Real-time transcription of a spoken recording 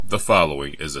The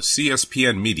following is a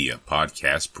CSPN Media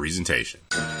podcast presentation.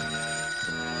 Good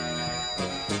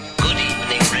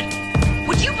evening, Rick.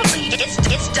 Would you believe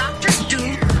it's Dr.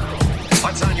 Doom?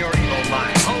 What's on your evil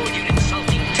mind? Hold your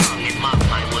insulting tongue and mark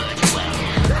my words well.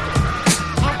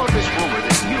 How about this rumor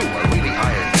that you are really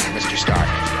Iron Man, Mr. Stark?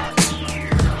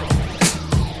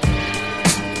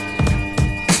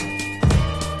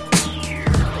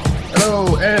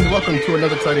 Hello, and welcome to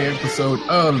another exciting episode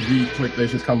of the Click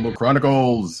Nation's Comic Book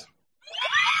Chronicles.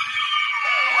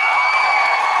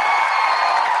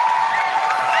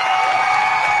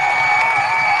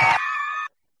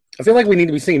 I feel like we need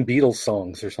to be singing Beatles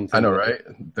songs or something. I know, right?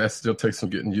 That still takes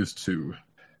some getting used to.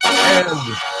 And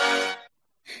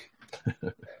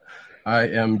I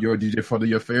am your DJ for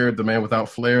the affair, the man without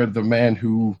flair, the man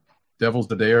who devils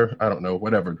the dare. I don't know,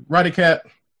 whatever. Roddy Cat.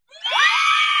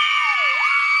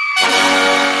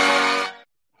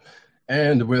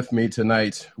 And with me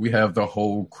tonight, we have the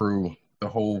whole crew, the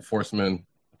whole horsemen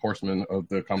of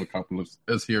the comic apocalypse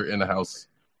is here in the house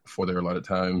for their allotted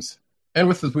times. And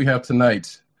with us, we have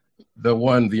tonight the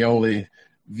one, the only,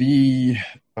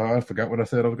 I forgot what I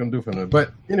said I was going to do for him.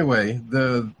 But anyway,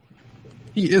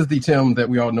 he is the Tim that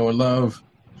we all know and love.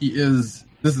 This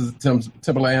is Tim's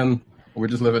Timberland. We're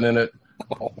just living in it.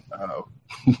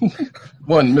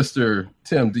 One, Mr.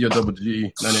 Tim,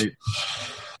 D-O-double-G, 98.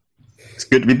 It's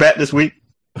good to be back this week.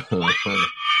 Good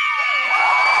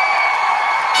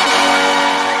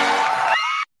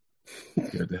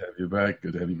to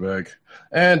have you back.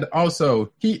 And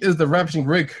also, he is the ravishing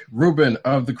Rick Rubin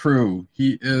of the crew.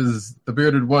 He is the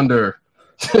bearded wonder.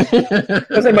 I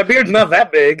was like, my beard's not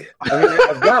that big. I mean,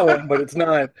 I've got one, but it's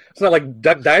not like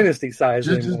Duck Dynasty size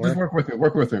anymore. Just work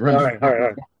with me. All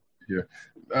right. Here.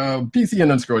 PC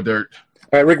and _ dirt.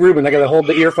 All right, Rick Rubin, I got to hold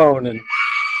the earphone and...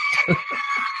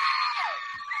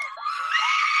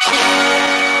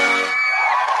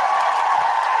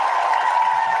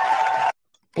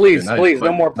 Please,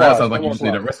 no more applause. That sounds like you just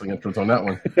need a wrestling entrance on that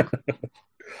one.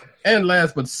 And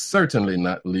last but certainly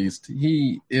not least,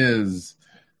 he is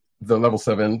the level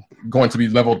 7, going to be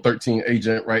level 13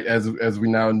 agent, right? As we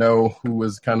now know, who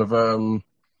was kind of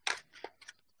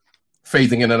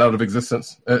phasing in and out of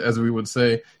existence, as we would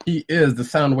say. He is the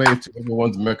sound wave to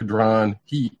everyone's Mechadron.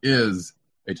 He is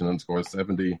Agent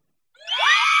 _70.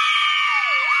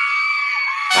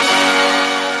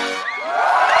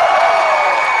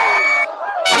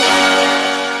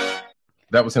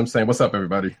 That was him saying, "What's up,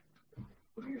 everybody?"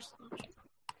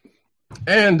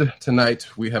 And tonight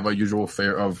we have our usual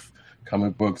fare of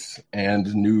comic books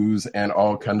and news and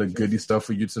all kind of goody stuff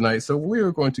for you tonight. So we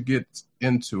are going to get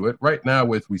into it right now.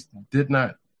 We did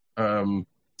not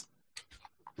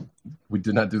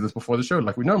do this before the show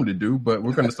like we normally do, but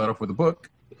we're going to start off with a book.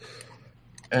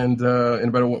 And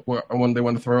anybody one they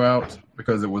want to throw out,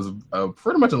 because it was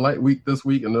pretty much a light week this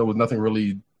week, and there was nothing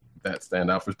really that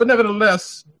stand out for us. But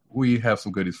nevertheless, we have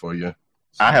some goodies for you.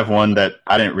 I have one that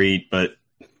I didn't read, but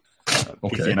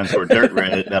PC and _ dirt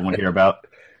read it. That one here about.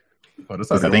 Oh,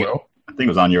 I think it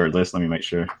was on your list. Let me make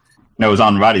sure. No, it was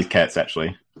on Roddy's Cats,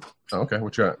 actually. Oh, okay,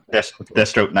 what you got?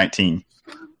 Deathstroke 19.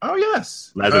 Oh,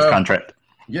 yes. Lazarus Contract.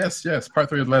 Yes. Part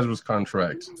 3 of Lazarus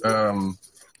Contract,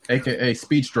 a.k.a.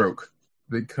 Speed Stroke.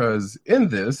 Because in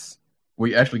this,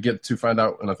 we actually get to find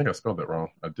out, and I think I spelled that wrong.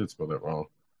 I did spell that wrong.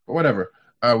 But whatever.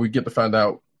 We get to find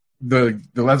out the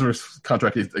Lazarus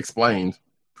Contract is explained,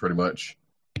 pretty much.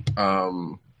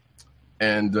 And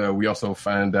we also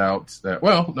find out that,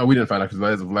 well, no, we didn't find out, because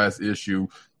as of last issue,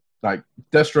 like,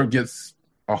 Deathstroke gets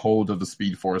a hold of the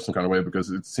Speed Force some kind of way, because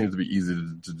it seems to be easy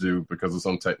to do because of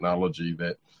some technology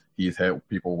that he's had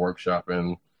people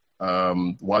workshopping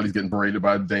while he's getting berated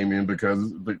by Damien because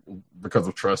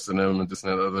of trust in him and this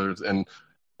and that others. And,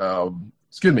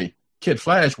 Kid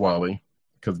Flash Wally,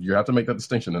 because you have to make that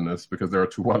distinction in this, because there are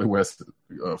two Wally West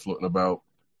floating about.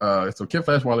 So Kid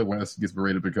Flash Wally West gets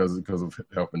berated because of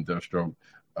helping Deathstroke.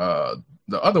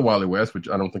 The other Wally West, which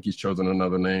I don't think he's chosen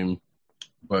another name,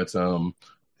 but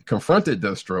confronted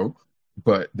Deathstroke,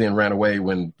 but then ran away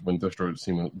when Deathstroke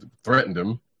threatened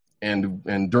him.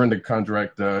 And during the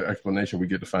contract explanation, we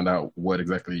get to find out what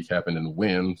exactly happened and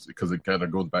when, because it kind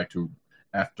of goes back to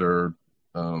after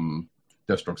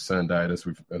Deathstroke's son died, as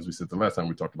we said the last time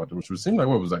we talked about it, which seemed like,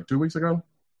 what was like 2 weeks ago?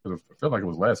 I felt like it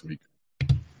was last week.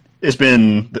 It's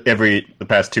been the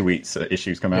past 2 weeks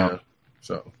issues come out.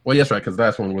 So, well, yes, right, because the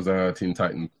last one was Teen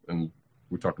Titans, and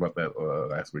we talked about that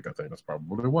last week. I think that's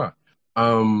probably why.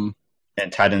 And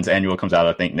Titans Annual comes out,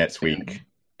 I think, next week.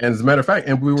 And as a matter of fact,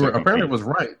 and we were apparently was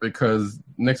right, because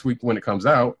next week when it comes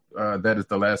out, that is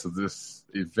the last of this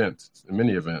event,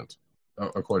 mini event,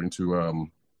 according to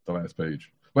the last page.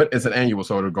 But it's an annual,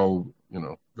 so it'll go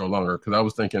longer. Because I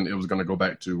was thinking it was going to go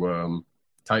back to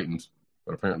Titans,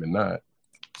 but apparently not.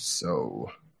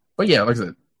 So, but yeah, like I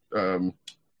said,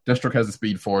 Deathstroke has the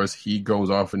Speed Force. He goes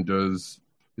off and does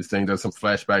his thing, does some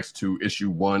flashbacks to issue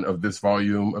 1 of this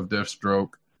volume of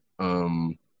Deathstroke.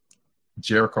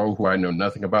 Jericho, who I know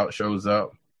nothing about, shows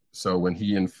up. So when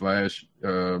he and Flash,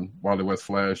 Wally West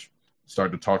Flash,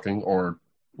 started talking, or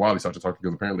Wally started talking,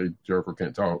 because apparently Jericho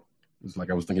can't talk. It's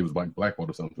like I was thinking it was like Blackbolt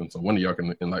or something. So one of y'all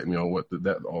can enlighten me on what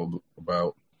that all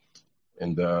about.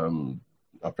 And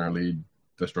apparently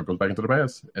Deathstroke goes back into the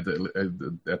past at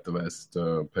the last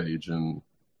page, and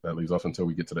that leaves off until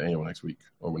we get to the annual next week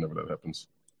or whenever that happens.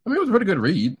 I mean, it was a pretty good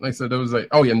read. Like I said, it was like,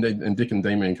 oh yeah, and Dick and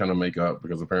Damian kind of make up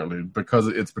because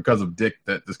it's because of Dick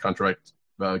that this contract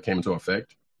came into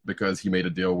effect, because he made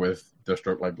a deal with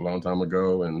Deathstroke like a long time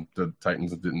ago, and the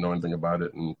Titans didn't know anything about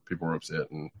it, and people were upset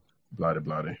and blah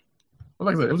blah. But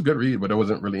like I said, it was a good read, but there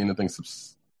wasn't really anything.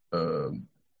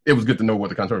 It was good to know what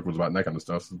the contract was about and that kind of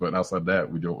stuff. But outside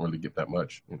that, we don't really get that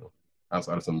much,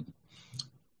 outside of some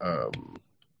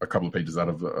a couple of pages out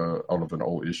of an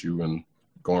old issue and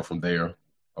going from there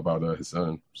about his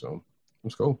son. So it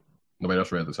was cool. Nobody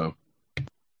else read this, huh?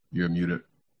 You're muted,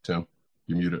 Tim.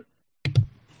 You're muted.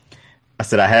 I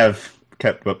said I have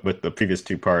kept up with the previous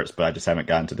 2 parts, but I just haven't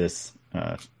gotten to this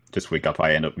week. I'll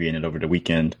probably end up reading it over the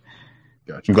weekend.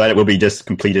 Gotcha. I'm glad it will be just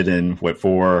completed in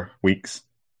 4 weeks.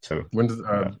 So when's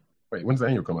the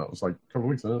annual come out? It's like a couple of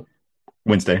weeks, isn't it?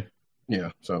 Wednesday.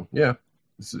 Yeah. So yeah,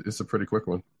 it's a pretty quick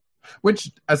one. Which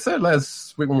I said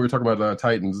last week when we were talking about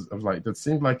Titans, I was like, that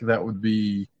seemed like that would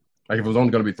be like, if it was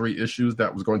only going to be 3 issues,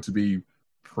 that was going to be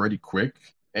pretty quick,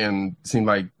 and it seemed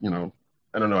like,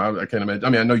 I don't know, I can't imagine.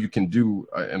 I mean, I know you can do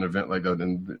an event like that,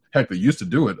 and heck, they used to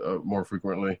do it more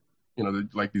frequently,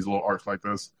 like these little arcs like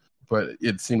this, but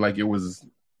it seemed like it was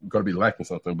going to be lacking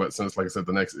something. But since, like I said,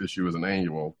 the next issue is an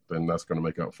annual, then that's going to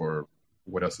make up for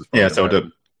what else is probably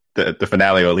so the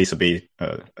finale will at least be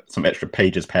some extra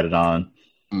pages padded on.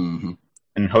 Mm-hmm.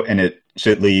 And it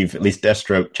should leave at least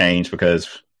Deathstroke changed,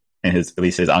 because in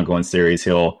his ongoing series,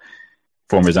 he'll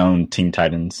form his own Teen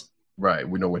Titans. Right.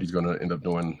 We know what he's going to end up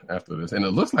doing after this. And it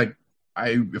looks like,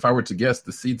 if I were to guess,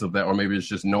 the seeds of that, or maybe it's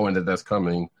just knowing that that's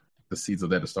coming, the seeds of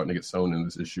that are starting to get sown in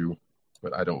this issue.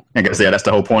 But I don't. I guess, that's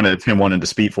the whole point of him wanting the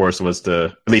Speed Force, was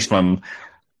to, at least from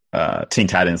Teen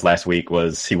Titans last week,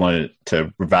 was he wanted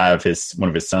to revive one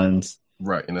of his sons.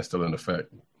 Right. And that's still in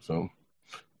effect. So.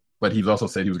 But he also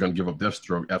said he was going to give up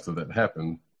Deathstroke after that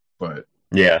happened. But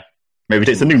yeah,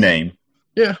 maybe it's a new name.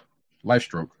 Yeah, Life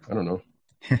Stroke. I don't know.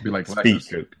 Be like Speed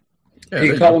Stroke. Yeah, he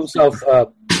can call himself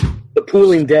the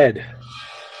Pooling Dead.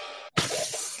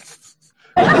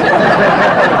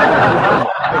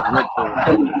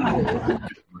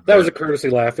 That was a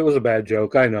courtesy laugh. It was a bad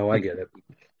joke. I know. I get it.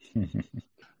 Yeah,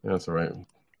 that's all right.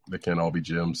 They can't all be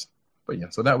gems. But yeah,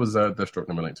 so that was Deathstroke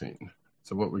number 19.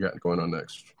 So what we got going on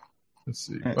next? Let's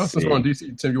see. Since we're on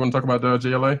DC, Tim, you want to talk about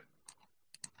JLA?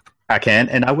 I can,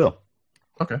 and I will.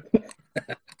 Okay.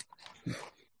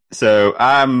 So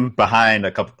I'm behind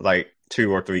a couple, like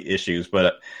 2 or 3 issues,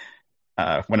 but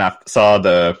when I saw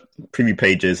the preview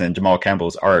pages and Jamal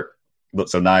Campbell's art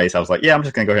looked so nice, I was like, yeah, I'm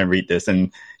just going to go ahead and read this.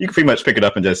 And you can pretty much pick it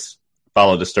up and just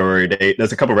follow the story.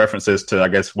 There's a couple references to, I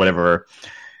guess, whatever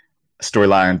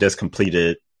storyline just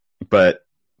completed, but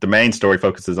the main story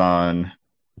focuses on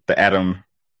the Atom,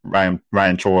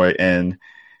 Ryan Choi, and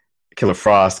Killer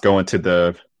Frost going to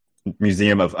the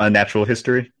Museum of Unnatural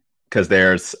History, because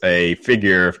there's a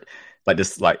figure like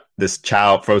this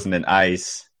child frozen in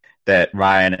ice that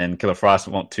Ryan and Killer Frost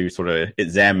want to sort of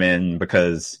examine,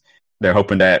 because they're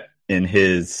hoping that in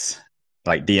his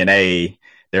like DNA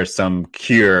there's some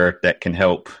cure that can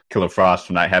help Killer Frost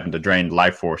from not having to drain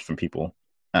life force from people.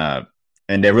 And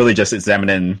they're really just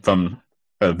examining from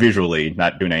visually,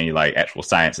 not doing any like actual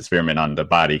science experiment on the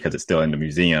body, because it's still in the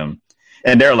museum,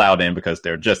 and they're allowed in because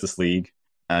they're Justice League.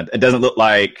 It doesn't look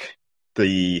like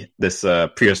this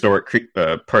prehistoric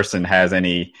person has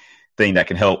anything that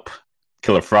can help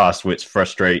Killer Frost, which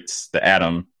frustrates the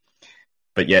Atom.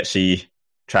 But yet she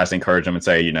tries to encourage him and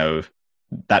say,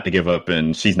 not to give up,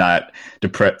 and she's not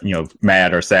depressed,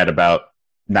 mad or sad about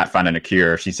not finding a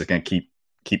cure. She's just going to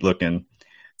keep looking.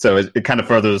 So it kind of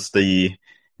furthers the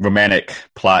romantic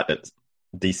plot that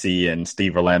DC and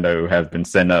Steve Orlando have been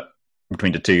setting up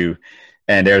between the two.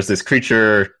 And there's this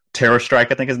creature, Terror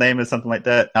Strike, I think his name is, something like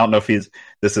that. I don't know if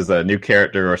this is a new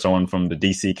character or someone from the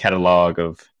DC catalog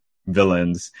of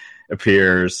villains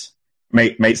appears,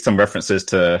 makes some references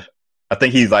to, I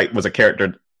think he's was a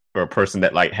character or a person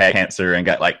that had cancer and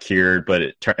got cured, but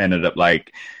it ended up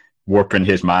warping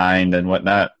his mind and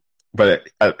whatnot. But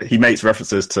he makes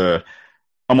references to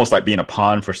almost like being a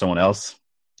pawn for someone else.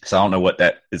 So I don't know what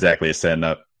that exactly is setting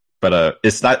up. But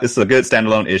it's a good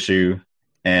standalone issue.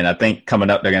 And I think coming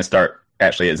up, they're going to start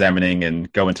actually examining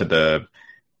and go into the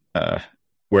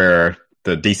where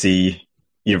the DC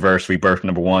Universe Rebirth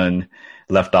 #1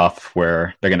 left off,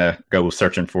 where they're going to go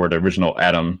searching for the original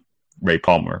Adam Ray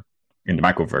Palmer in the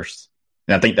Microverse.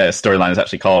 And I think that storyline is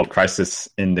actually called Crisis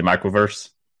in the Microverse.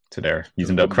 So they're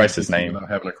using the Crisis name. Not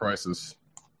having a crisis.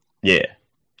 Yeah.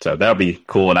 So that'll be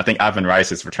cool. And I think Ivan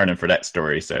Rice is returning for that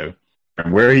story. So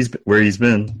where he's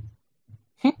been.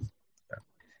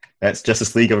 That's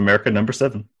Justice League of America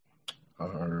 #7.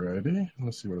 Alrighty.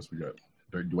 Let's see what else we got.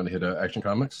 Do you want to hit Action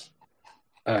Comics?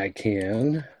 I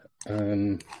can.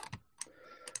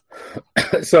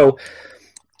 So,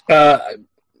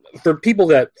 for people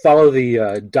that follow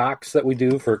the docs that we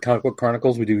do for Comic Book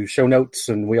Chronicles, we do show notes,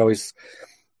 and we always,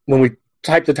 when we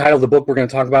type the title of the book we're going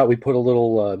to talk about, we put a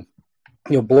little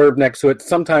blurb next to it,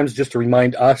 sometimes just to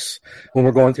remind us when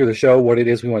we're going through the show what it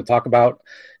is we want to talk about.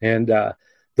 And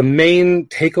the main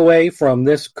takeaway from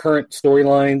this current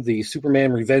storyline, the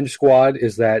Superman Revenge Squad,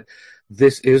 is that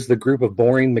this is the group of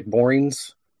boring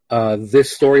McBorings.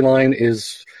 This storyline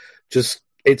is just,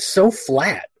 it's so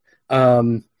flat.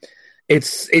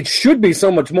 It should be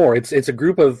so much more. It's a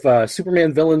group of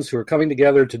Superman villains who are coming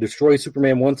together to destroy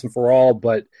Superman once and for all,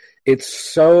 but it's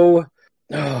so,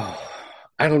 I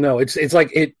don't know. It's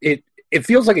like it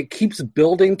feels like it keeps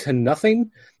building to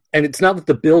nothing. And it's not that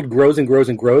the build grows and grows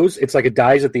and grows. It's like it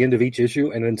dies at the end of each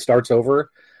issue and then starts over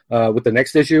with the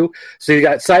next issue. So you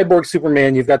got Cyborg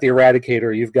Superman, you've got the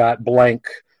Eradicator, you've got Blank,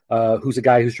 who's a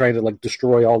guy who's trying to like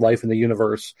destroy all life in the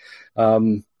universe.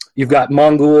 You've got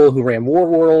Mongul, who ran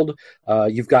Warworld.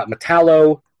 You've got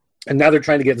Metallo, and now they're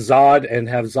trying to get Zod and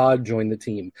have Zod join the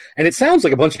team. And it sounds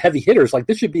like a bunch of heavy hitters. Like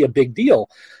this should be a big deal,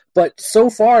 but so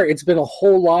far it's been a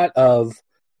whole lot of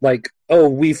like, oh,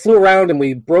 we flew around and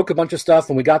we broke a bunch of stuff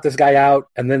and we got this guy out,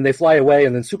 and then they fly away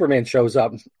and then Superman shows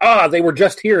up. They were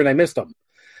just here and I missed them.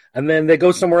 And then they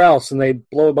go somewhere else and they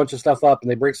blow a bunch of stuff up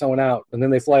and they break someone out, and then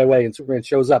they fly away and Superman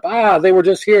shows up. They were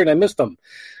just here and I missed them.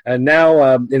 And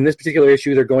now in this particular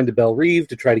issue, they're going to Belle Reve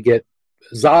to try to get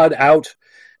Zod out.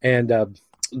 And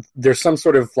there's some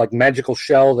sort of like magical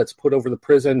shell that's put over the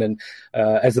prison, and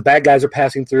as the bad guys are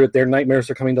passing through it, their nightmares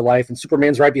are coming to life, and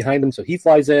Superman's right behind them, so he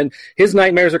flies in. His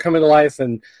nightmares are coming to life,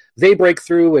 and they break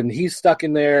through, and he's stuck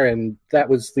in there, and that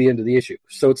was the end of the issue.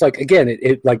 So it's like, again,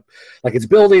 it like it's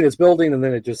building, and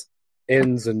then it just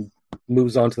ends and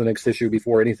moves on to the next issue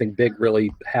before anything big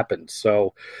really happens.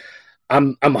 So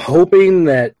I'm hoping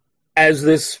that as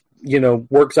this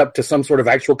works up to some sort of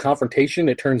actual confrontation,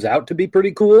 it turns out to be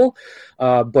pretty cool.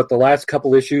 But the last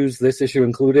couple issues, this issue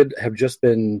included, have just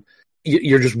been,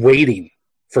 you're just waiting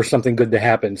for something good to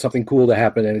happen, something cool to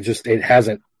happen, and it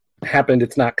hasn't happened.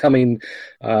 It's not coming.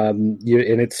 And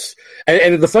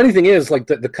the funny thing is, like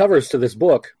the covers to this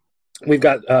book, we've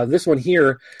got this one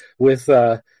here with,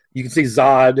 you can see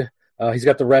Zod. He's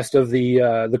got the rest of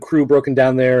the crew broken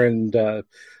down there, and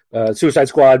Suicide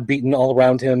Squad beaten all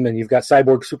around him, and you've got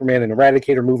Cyborg Superman and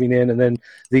Eradicator moving in, and then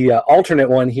the alternate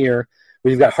one here, where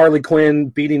you've got Harley Quinn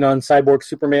beating on Cyborg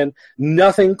Superman.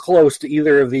 Nothing close to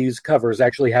either of these covers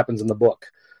actually happens in the book.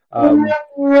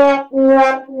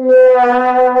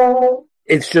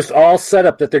 It's just all set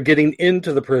up that they're getting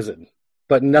into the prison,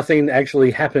 but nothing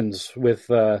actually happens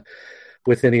with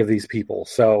any of these people.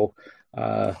 So,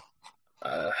 like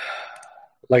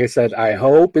I said, I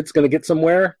hope it's going to get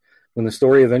somewhere when the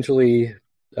story eventually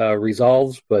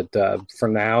resolves, but for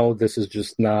now, this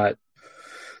is not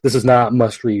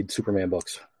must-read Superman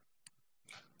books.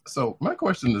 So my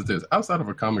question is this: outside of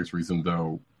a comics reason,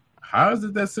 though, how is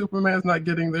it that Superman's not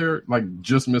getting there? Like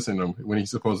just missing him when he's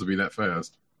supposed to be that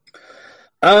fast?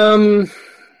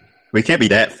 We can't be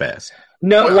that fast.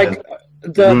 No, well, like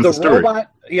the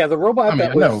robot. Yeah, the robot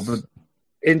but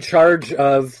in charge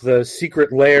of the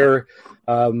secret lair.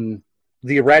 The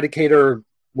Eradicator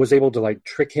was able to like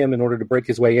trick him in order to break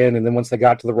his way in, and then once they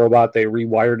got to the robot, they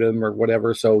rewired him or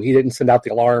whatever, so he didn't send out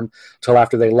the alarm till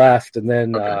after they left, and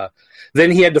then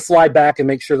then he had to fly back and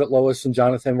make sure that Lois and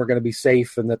Jonathan were going to be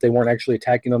safe and that they weren't actually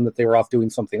attacking them, that they were off doing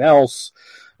something else.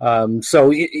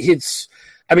 So it's,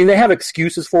 I mean, they have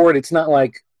excuses for it. It's not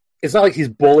like he's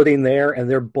bulleting there and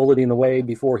they're bulleting away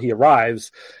before he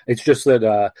arrives. It's just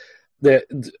that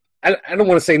I don't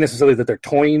want to say necessarily that they're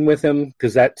toying with him,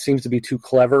 because that seems to be too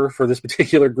clever for this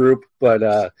particular group.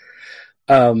 But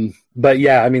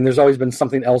yeah, I mean, there's always been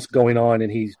something else going on,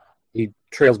 and he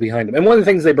trails behind him. And one of the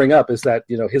things they bring up is that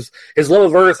his love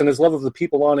of Earth and his love of the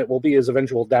people on it will be his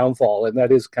eventual downfall, and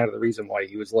that is kind of the reason why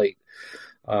he was late.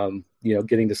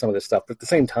 Getting to some of this stuff. But at the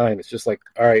same time, it's just like,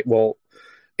 all right, well,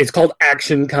 it's called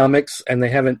Action Comics, and they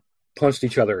haven't punched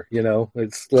each other.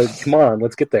 It's like, come on,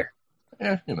 let's get there.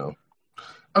 Yeah,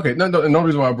 Okay, no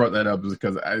reason why I brought that up is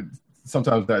because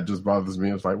sometimes that just bothers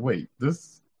me. It's like, wait,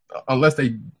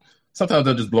 sometimes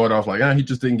they'll just blow it off like, he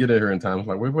just didn't get in here in time. It's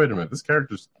like, wait a minute, this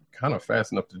character's kind of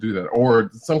fast enough to do that,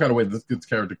 or some kind of way this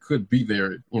character could be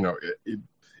there.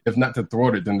 If not to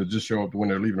thwart it, then to just show up when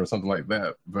they're leaving or something like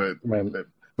that. But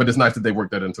it's nice that they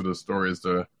worked that into the story as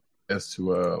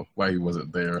to why he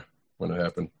wasn't there when it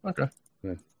happened. Okay,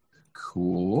 yeah.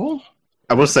 Cool.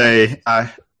 I will say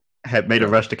I had made a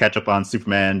rush to catch up on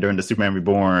Superman during the Superman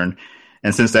Reborn,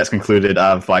 and since that's concluded,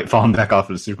 I've fallen back off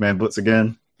of the Superman books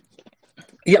again.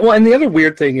 Yeah, well, and the other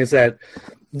weird thing is that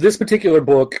this particular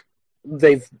book,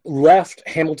 they've left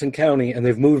Hamilton County and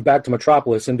they've moved back to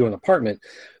Metropolis into an apartment,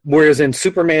 whereas in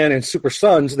Superman and Super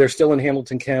Sons, they're still in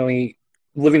Hamilton County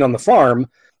living on the farm,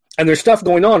 and there's stuff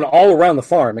going on all around the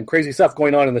farm and crazy stuff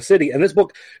going on in the city, and this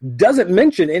book doesn't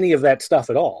mention any of that stuff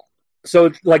at all. So,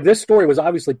 this story was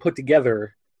obviously put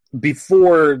together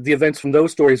before the events from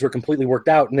those stories were completely worked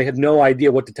out, and they had no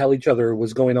idea what to tell each other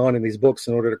was going on in these books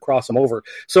in order to cross them over.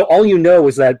 So all you know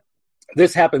is that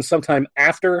this happens sometime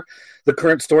after the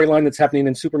current storyline that's happening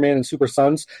in Superman and Super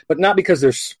Sons, but not because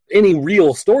there's any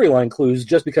real storyline clues,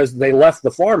 just because they left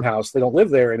the farmhouse. They don't live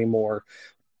there anymore,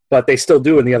 but they still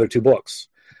do in the other two books.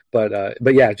 But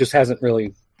yeah, it just hasn't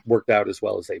really worked out as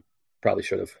well as they probably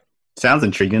should have. Sounds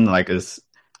intriguing,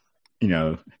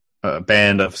 a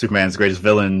band of Superman's greatest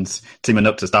villains teaming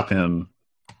up to stop him.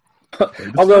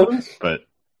 Although, but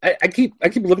I keep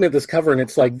looking at this cover, and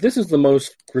it's like, this is the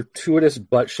most gratuitous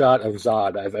butt shot of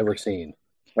Zod I've ever seen.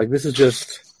 This is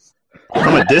just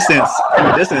from a distance.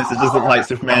 It just looks like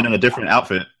Superman in a different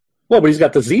outfit. Well, but he's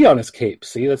got the Z on his cape.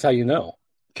 See, that's how you know.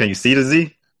 Can you see the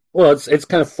Z? Well, it's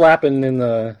kind of flapping in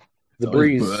the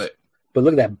breeze. But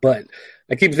look at that butt.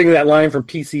 I keep thinking of that line from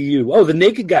PCU. Oh, the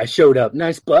naked guy showed up.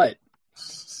 Nice butt.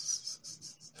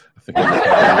 I think I'm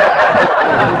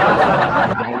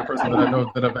the only person that I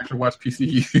know that I've actually watched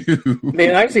PCU.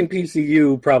 Man, I've seen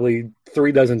PCU probably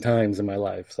 36 times in my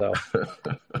life. So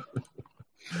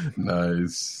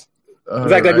nice. In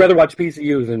fact, I'd rather watch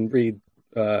PCU than read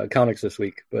comics this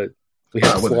week. But we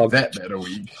have that bad a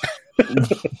week.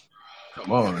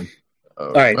 Come on.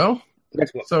 All right. Well,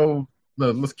 next one. So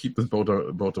let's keep this boat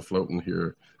afloat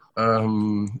here.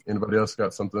 Anybody else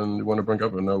got something you want to bring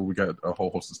up? I know we got a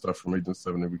whole host of stuff from Agent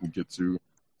 7 that we can get to,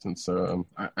 since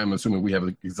I'm assuming we have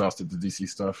exhausted the DC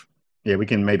stuff. Yeah, we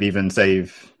can maybe even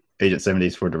save Agent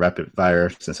 70s for the rapid fire,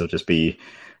 since he'll just be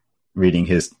reading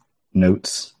his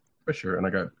notes. For sure, and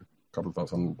I got a couple of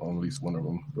thoughts on at least one of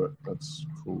them, but that's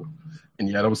cool. And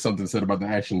yeah, there was something said about the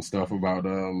action stuff, about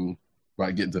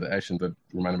getting to the action, that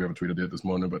reminded me of a tweet I did this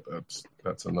morning, but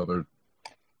that's another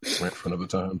rant for another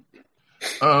time.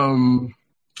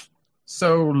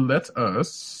 So let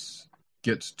us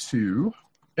get to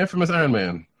Infamous Iron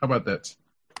Man. How about that?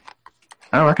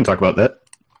 Oh, I can talk about that.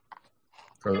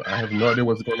 Because I have no idea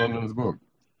what's going on in this book.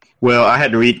 Well, I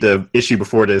had to read the issue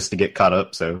before this to get caught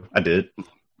up, so I did.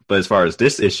 But as far as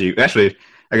this issue, actually,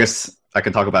 I guess I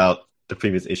can talk about the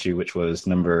previous issue, which was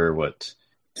number, what?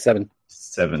 7.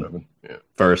 Yeah.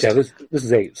 First. Yeah, this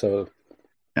is 8, so...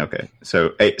 Okay,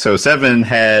 so 8. So 7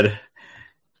 had...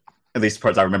 At least the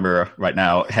parts I remember right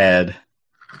now, had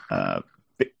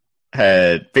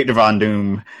Victor Von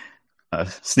Doom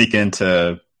sneak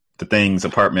into the Thing's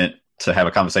apartment to have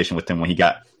a conversation with him when he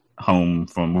got home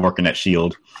from working at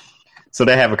S.H.I.E.L.D. So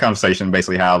they have a conversation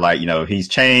basically how, he's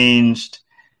changed.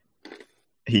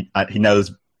 He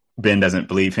knows Ben doesn't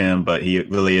believe him, but he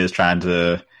really is trying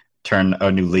to turn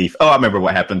a new leaf. Oh, I remember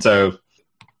what happened. So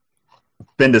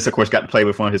Bendis, of course, got to play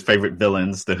with one of his favorite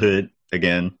villains, the Hood,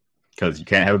 again. Because you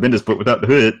can't have a Bendis book without the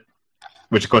Hood,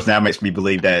 which of course now makes me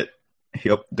believe that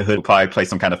the Hood will probably play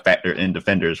some kind of factor in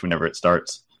Defenders whenever it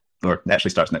starts, or it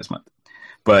actually starts next month.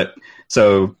 But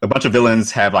so a bunch of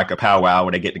villains have a powwow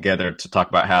where they get together to talk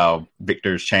about how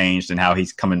Victor's changed and how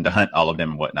he's coming to hunt all of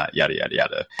them and whatnot, yada, yada,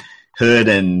 yada. Hood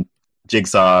and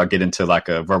Jigsaw get into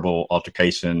a verbal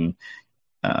altercation.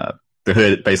 The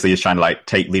Hood basically is trying to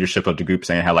take leadership of the group,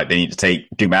 saying how they need to take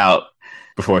Doom out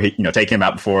before he, take him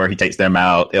out before he takes them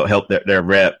out. It'll help their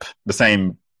rep. The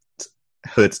same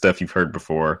Hood stuff you've heard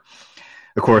before.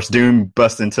 Of course, Doom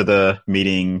busts into the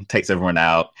meeting, takes everyone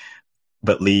out,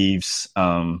 but leaves.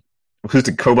 Who's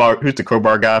the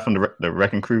crowbar guy from the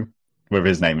Wrecking Crew? Whatever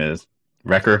his name is,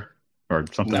 Wrecker or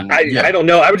something. I don't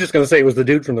know. I was just going to say it was the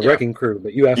dude from the Wrecking Crew,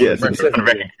 but you asked me from the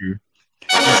Wrecking Crew.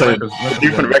 So the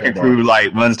dude from the Wrecking Crew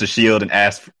runs to S.H.I.E.L.D. and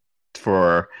asks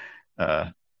for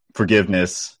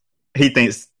forgiveness. He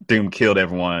thinks Doom killed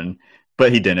everyone,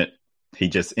 but he didn't. He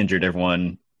just injured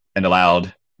everyone and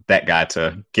allowed that guy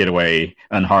to get away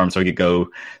unharmed so he could go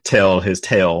tell his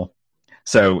tale.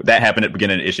 So that happened at the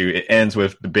beginning of the issue. It ends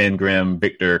with the Ben Grimm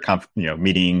Victor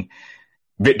meeting.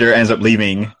 Victor ends up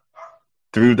leaving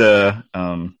through the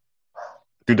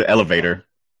elevator.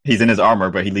 He's in his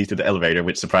armor, but he leaves through the elevator,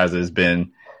 which surprises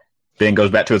Ben. Ben goes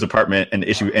back to his apartment, and the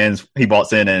issue ends. He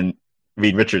walks in, and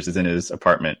Reed Richards is in his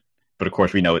apartment. But of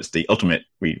course, we know it's the ultimate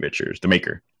Reed Richards, the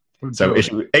maker. So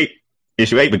issue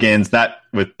 8 begins not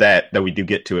with that, though we do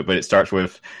get to it, but it starts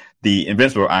with the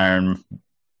invincible Iron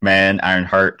Man,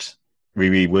 Ironheart,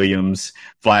 Riri Williams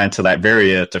flying to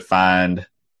Latveria to find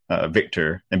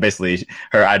Victor. And basically,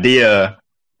 her idea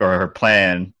or her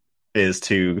plan is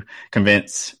to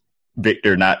convince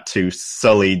Victor not to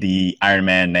sully the Iron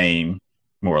Man name,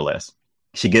 more or less.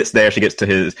 She gets there. She gets to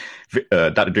his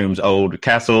Dr. Doom's old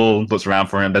castle, looks around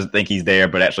for him, doesn't think he's there,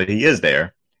 but actually he is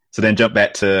there. So then jump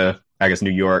back to, I guess,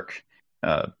 New York.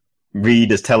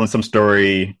 Reed is telling some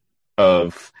story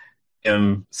of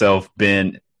himself,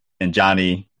 Ben, and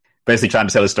Johnny, basically trying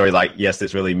to tell a story like, yes,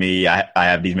 it's really me. I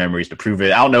have these memories to prove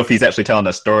it. I don't know if he's actually telling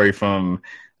a story from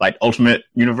like Ultimate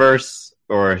Universe,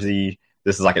 or this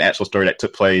is like an actual story that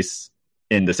took place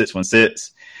in the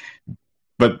 616.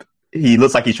 But he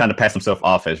looks like he's trying to pass himself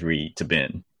off as Reed to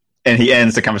Ben. And he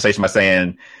ends the conversation by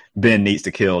saying Ben needs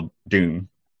to kill Doom.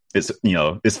 It's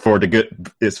for the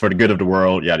good of the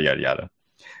world, yada yada yada.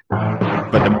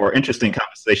 But the more interesting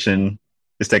conversation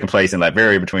is taking place in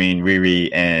Latveria between Riri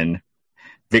and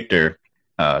Victor.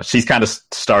 She's kind of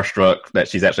starstruck that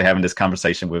she's actually having this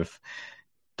conversation with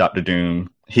Dr.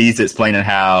 Doom. He's explaining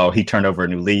how he turned over a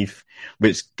new leaf,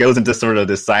 which goes into sort of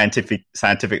this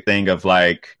scientific thing of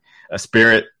like a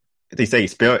spirit. They say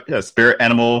a spirit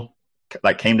animal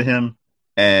like came to him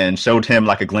and showed him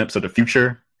like a glimpse of the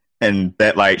future, and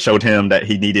that like showed him that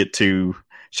he needed to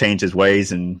change his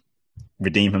ways and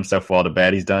redeem himself for all the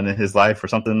bad he's done in his life or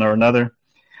something or another.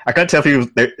 I couldn't tell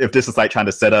if this is like trying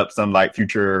to set up some like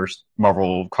future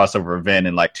Marvel crossover event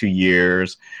in like 2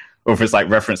 years, or if it's like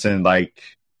referencing like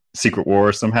Secret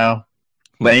Wars somehow.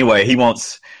 But anyway, he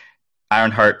wants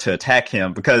Ironheart to attack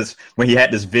him because when he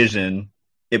had this vision,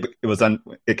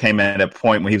 it came at a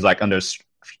point when he was like under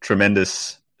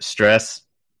tremendous stress.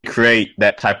 Create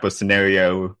that type of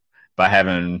scenario by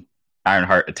having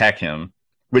Ironheart attack him,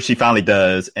 which he finally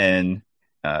does. And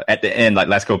at the end, like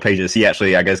last couple pages, he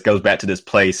actually, I guess, goes back to this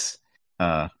place.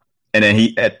 And then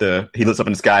he looks up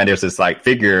in the sky and there's this like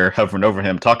figure hovering over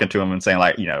him, talking to him and saying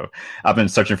like, I've been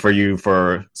searching for you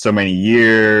for so many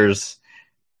years.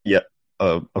 Yep.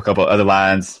 A couple of other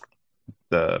lines.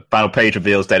 The final page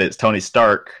reveals that it's Tony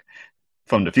Stark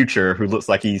from the future who looks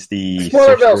like he's the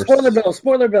spoiler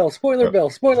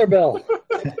bell.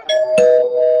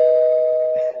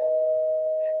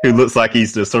 Who looks like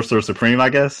he's the Sorcerer Supreme, I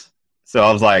guess. So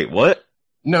I was like, what?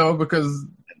 No, because,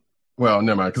 well,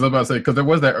 never mind. Because I was about to say, because there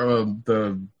was that,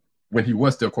 when he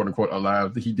was still, quote unquote,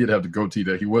 alive, he did have the goatee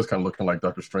that he was kind of looking like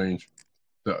Doctor Strange.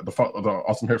 The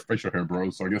awesome facial hair, bro.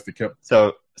 So I guess they kept.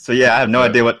 So yeah, I have no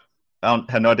idea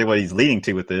what he's leading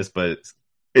to with this, but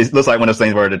it looks like one of those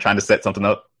things where they're trying to set something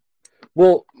up.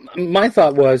 Well, my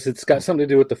thought was it's got something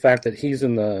to do with the fact that he's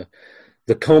in the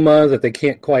coma that they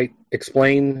can't quite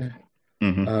explain.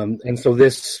 Mm-hmm. And so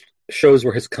this shows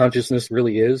where his consciousness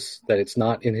really is, that it's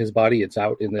not in his body, it's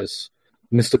out in this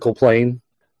mystical plane.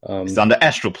 It's on the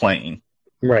astral plane.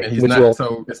 Right.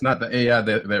 So it's not the AI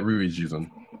that Riri's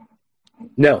using.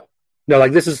 No,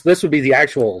 like this would be the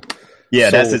actual. Yeah,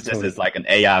 this is like an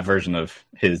AI version of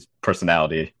his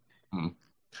personality.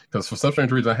 Because for some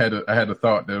strange reason, I had the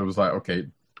thought that it was like, okay,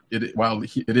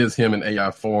 it is him in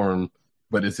AI form,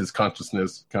 but it's his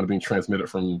consciousness kind of being transmitted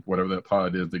from whatever that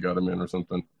pod is they got him in or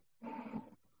something.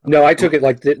 No, I took it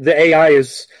like the AI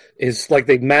is like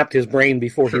they mapped his brain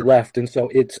before he left, and so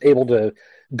it's able to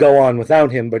go on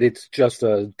without him, but it's just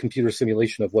a computer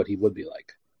simulation of what he would be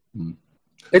like.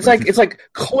 It's like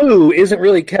Clue isn't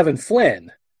really Kevin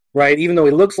Flynn, right? Even though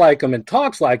he looks like him and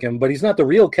talks like him, but he's not the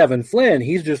real Kevin Flynn.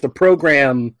 He's just a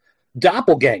program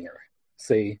doppelganger.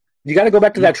 See, you got to go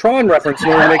back to that Tron reference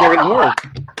here and make everything work.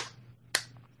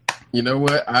 You know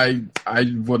what? I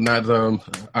will not.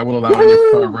 I will allow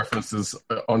any Tron references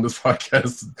on this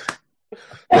podcast.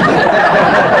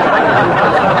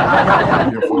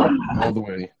 All the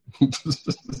way.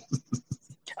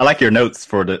 I like your notes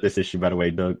for this issue, by the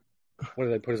way, Doug. What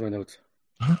did I put as my notes?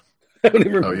 I don't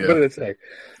even remember. What did it say?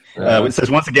 It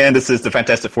says, once again, this is the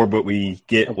Fantastic Four book we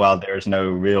get while there's no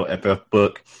real FF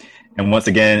book. And once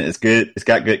again, it's good. It's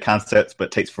got good concepts,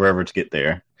 but takes forever to get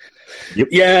there. Yep.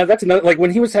 Yeah, that's another. Like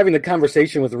when he was having the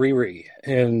conversation with Riri,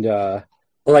 and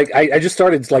I just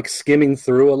started like skimming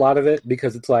through a lot of it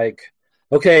because it's like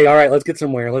okay, all right, let's get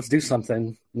somewhere. Let's do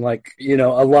something. Like, a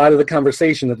lot of the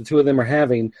conversation that the two of them are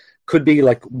having could be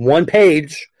like one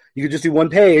page. You could just do one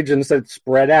page and instead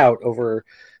spread out over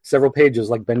several pages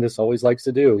like Bendis always likes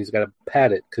to do. He's got to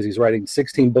pad it because he's writing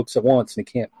 16 books at once and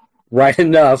he can't write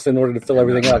enough in order to fill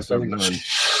everything up. So,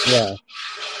 yeah.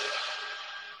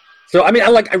 So, I mean,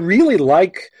 I really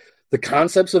like the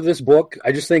concepts of this book.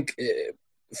 I just think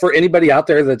for anybody out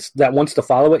there that wants to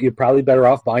follow it, you're probably better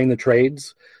off buying the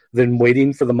trades than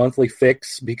waiting for the monthly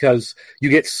fix because you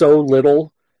get so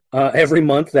little every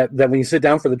month that when you sit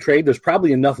down for the trade, there's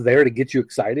probably enough there to get you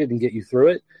excited and get you through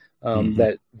it.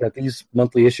 That these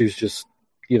monthly issues just,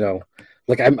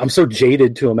 like I'm so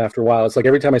jaded to them after a while. It's like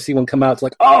every time I see one come out, it's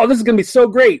like, oh, this is going to be so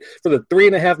great for the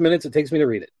 3.5 minutes it takes me to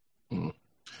read it.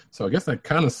 So I guess that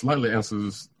kind of slightly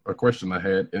answers a question I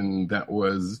had, and that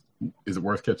was, is it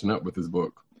worth catching up with this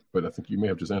book? But I think you may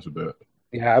have just answered that.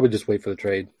 Yeah, I would just wait for the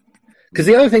trade. Because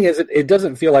the other thing is, it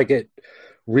doesn't feel like it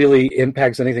really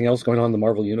impacts anything else going on in the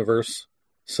Marvel Universe.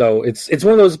 So it's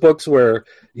one of those books where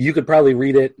you could probably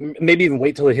read it, maybe even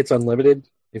wait till it hits Unlimited,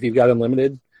 if you've got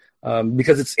Unlimited,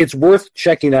 because it's worth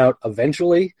checking out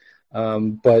eventually,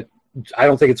 but I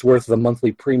don't think it's worth the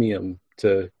monthly premium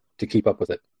to keep up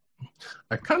with it.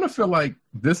 I kind of feel like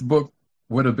this book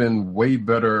would have been way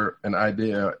better an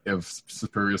idea if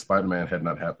Superior Spider-Man had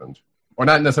not happened. Or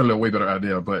not necessarily a way better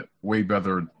idea, but way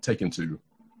better taken to,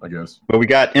 I guess. But we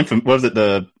got what was it,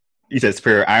 you said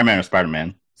Superior Iron Man or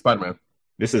Spider-Man? Spider-Man.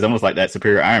 This is almost like that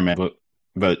Superior Iron Man book,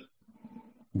 but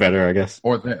better, I guess.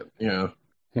 Or that, yeah.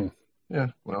 Yeah,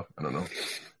 well, I don't know.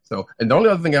 So, and the only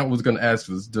other thing I was going to ask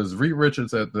was, does Reed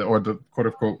Richards or the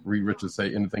quote-unquote Reed Richards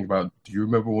say anything about, do you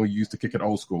remember when we used to kick it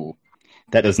old school?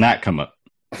 That does not come up.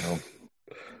 No.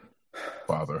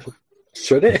 Father.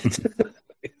 Should it?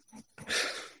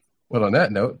 Well, on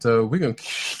that note, we're going to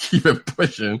keep it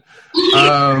pushing.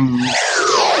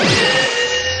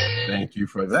 Thank you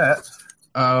for that.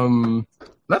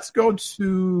 Let's go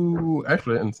to,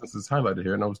 actually, and since it's highlighted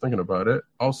here, and I was thinking about it,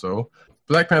 also,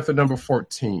 Black Panther number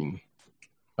 14.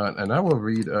 And I will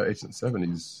read Agent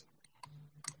 70's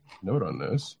note on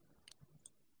this.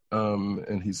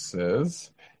 And he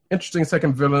says, interesting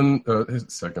second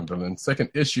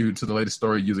issue to the latest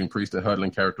story using Priest and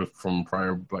Hudlin characters from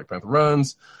prior Black Panther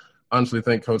runs. Honestly,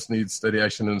 think Coates needs steady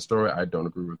action in the story. I don't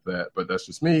agree with that, but that's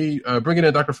just me. Bringing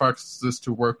in Dr. Fox's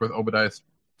to work with Obadiah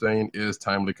Stane is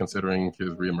timely considering his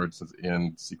reemergence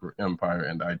in Secret Empire,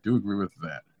 and I do agree with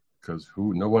that. Because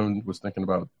no one was thinking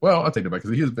about. Well, I'll take it back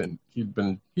because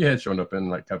he had shown up in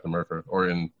like Captain America or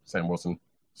in Sam Wilson,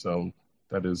 so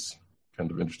that is kind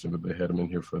of interesting that they had him in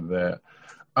here for that.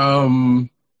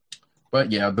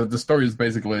 But yeah, the story is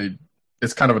basically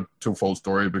it's kind of a twofold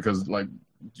story because like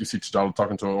you see T'Challa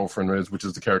talking to an old friend Rez, which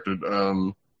is the character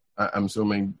I'm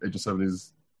assuming Agent 70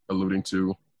 is alluding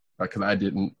to, because I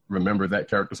didn't remember that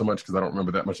character so much because I don't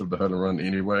remember that much of the Hudlin run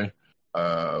anyway.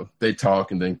 They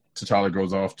talk, and then T'Challa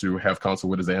goes off to have counsel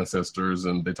with his ancestors,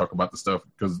 and they talk about the stuff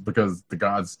because the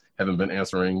gods haven't been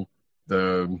answering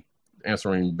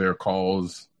their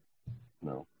calls,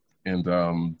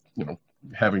 and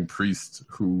having priests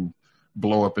who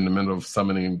blow up in the middle of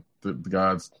summoning the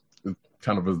gods is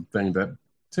kind of a thing that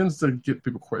tends to get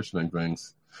people questioning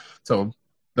things. So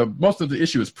most of the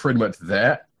issue is pretty much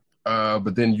that.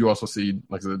 But then you also see,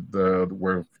 like I said,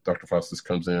 where Dr. Faustus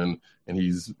comes in and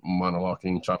he's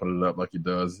monologuing, chopping it up like he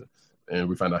does. And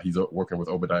we find out he's working with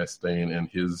Obadiah Stane and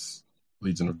his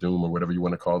Legion of Doom, or whatever you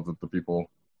want to call the people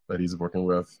that he's working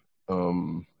with.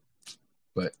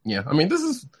 But yeah, I mean, this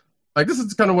is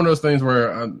kind of one of those things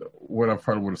where what I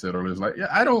probably would have said earlier is like, yeah,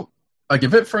 I don't like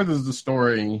if it furthers the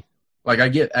story. Like, I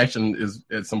get action is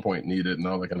at some point needed and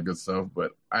all that kind of good stuff,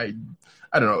 but I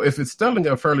don't know. If it's telling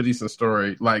a fairly decent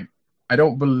story, like, I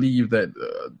don't believe that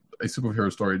a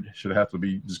superhero story should have to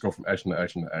be just go from action to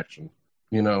action to action.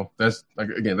 That's, like,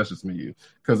 again, that's just me.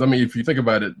 Because, I mean, if you think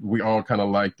about it, we all kind of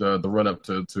like the run-up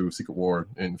to Secret War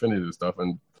and Infinity and stuff,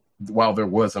 and while there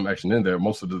was some action in there,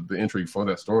 most of the intrigue for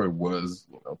that story was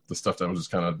the stuff that was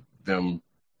just kind of them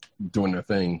doing their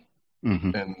thing.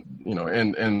 Mm-hmm.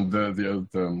 And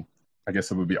the I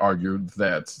guess it would be argued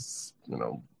that,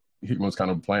 he was kind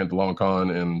of playing the long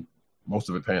con and most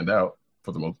of it panned out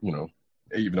for the most,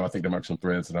 even though I think there might be some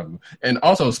threads. And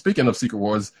also, speaking of Secret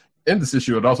Wars, in this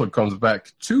issue, it also comes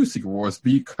back to Secret Wars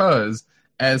because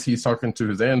as he's talking to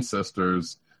his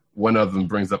ancestors, one of them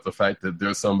brings up the fact that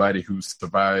there's somebody who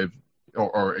survived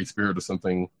or a spirit or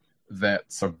something that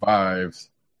survives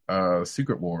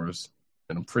Secret Wars.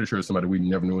 And I'm pretty sure it's somebody we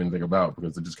never knew anything about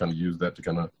because they just kind of used that to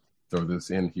kind of throw this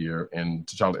in here, and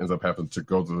T'Challa ends up having to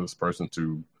go to this person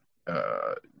to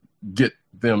get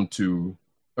them to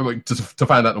to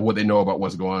find out what they know about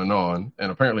what's going on.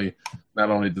 And apparently, not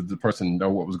only did the person know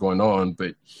what was going on,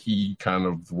 but he kind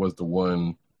of was the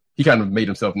one. He kind of made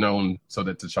himself known so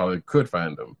that T'Challa could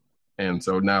find him. And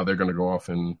so now they're going to go off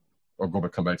come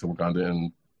back to Wakanda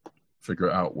and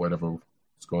figure out whatever's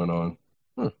going on.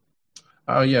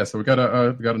 So we got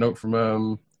a note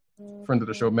from friend of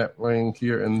the show, Matt Wang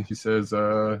here, and he says he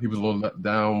was a little let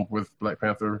down with Black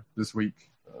Panther this week,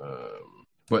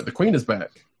 but the Queen is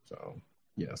back. So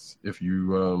yes, if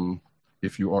you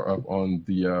are up on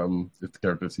if the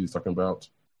character he's talking about,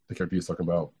 you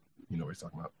know what he's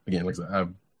talking about. Again, like I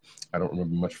said, I don't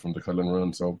remember much from the Cullen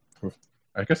run, so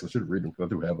I guess I should read them because I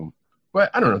do have them.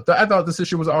 But I don't know. I thought this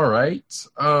issue was all right.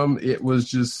 It was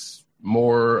just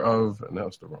more of, and that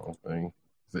was the wrong thing.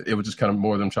 It was just kind of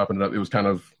more them chopping it up. It was kind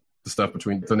of the stuff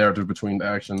between the narrative between the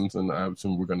actions, and I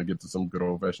assume we're going to get to some good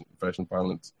old fashion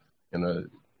violence in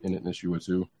an issue or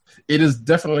two. It is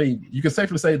definitely, you can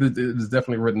safely say that it is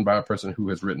definitely written by a person who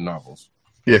has written novels.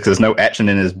 Yeah, because there's no action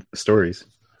in his stories.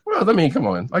 Well, I mean, come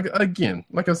on. Like I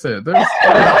said, there's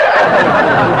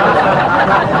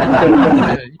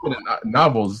even in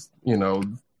novels, you know,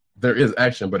 there is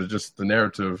action, but it's just the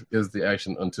narrative is the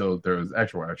action until there is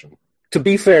actual action. To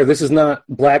be fair, this is not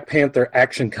Black Panther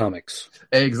Action Comics.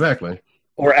 Exactly.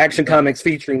 Or Action Comics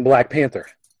featuring Black Panther.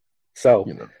 So,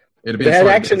 you know, if it had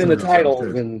action in the title,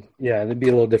 then yeah, it'd be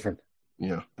a little different.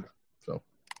 Yeah. So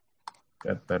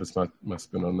that is my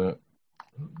spin on that.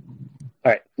 All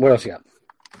right, what else you got?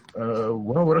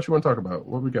 Well, what else you want to talk about?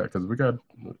 What we got? Because we got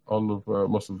all of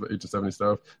most of the Age of 70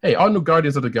 stuff. Hey, all new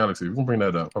Guardians of the Galaxy. We can bring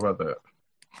that up. How about that?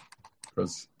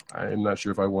 Because I am not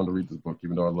sure if I want to read this book,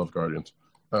 even though I love Guardians.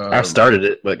 I started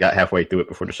it, but got halfway through it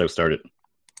before the show started.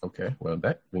 Okay, well,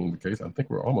 that being the case, I think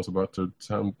we're almost about to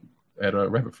time at a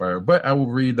rapid fire. But I will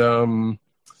read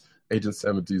Agent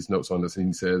 70's notes on this. And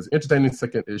he says, entertaining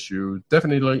second issue,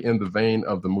 definitely in the vein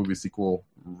of the movie sequel,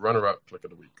 runner-up click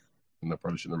of the week. And I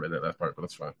probably shouldn't have read that last part, but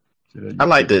that's fine. I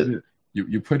liked it.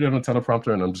 You put it on a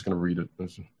teleprompter, and I'm just going to read it.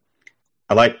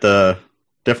 I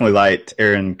definitely liked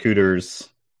Aaron Cooter's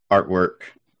artwork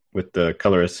with the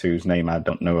colorist whose name I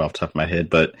don't know off the top of my head,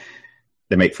 but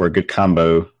they make for a good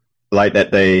combo. I like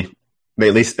that they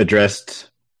at least addressed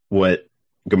what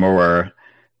Gamora,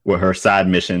 what her side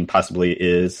mission possibly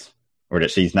is, or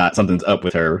that she's not, something's up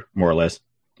with her, more or less.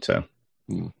 So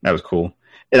that was cool.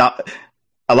 And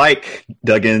I like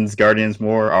Duggan's Guardians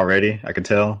more already, I can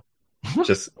tell.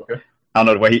 Just, okay. I don't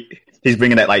know, the way he's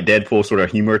bringing that like Deadpool sort of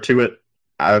humor to it.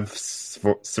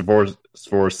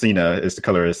 Cena is the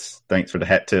colorist. Thanks for the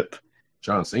hat tip.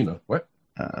 John Cena. What?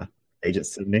 Agent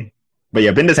 70. But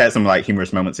yeah, Bendis had some like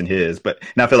humorous moments in his. But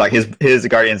now I feel like his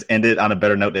Guardians ended on a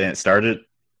better note than it started.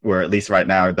 Where at least right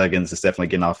now, Duggan's is definitely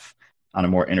getting off on a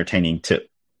more entertaining tip.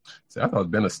 See, I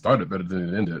thought Bendis started better than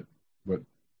it ended. But,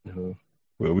 you know.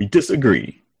 Well, we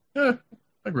disagree. Yeah,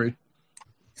 I agree.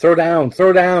 Throw down.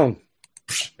 It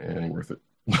ain't worth it.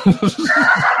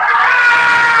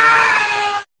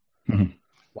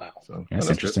 Wow. So that's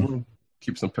interesting. We'll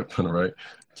keep some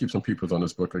keep some peepers on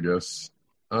this book, I guess.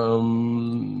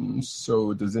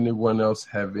 So does anyone else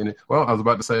have any? Well, I was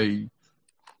about to say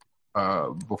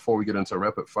before we get into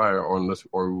rapid fire, unless we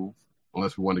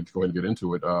want to go ahead and get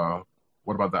into it.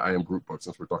 What about the I Am Groot book?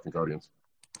 Since we're talking Guardians,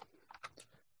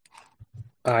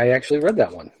 I actually read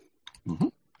that one. Mm-hmm.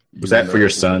 Was that for your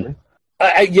son?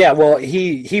 Yeah, well,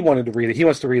 he wanted to read it. He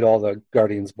wants to read all the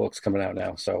Guardians books coming out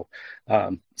now. So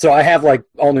I have like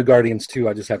all new Guardians too.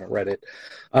 I just haven't read it.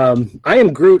 I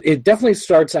Am Groot. It definitely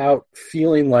starts out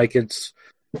feeling like it's,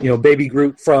 you know, Baby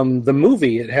Groot from the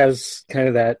movie. It has kind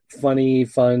of that funny,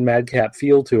 fun, madcap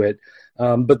feel to it.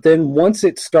 But then once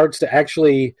it starts to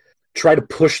actually try to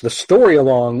push the story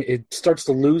along, it starts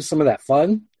to lose some of that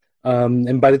fun.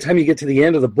 And by the time you get to the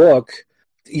end of the book,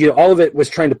 you know, all of it was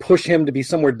trying to push him to be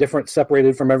somewhere different,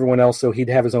 separated from everyone else, so he'd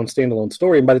have his own standalone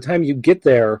story. And by the time you get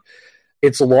there,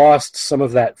 it's lost some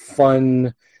of that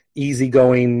fun,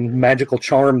 easygoing, magical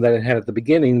charm that it had at the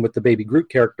beginning with the Baby Groot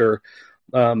character.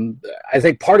 I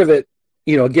think part of it,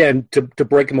 you know, again, to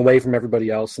break him away from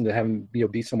everybody else and to have him, you know,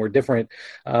 be somewhere different.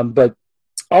 But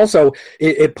also,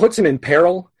 it puts him in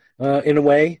peril in a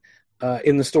way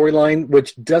in the storyline,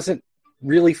 which doesn't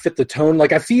really fit the tone.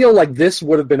 Like, I feel like this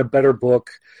would have been a better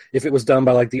book if it was done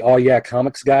by like the All Yeah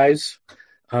Comics guys,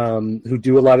 who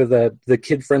do a lot of the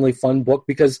kid-friendly fun book,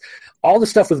 because all the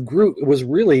stuff with Groot was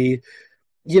really,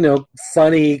 you know,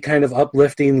 funny, kind of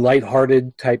uplifting,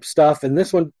 lighthearted type stuff. And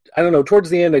this one, I don't know,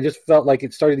 towards the end, I just felt like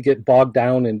it started to get bogged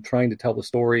down in trying to tell the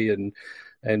story and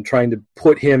trying to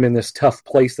put him in this tough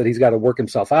place that he's got to work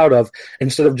himself out of,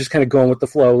 instead of just kind of going with the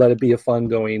flow, let it be a fun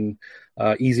going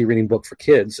easy reading book for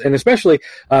kids. And especially,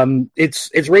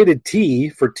 it's rated T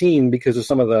for teen because of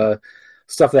some of the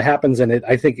stuff that happens in it.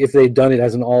 I think if they'd done it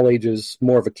as an all ages,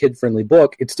 more of a kid friendly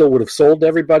book, it still would have sold to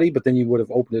everybody, but then you would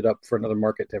have opened it up for another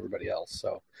market to everybody else.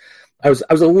 So I was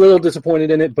a little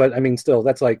disappointed in it, but I mean, still,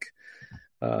 that's like,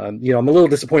 I'm a little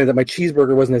disappointed that my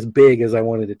cheeseburger wasn't as big as I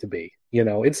wanted it to be.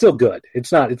 It's still good.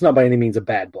 It's not by any means a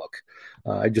bad book.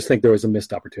 I just think there was a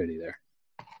missed opportunity there.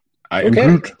 I Okay.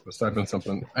 improved. Was typing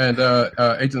something. And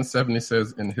Agent 70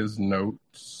 says in his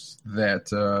notes that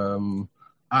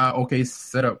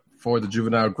set up for the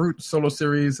Juvenile Groot solo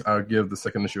series. I'll give the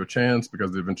second issue a chance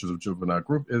because The Adventures of Juvenile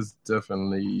Groot is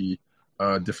definitely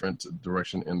a different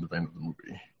direction in the vein of the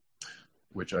movie,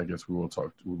 which I guess we will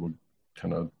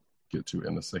kind of get to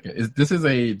in a second. This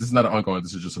is not an ongoing,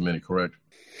 this is just a mini, correct?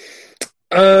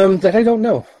 That I don't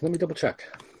know. Let me double check.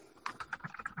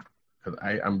 Because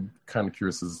I'm kind of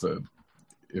curious as to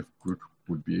if Groot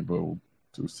would be able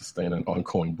to sustain an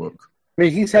ongoing book. I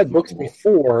mean, he's had books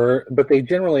before, but they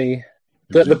generally...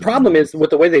 The problem is with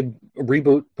the way they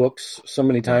reboot books so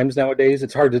many times nowadays,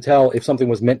 it's hard to tell if something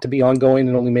was meant to be ongoing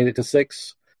and only made it to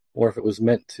 6, or if it was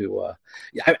meant to...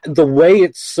 The way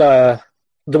it's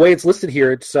listed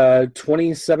here, it's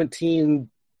 2017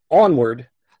 onward.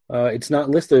 It's not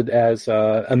listed as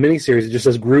a miniseries. It just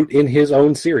says Groot in his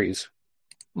own series.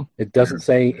 It doesn't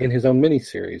say in his own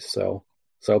miniseries. So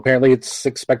apparently it's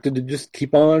expected to just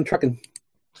keep on trucking.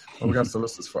 Well, we got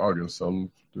solicitors for August, so I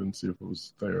didn't see if it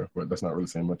was there, but that's not really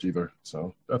saying much either.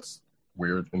 So that's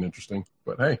weird and interesting.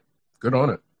 But hey, good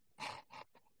on it.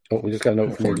 Oh, we just got a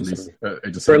note from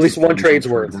for at least one trade's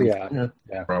worth. Yeah,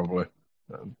 probably.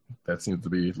 That seems to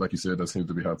be, like you said, that seems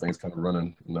to be how things kind of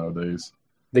running nowadays.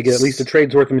 They get at least a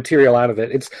trade's worth of material out of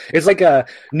it. It's like a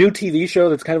new TV show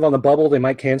that's kind of on the bubble. They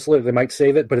might cancel it, they might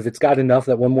save it, but if it's got enough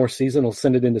that one more season will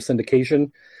send it into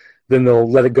syndication, then they'll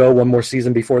let it go one more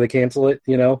season before they cancel it.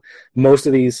 Most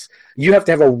of these, you have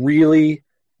to have a really,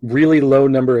 really low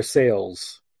number of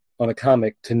sales on a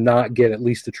comic to not get at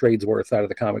least a trade's worth out of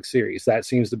the comic series. That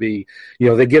seems to be,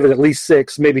 they give it at least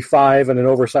 6, maybe 5 and an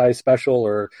oversized special,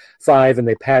 or 5 and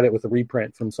they pad it with a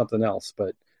reprint from something else.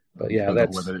 But yeah,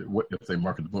 that's if they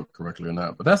market the book correctly or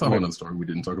not. But that's a whole other story we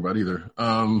didn't talk about either.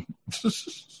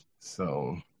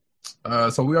 So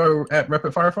we are at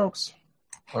rapid fire, folks.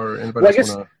 Or anybody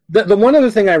else want to? The one other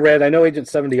thing I read, I know Agent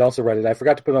 70 also read it. I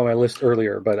forgot to put it on my list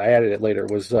earlier, but I added it later.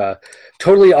 Was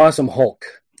Totally Awesome Hulk.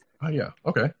 Oh yeah,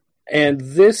 okay. And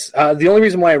this, the only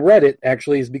reason why I read it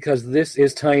actually is because this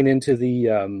is tying into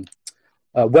the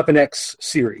Weapon X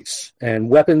series and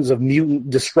Weapons of Mutant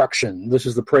Destruction. This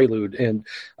is the prelude. And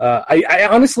I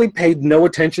honestly paid no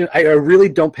attention. I really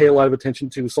don't pay a lot of attention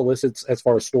to solicits as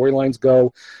far as storylines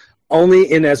go,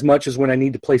 only in as much as when I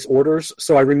need to place orders.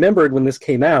 So I remembered when this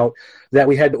came out that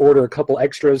we had to order a couple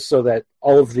extras so that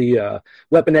all of the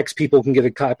Weapon X people can get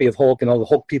a copy of Hulk and all the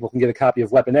Hulk people can get a copy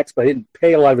of Weapon X, but I didn't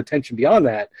pay a lot of attention beyond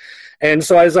that. And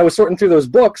so as I was sorting through those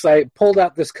books, I pulled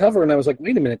out this cover and I was like,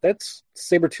 wait a minute, that's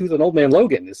Sabretooth and Old Man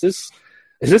Logan. Is this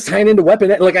tying into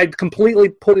Weapon X? Like, I completely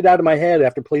put it out of my head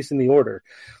after placing the order.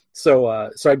 So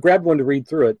I grabbed one to read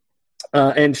through it.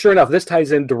 And sure enough, this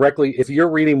ties in directly. If you're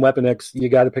reading Weapon X, you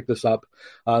got to pick this up.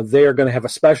 They are going to have a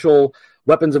special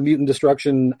Weapons of Mutant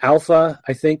Destruction Alpha,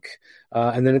 I think,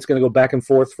 and then it's going to go back and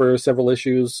forth for several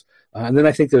issues. And then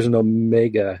I think there's an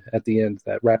Omega at the end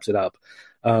that wraps it up.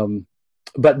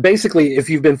 But basically, if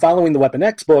you've been following the Weapon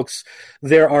X books,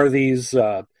 there are these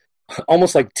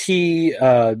almost like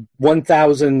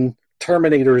T-1000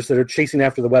 Terminators that are chasing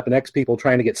after the Weapon X people,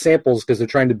 trying to get samples because they're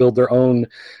trying to build their own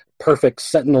perfect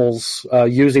sentinels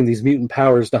using these mutant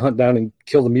powers to hunt down and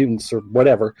kill the mutants or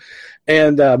whatever.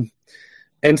 And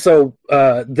so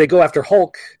they go after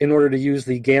Hulk in order to use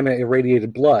the gamma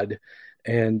irradiated blood.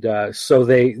 And so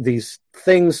these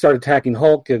things start attacking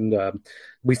Hulk, and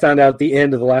we found out at the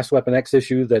end of the last Weapon X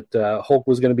issue that Hulk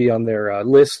was going to be on their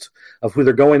list of who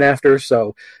they're going after.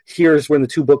 So here's when the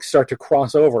two books start to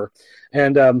cross over.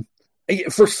 And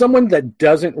for someone that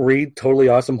doesn't read Totally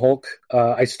Awesome Hulk,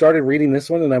 I started reading this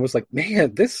one and I was like,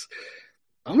 man, this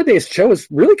Amadeus Cho is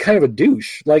really kind of a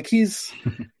douche. Like, he's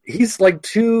like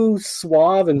too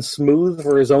suave and smooth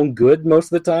for his own good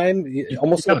most of the time.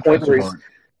 Almost to the point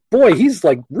where he's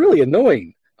like really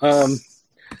annoying.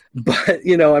 But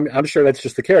I'm sure that's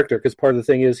just the character, because part of the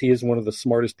thing is he is one of the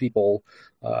smartest people,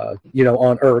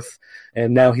 on Earth,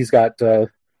 and now he's got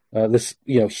this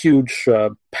huge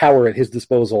power at his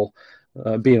disposal,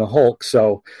 being a Hulk.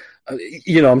 So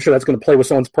I'm sure that's going to play with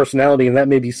someone's personality, and that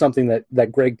may be something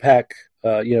that Greg Pak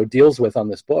deals with on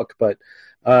this book. But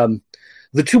the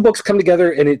two books come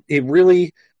together, and it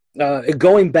really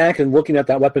going back and looking at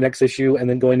that Weapon X issue and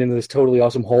then going into this totally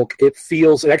awesome Hulk, it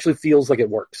actually feels like it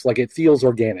works. Like it feels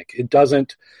organic. It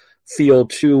doesn't feel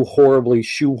too horribly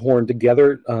shoehorned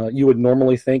together. You would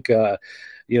normally think, a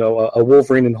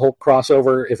Wolverine and Hulk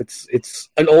crossover. If it's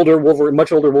an older Wolverine,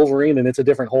 much older Wolverine, and it's a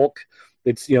different Hulk,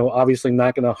 it's obviously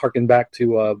not going to harken back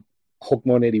to Hulk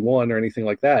 181 or anything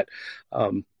like that.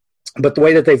 But the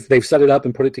way that they've set it up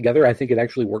and put it together, I think it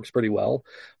actually works pretty well.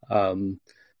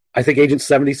 I think Agent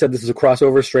 70 said this is a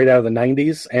crossover straight out of the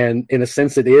 90s, and in a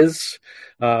sense it is.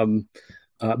 But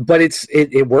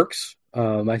it works.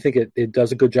 I think it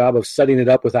does a good job of setting it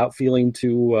up without feeling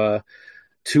too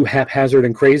haphazard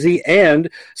and crazy. And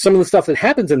some of the stuff that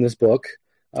happens in this book,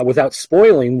 without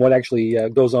spoiling what actually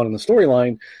goes on in the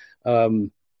storyline,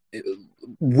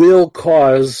 will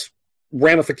cause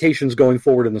ramifications going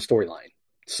forward in the storyline.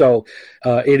 So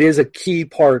it is a key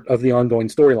part of the ongoing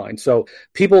storyline. So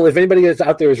people, if anybody that's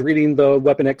out there is reading the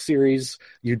Weapon X series,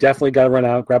 you definitely got to run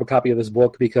out, grab a copy of this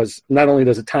book, because not only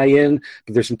does it tie in,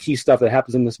 but there's some key stuff that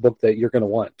happens in this book that you're going to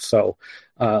want. So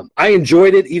I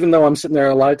enjoyed it, even though I'm sitting there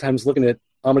a lot of times looking at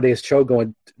Amadeus Cho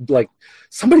going, like,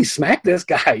 somebody smack this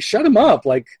guy, shut him up,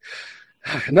 like,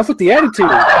 enough with the attitude.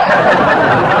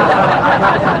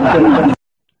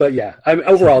 But yeah,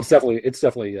 overall, it's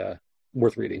definitely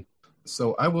worth reading.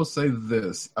 So I will say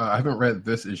this. I haven't read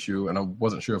this issue, and I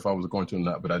wasn't sure if I was going to or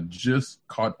not, but I just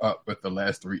caught up with the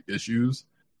last 3 issues.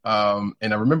 And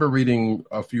I remember reading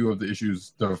a few of the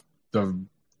issues, the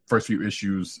first few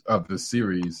issues of the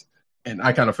series, and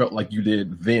I kind of felt like you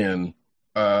did then.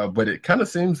 But it kind of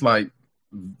seems like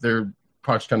they're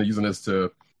probably kind of using this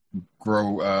to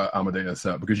grow Amadeus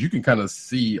up, because you can kind of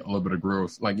see a little bit of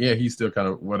growth. Like, yeah, he's still kind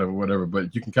of whatever,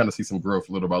 but you can kind of see some growth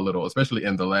little by little, especially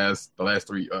in the last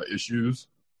 3 issues.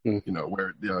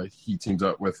 Where he teams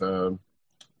up with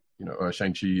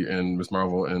Shang-Chi and Miss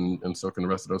Marvel and Silk and the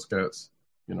rest of those cats.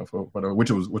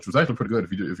 Which was actually pretty good.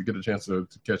 If you get a chance to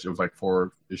catch it, was like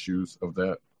 4 issues of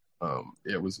that.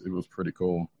 It was pretty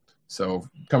cool. So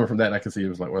coming from that, I can see it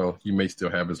was like, well, he may still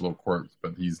have his little quirks,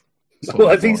 but he's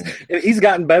if he's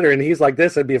gotten better and he's like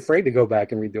this, I'd be afraid to go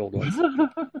back and read the old ones.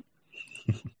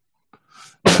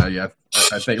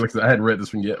 I think, like, I hadn't read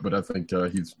this one yet, but I think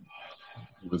he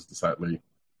was decidedly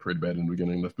pretty bad in the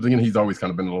beginning. But again, he's always kind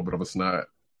of been a little bit of a snot,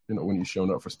 when he's shown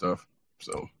up for stuff.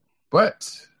 So, but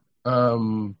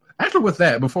actually, with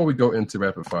that, before we go into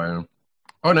rapid fire.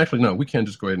 Oh, and actually, no, we can't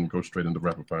just go ahead and go straight into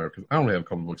rapid fire, because I only have a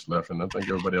couple books left, and I think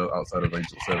everybody else outside of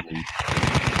Agent 70.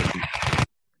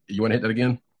 You want to hit that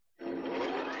again?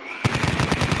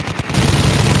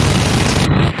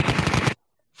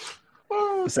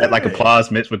 Is that like applause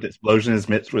mixed with explosions,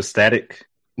 mixed with static?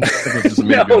 No,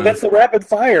 that's the rapid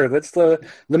fire. That's the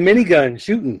minigun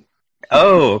shooting.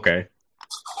 Oh, okay.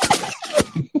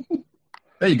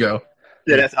 There you go.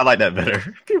 Yeah, I like that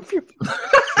better.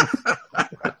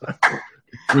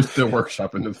 We're still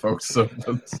workshopping this, folks. So.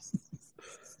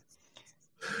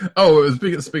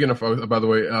 Speaking of folks, by the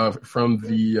way, from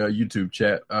the YouTube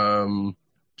chat,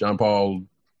 John Paul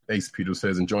Ace Peter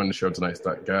says, enjoying the show tonight,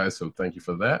 guys. So thank you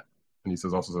for that. And he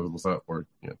says what's up, or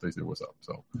they say what's up.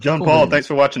 So John Paul, thanks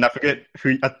for watching. I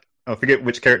forget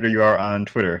which character you are on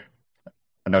Twitter.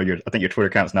 I think your Twitter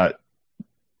account's not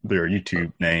their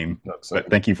YouTube name, but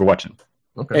thank you for watching.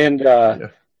 Okay. And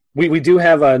we do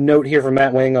have a note here from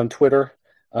Matt Wang on Twitter.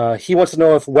 He wants to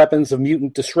know if Weapons of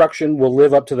Mutant Destruction will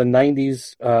live up to the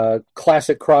 90s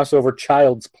classic crossover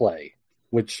Child's Play,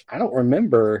 which I don't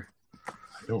remember. I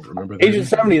don't remember that. Agent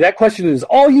 70, that question is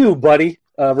all you, buddy.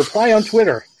 Reply on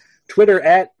Twitter. Twitter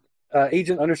at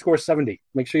agent_70.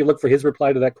 Make sure you look for his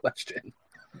reply to that question.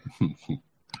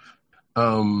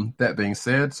 That being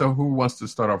said, so who wants to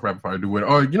start off rapid fire? Do it,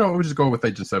 or we'll just go with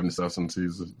Agent 70 stuff since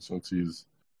he's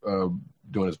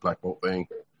doing his Black Bolt thing.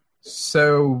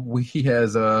 So he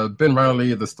has Ben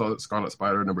Reilly, the Scarlet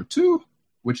Spider #2,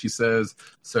 which he says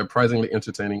surprisingly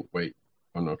entertaining. Wait,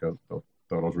 oh no, I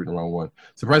thought I was reading the wrong one.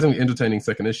 Surprisingly entertaining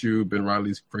second issue. Ben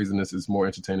Reilly's craziness is more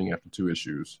entertaining after 2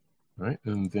 issues. Right,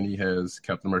 and then he has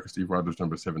Captain America Steve Rogers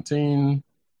 #17.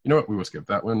 You know what? We will skip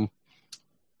that one.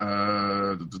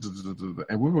 And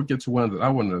we will get to one that I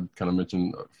want to kind of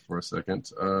mention for a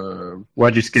second.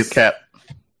 Why'd you skip Cap?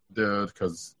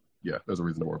 Because there's a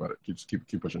reason to worry about it. Just keep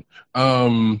pushing.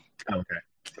 Okay.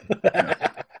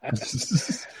 I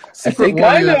think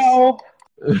Warriors. I know.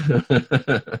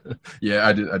 Yeah,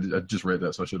 I did. I just read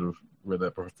that, so I should have read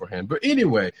that beforehand. But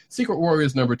anyway, Secret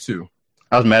Warriors #2.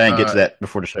 I was mad I didn't get to that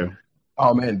before the show.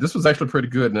 Oh man, this was actually pretty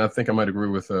good, and I think I might agree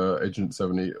with Agent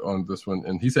 70 on this one.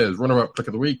 And he says, runner-up pick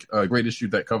of the week, a great issue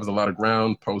that covers a lot of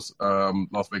ground post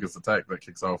Las Vegas attack that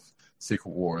kicks off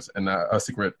Secret Wars and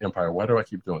Secret Empire. Why do I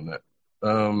keep doing that?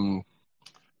 And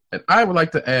I would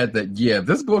like to add that,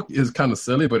 this book is kind of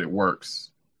silly, but it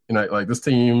works. Like this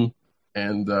team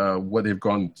and what they've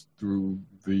gone through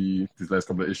these last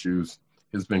couple of issues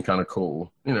has been kind of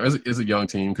cool. It's a young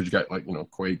team because you got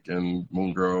Quake and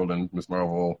Moon Girl and Miss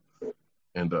Marvel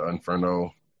and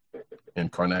Inferno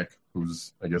and Karnak,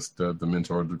 who's I guess the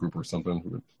mentor of the group or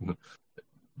something.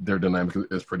 Their dynamic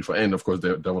is pretty fun, and of course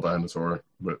Devil Dinosaur.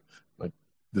 But like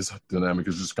this dynamic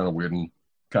is just kind of weird and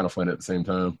kind of fun at the same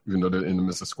time, even though they're in the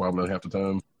midst of squabbling half the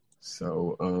time.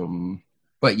 So,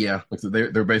 but yeah,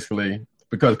 they're basically,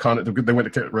 because they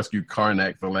went to rescue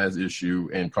Karnak the last issue,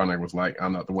 and Karnak was like,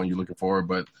 "I'm not the one you're looking for,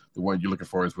 but the one you're looking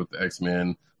for is with the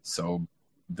X-Men." So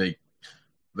they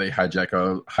hijack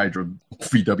a Hydra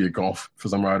VW Golf for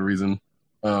some odd reason,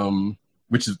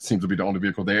 which seems to be the only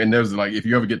vehicle there. And there's like, if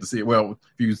you ever get to see it, if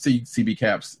you see CB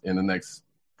Caps in the next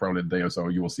probably day or so,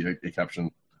 you will see a caption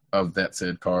of that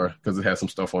said car, because it has some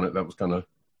stuff on it that was kind of,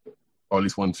 or at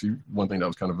least one thing that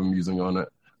was kind of amusing on it.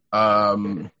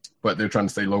 But they're trying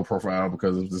to stay low profile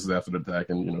because this is after the attack,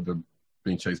 and they're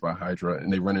being chased by Hydra,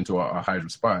 and they run into a Hydra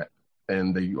spot,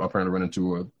 and they apparently run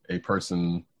into a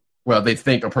person. Well, they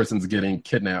think a person's getting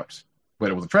kidnapped, but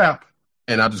it was a trap.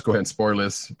 And I'll just go ahead and spoil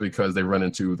this because they run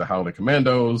into the Howling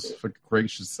Commandos, for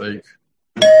gracious sake.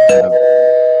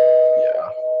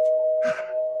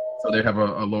 So they have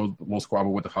a little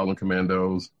squabble with the Howling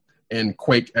Commandos, and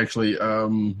Quake actually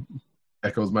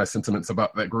echoes my sentiments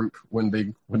about that group when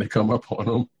they come up on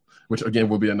them, which again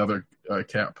will be another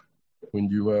cap when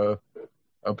you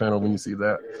a panel when you see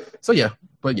that. So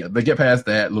they get past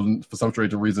that. For some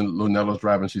strange reason, Lunella's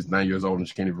driving. She's 9 years old and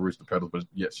she can't even reach the pedals, but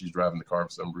yet she's driving the car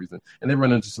for some reason. And they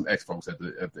run into some X-folks at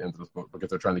the end of this book because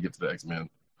they're trying to get to the X-Men.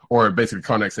 Or basically,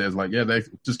 Karnak says they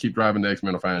just keep driving. The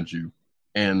X-Men will find you.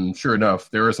 And sure enough,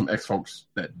 there are some X-folks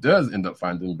that does end up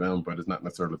finding them, but it's not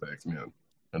necessarily the X-Men.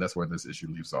 And that's where this issue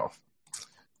leaves off.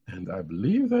 And I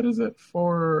believe that is it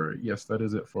for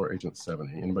Agent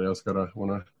 70. Anybody else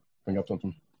want to bring up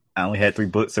something? I only had 3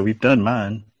 books, so we've done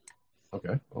mine.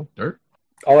 Okay. Oh, Dirt.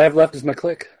 All I have left is my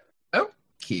click.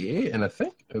 Okay. And I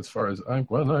think as far as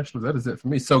actually, that is it for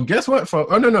me. So guess what,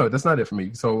 folks? Oh, no, that's not it for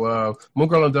me. So Moon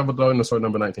Girl and Devil Dinosaur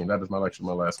number 19. That is my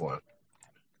last one.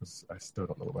 I still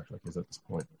don't know what my click is at this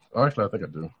point. Oh, actually, I think I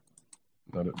do.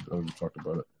 Now that we talked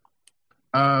about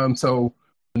it. So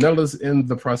Nella's in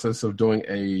the process of doing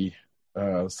a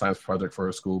science project for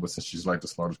her school, but since she's like the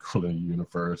smartest girl in the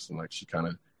universe, and like she kind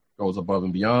of goes above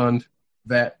and beyond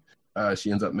that,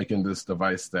 she ends up making this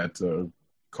device that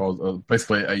calls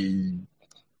basically a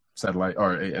satellite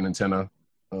or an antenna,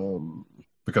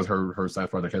 because her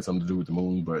science project had something to do with the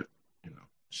moon, but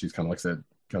she's kind of, like I said,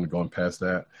 kind of going past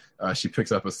that. She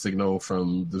picks up a signal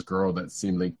from this girl that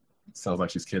sounds like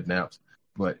she's kidnapped,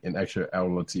 but in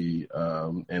actuality,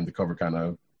 and the cover kind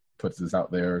of puts this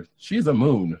out there, she's a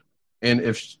moon. And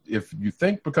if you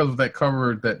think because of that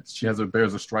cover that she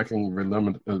bears a striking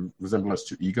resemblance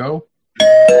to Ego,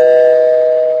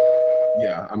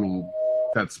 I mean,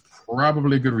 that's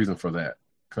probably a good reason for that.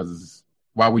 Because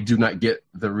while we do not get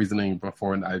the reasoning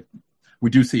before, and we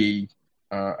do see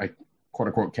a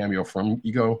quote-unquote cameo from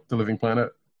Ego, the Living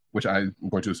Planet, which I'm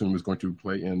going to assume is going to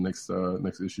play in next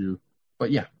issue. But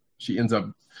she ends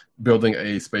up building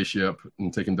a spaceship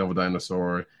and taking Devil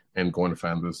Dinosaur and going to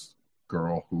find this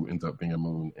girl who ends up being a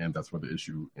moon, and that's where the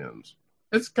issue ends.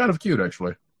 It's kind of cute,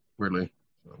 actually, weirdly.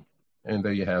 So, and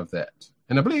there you have that.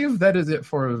 And I believe that is it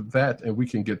for that, and we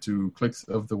can get to Clicks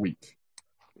of the Week.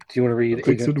 Do you want to read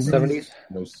Agent 70s?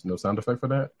 No sound effect for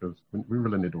that? Because we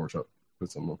really need to workshop put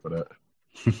something up for that.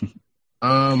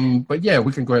 But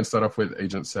we can go ahead and start off with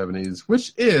Agent 70s,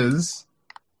 which is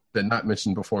the not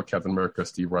mentioned before Captain America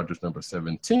Steve Rogers number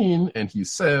 17. And he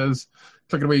says,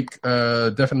 Click of the Week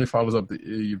definitely follows up the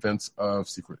events of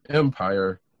Secret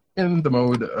Empire in the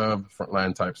mode of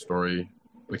Frontline type story,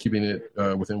 but keeping it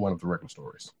within one of the regular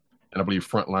stories. And I believe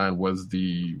Frontline was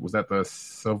that the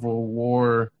Civil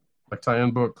War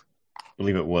tie-in book? I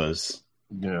believe it was.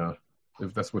 Yeah,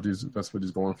 if that's what he's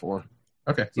going for.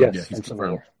 Okay, so yes, he's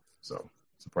confirmed. So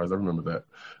surprised I remember that.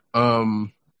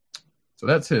 So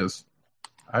that's his.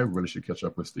 I really should catch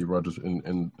up with Steve Rogers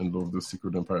and all of the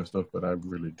Secret Empire stuff, but I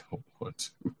really don't want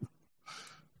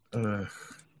to.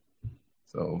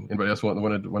 So anybody else want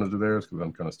to do theirs? Because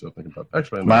I'm kind of still thinking about it.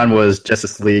 Actually, mine was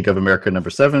Justice League of America number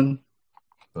 7.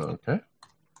 Okay.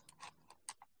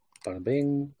 Bada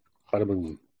bing, bada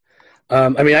boom.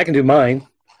 I can do mine.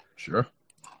 Sure.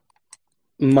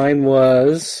 Mine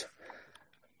was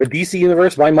The DC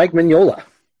Universe by Mike Mignola.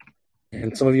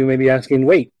 And some of you may be asking,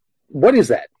 wait, what is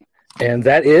that? And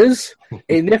that is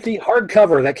a nifty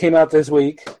hardcover that came out this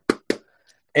week.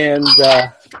 And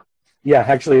Yeah,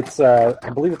 actually, it's I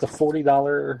believe it's a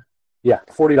 $40. Yeah,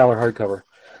 $40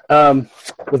 hardcover,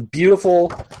 with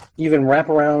beautiful, even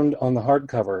wraparound on the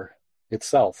hardcover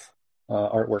itself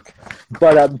artwork.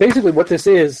 But basically, what this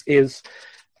is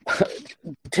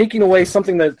taking away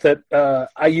something that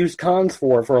I used cons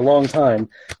for a long time.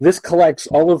 This collects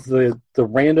all of the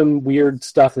random weird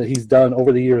stuff that he's done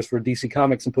over the years for DC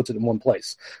Comics and puts it in one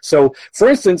place. So, for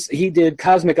instance, he did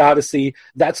Cosmic Odyssey.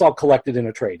 That's all collected in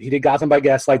a trade. He did Gotham by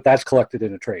Gaslight. That's collected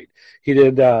in a trade. He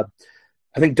did, I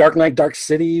think, Dark Knight, Dark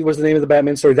City was the name of the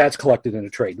Batman story. That's collected in a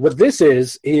trade. What this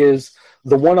is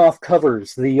the one-off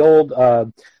covers, the old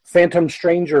Phantom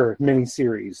Stranger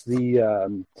miniseries,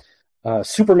 the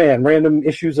Superman, random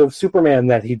issues of Superman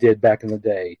that he did back in the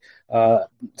day.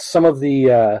 Some of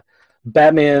the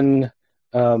Batman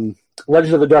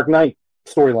Legend of the Dark Knight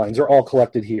storylines are all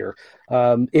collected here.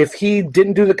 If he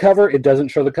didn't do the cover, it doesn't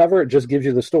show the cover. It just gives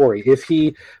you the story. If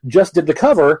he just did the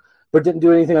cover but didn't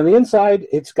do anything on the inside,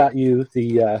 it's got you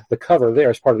the cover there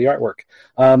as part of the artwork.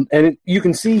 You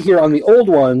can see here on the old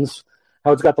ones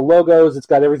how it's got the logos. It's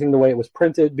got everything the way it was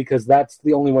printed because that's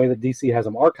the only way that DC has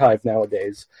them archived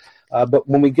nowadays. But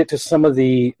when we get to some of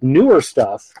the newer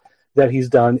stuff that he's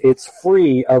done, it's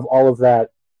free of all of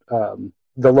that,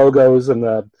 the logos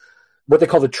and what they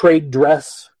call the trade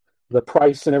dress, the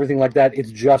price and everything like that.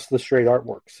 It's just the straight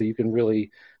artwork, so you can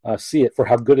really see it for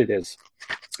how good it is.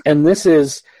 And this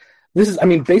is, I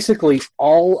mean, basically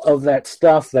all of that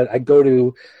stuff that I go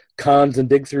to cons and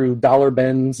dig through dollar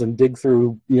bins and dig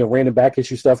through, random back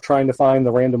issue stuff, trying to find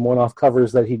the random one-off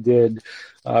covers that he did,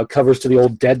 covers to the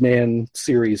old Deadman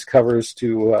series, covers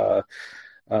to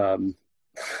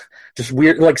just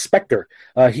weird, like Spectre.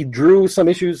 He drew some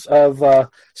issues of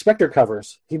Spectre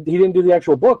covers. He didn't do the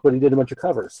actual book, but he did a bunch of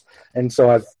covers. And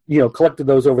so I've, collected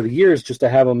those over the years just to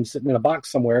have them sitting in a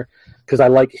box somewhere because I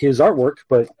like his artwork,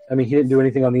 but I mean, he didn't do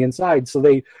anything on the inside. So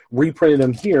they reprinted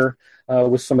them here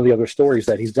with some of the other stories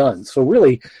that he's done. So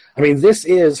really, I mean, this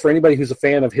is, for anybody who's a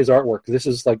fan of his artwork, this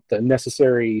is like the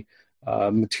necessary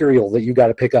material that you got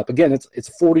to pick up. Again, it's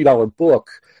a $40 book,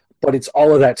 but it's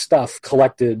all of that stuff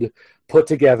collected, put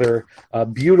together,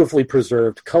 beautifully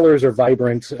preserved. Colors are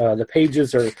vibrant. The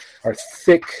pages are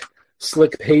thick,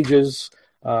 slick pages.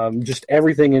 Just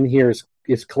everything in here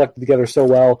is collected together so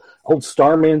well. Old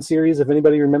Starman series, if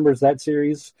anybody remembers that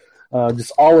series.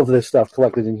 Just all of this stuff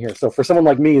collected in here. So for someone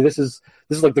like me, this is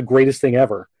like the greatest thing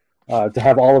ever, to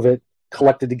have all of it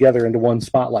collected together into one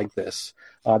spot like this.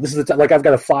 This is like I've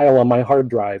got a file on my hard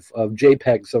drive of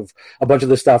JPEGs of a bunch of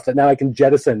the stuff that now I can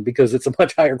jettison because it's a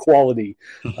much higher quality,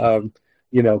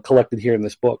 collected here in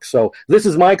this book. So this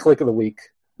is my click of the week.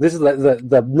 This is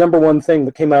the number one thing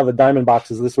that came out of the diamond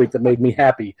boxes this week that made me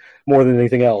happy more than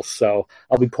anything else. So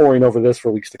I'll be poring over this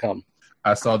for weeks to come.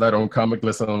 I saw that on Comic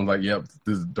List, and I'm like, yep,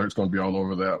 this dirt's going to be all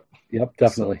over that. Yep,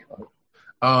 definitely.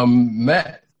 So,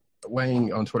 Matt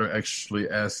Wang on Twitter actually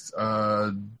asked,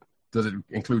 does it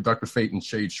include Dr. Fate and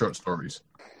Shade short stories?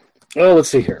 Oh, let's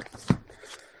see here.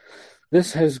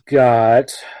 This has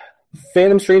got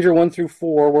Phantom Stranger 1 through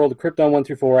 4, World of Krypton 1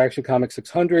 through 4, Action Comics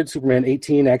 600, Superman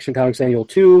 18, Action Comics Annual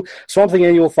 2, Swamp Thing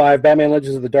Annual 5, Batman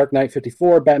Legends of the Dark Knight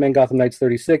 54, Batman Gotham Knights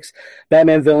 36,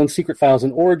 Batman Villains Secret Files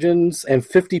and Origins, and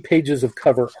 50 pages of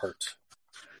cover art.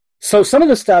 So some of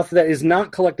the stuff that is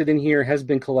not collected in here has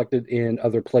been collected in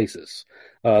other places.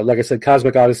 Like I said,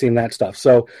 Cosmic Odyssey and that stuff.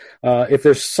 So if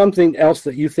there's something else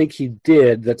that you think he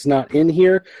did that's not in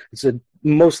here,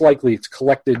 most likely it's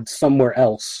collected somewhere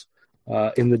else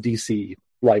in the DC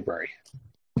library.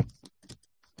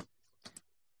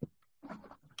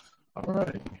 All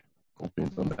right.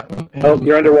 On that one. Oh,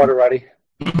 you're underwater, Roddy.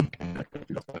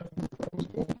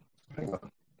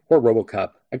 Or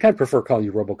RoboCop. I kind of prefer calling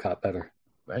you RoboCop better.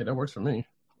 Hey, that works for me.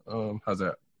 How's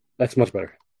that? That's much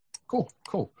better. Cool.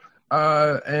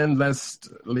 And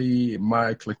lastly,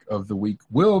 my click of the week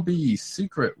will be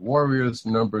Secret Warriors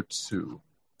number 2.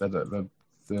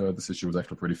 This issue was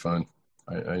actually pretty fun.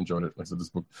 I enjoyed it. Like I said, this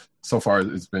book so far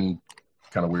it's been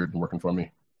kind of weird and working for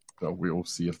me. So we'll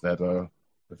see if that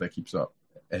keeps up.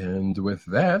 And with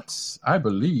that, I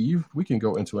believe we can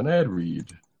go into an ad read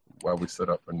while we set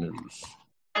up for news.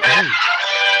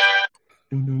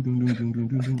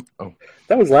 Oh,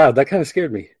 that was loud. That kind of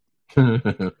scared me.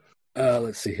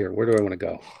 Let's see here. Where do I want to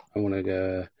go?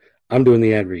 I'm doing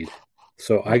the ad read,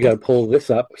 so I got to pull this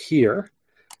up here,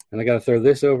 and I got to throw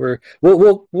this over.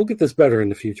 We'll get this better in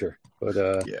the future, but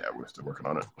yeah, we're still working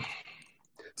on it.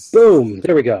 Boom!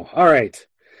 There we go. All right.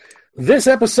 This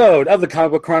episode of the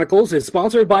Comic Book Chronicles is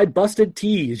sponsored by Busted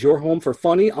Tees, your home for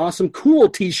funny, awesome, cool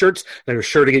t-shirts that are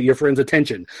sure to get your friends'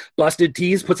 attention. Busted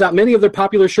Tees puts out many of their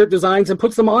popular shirt designs and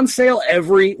puts them on sale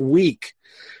every week.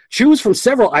 Choose from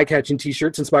several eye-catching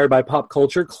t-shirts inspired by pop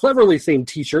culture, cleverly themed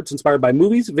t-shirts inspired by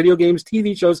movies, video games,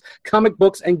 TV shows, comic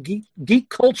books, and geek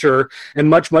culture, and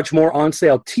much, much more on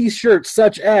sale. T-shirts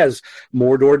such as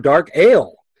Mordor Dark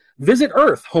Ale, Visit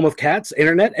Earth, Home of Cats,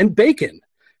 Internet, and Bacon,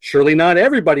 Surely Not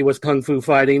Everybody Was Kung Fu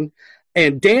Fighting,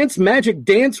 and Dance Magic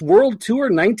Dance World Tour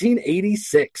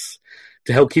 1986.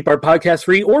 To help keep our podcast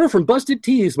free, order from Busted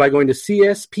Tees by going to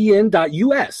cspn.us.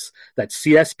 That's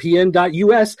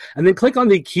cspn.us, and then click on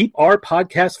the Keep Our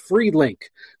Podcast Free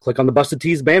link. Click on the Busted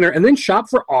Tees banner, and then shop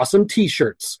for awesome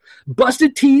t-shirts.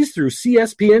 Busted Tees through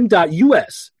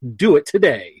cspn.us. Do it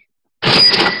today.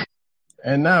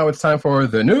 And now it's time for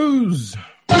the news.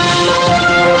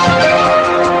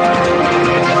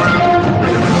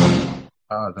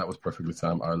 That was perfectly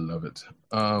timed. I love it.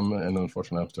 And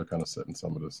unfortunately, I'm still kind of setting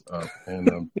some of this up.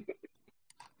 And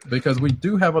because we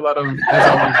do have a lot of...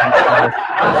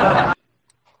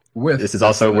 This is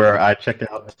also where I check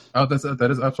out. Oh,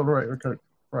 that is absolutely right. Okay.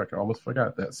 Right, I almost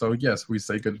forgot that. So, yes, we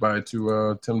say goodbye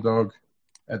to Tim Dog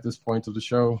at this point of the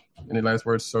show. Any last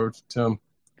words, sir, Tim?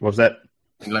 What was that?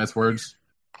 Any last words?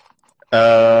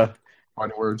 Parting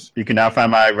words? You can now find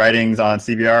my writings on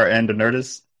CBR and the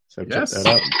Nerdist. So yes. Check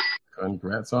that out.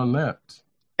 Congrats on that.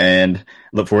 And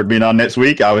look forward to being on next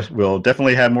week. We'll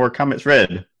definitely have more comments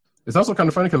read. It's also kind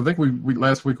of funny because I think we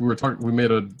last week we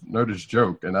made a Nerdist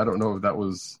joke, and I don't know if that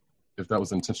was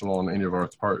intentional on any of our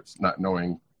parts, not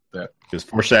knowing that. Just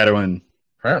foreshadowing.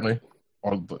 Apparently.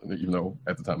 Or, even though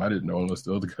at the time I didn't know unless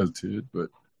the other guys did. But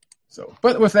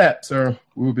with that, sir,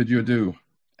 we will bid you adieu.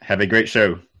 Have a great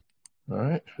show. All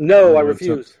right. No, I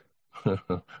refuse.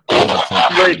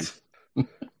 Great.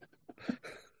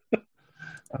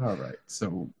 All right.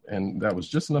 So, and that was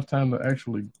just enough time to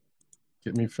actually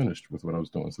get me finished with what I was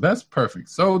doing. So that's perfect.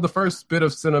 So the first bit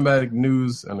of cinematic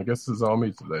news, and I guess this is all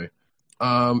me today,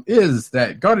 is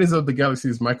that Guardians of the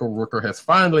Galaxy's Michael Rooker has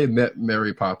finally met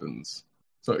Mary Poppins.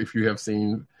 So if you have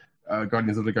seen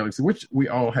Guardians of the Galaxy, which we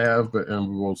all have, and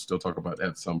we will still talk about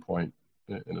at some point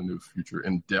in the near future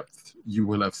in depth, you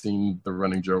will have seen the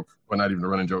running joke, well, not even the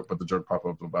running joke, but the joke pop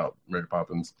up about Mary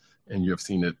Poppins, and you have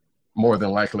seen it more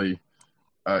than likely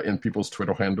in people's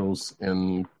Twitter handles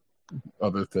and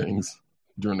other things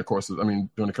during the course of the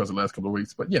last couple of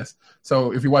weeks. But yes,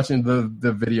 so if you're watching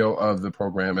the video of the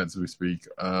program as we speak,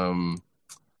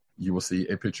 you will see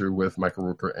a picture with Michael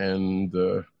Rooker and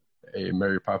a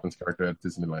Mary Poppins character at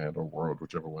Disneyland or World,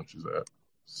 whichever one she's at.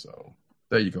 So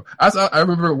there you go. I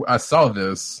remember I saw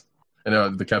this,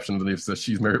 and the caption underneath says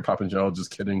she's Mary Poppins. Y'all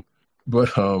just kidding, but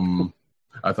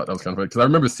I thought that was kind of funny because I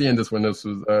remember seeing this when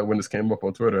this came up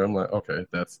on Twitter. I'm like, okay,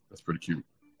 that's pretty cute.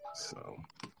 So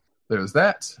there's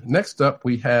that. Next up,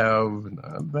 we have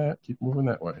keep moving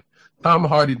that way. Tom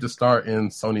Hardy to star in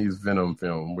Sony's Venom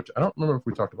film, which I don't remember if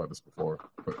we talked about this before,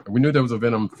 but we knew there was a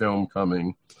Venom film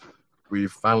coming. We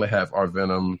finally have our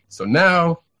Venom. So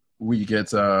now we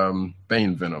get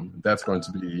Bane Venom. That's going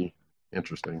to be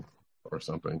interesting or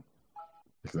something.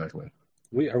 Exactly.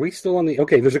 Are we still on the...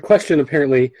 Okay, there's a question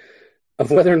apparently of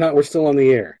whether or not we're still on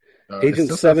the air. Agent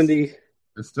 70...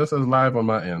 It still says live on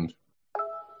my end.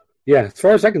 Yeah, as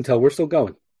far as I can tell, we're still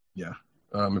going. Yeah.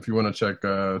 If you want to check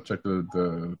the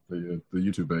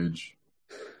YouTube page.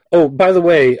 Oh, by the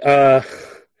way,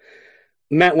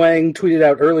 Matt Wang tweeted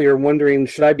out earlier wondering,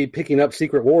 should I be picking up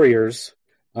Secret Warriors?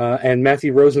 And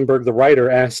Matthew Rosenberg, the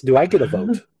writer, asked, do I get a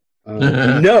vote?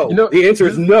 No. The answer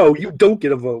is no, you don't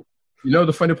get a vote. You know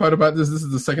the funny part about this is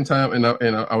the second time, and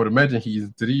I would imagine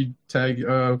did he tag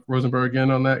Rosenberg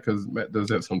again on that? Because Matt does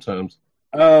that sometimes.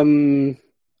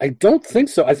 I don't think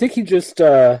so. I think he just...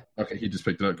 okay, he just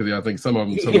picked it up, because I think some of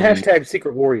them... He hashtagged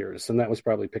Secret Warriors, and that was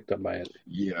probably picked up by it.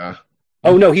 Yeah.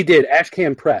 Oh, no, he did.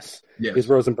 Ashcan Press is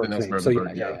Rosenberg's name. Rosenberg,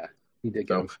 so, yeah. He did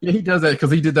so, yeah, he does that,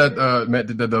 because he did that... Matt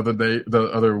did that the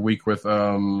other week with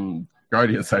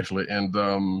Guardians, actually,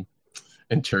 and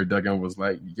Cherry Duggan was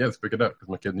like, yes, pick it up, because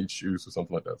my kid needs shoes or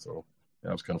something like that, so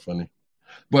that was kind of funny.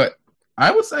 But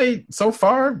I would say, so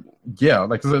far, yeah,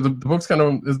 like the book's kind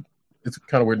of... It's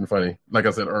kind of weird and funny, like I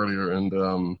said earlier,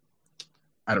 and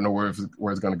I don't know where it's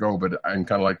going to go, but I'm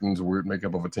kind of liking the weird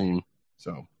makeup of a team.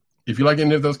 So if you like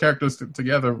any of those characters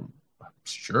together,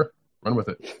 sure, run with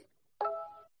it.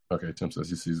 Okay, Tim says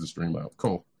he sees the stream out.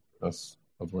 Cool. I was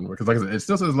wondering, because like I said, it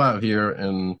still says live here,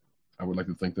 and I would like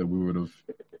to think that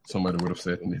somebody would have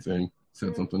said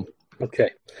something.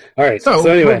 Okay. All right. So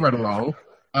anyway. Moving right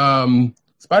along.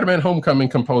 Spider-Man Homecoming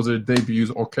composer debuts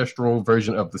orchestral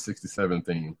version of the 67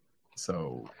 theme.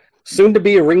 So soon to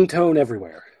be a ringtone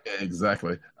everywhere.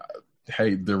 Exactly.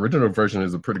 Hey, the original version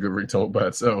is a pretty good ringtone by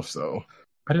itself. So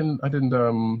I didn't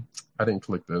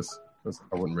click this because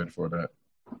I wasn't ready for that.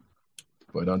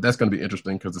 But that's going to be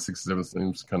interesting because the 67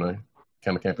 seems kind of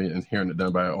campy, and hearing it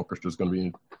done by an orchestra is going to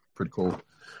be pretty cool.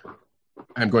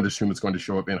 I'm going to assume it's going to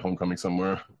show up in Homecoming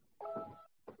somewhere.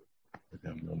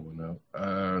 I'm the only one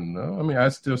out. No, I mean, I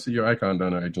still see your icon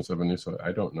down there, Agent 70, so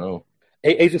I don't know.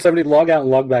 Agent 70, log out and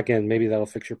log back in. Maybe that'll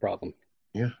fix your problem.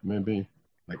 Yeah, maybe.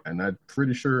 And I'm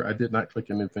pretty sure I did not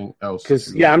click anything else.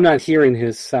 Because, I'm not hearing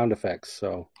his sound effects,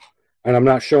 and I'm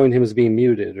not showing him as being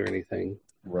muted or anything.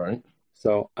 Right.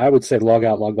 So I would say log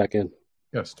out, log back in.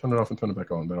 Yes, turn it off and turn it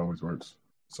back on. That always works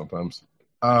sometimes.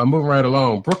 Moving right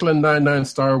along. Brooklyn Nine-Nine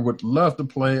star would love to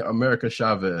play America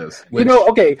Chavez. Which...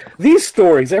 okay, these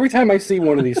stories, every time I see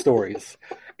one of these stories,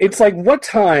 it's like, what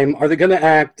time are they going to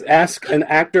ask an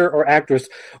actor or actress,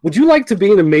 would you like to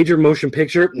be in a major motion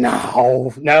picture? No,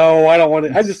 I don't want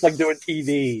to. I just like doing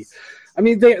TV. I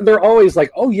mean, they're always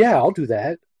like, oh, yeah, I'll do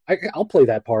that. I'll play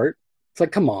that part. It's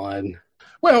like, come on.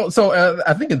 Well, so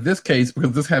I think in this case,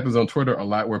 because this happens on Twitter a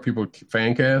lot where people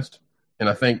fan cast, and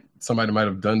I think somebody might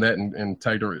have done that and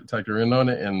tagged her in on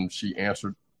it, and she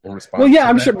answered in response. Well, yeah,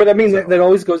 I'm sure, but I mean, that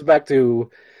always goes back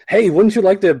to, hey, wouldn't you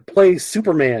like to play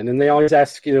Superman? And they always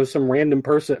ask, some random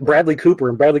person, Bradley Cooper,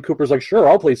 and Bradley Cooper's like, sure,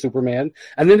 I'll play Superman.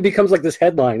 And then it becomes like this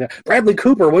headline, Bradley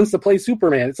Cooper wants to play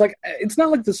Superman. It's like, it's not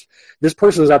like this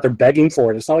person is out there begging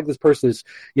for it. It's not like this person is,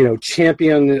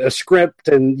 championed a script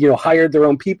and, hired their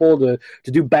own people to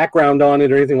do background on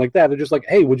it or anything like that. They're just like,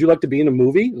 hey, would you like to be in a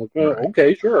movie? Like, right.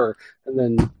 Okay, sure. And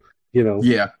then...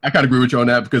 Yeah, I kind of agree with you on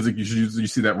that because you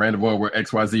see that random one where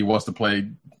XYZ wants to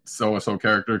play so-and-so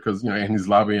character because, and he's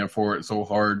lobbying for it so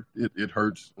hard, it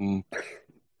hurts and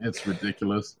it's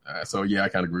ridiculous. So, yeah, I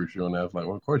kind of agree with you on that. It's like,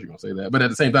 well, of course you're going to say that. But at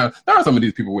the same time, there are some of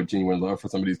these people with genuine love for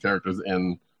some of these characters.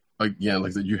 And, like I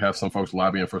said, you have some folks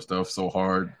lobbying for stuff so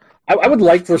hard. I would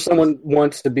like for someone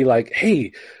once to be like,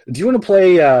 hey, do you want to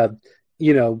play,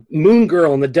 Moon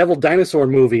Girl in the Devil Dinosaur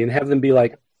movie? And have them be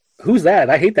like, who's that?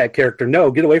 I hate that character.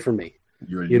 No, get away from me.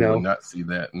 You will not see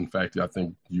that. In fact, I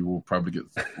think you will probably get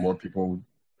more people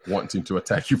wanting to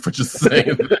attack you for just saying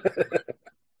that.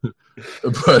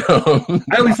 But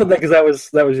I only said that because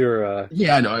that was your.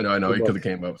 Yeah, I know because it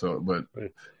came up. So, but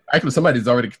actually, somebody's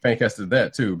already fancasted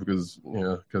that too because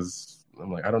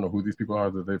I'm like, I don't know who these people are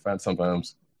that they find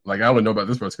sometimes. Like I only know about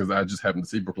this person because I just happened to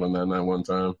see Brooklyn Nine-Nine one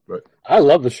time. But I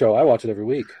love the show. I watch it every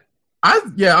week.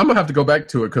 I'm gonna have to go back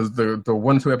to it because the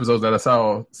 1 or 2 episodes that I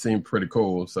saw seemed pretty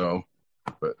cool. So,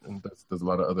 but there's a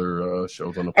lot of other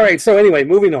shows on the. All right. So anyway,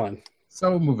 moving on.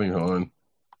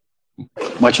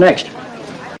 What's next?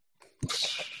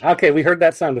 Okay, we heard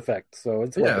that sound effect, so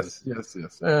it's yes.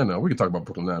 No, we can talk about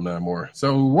Brooklyn Nine-Nine more.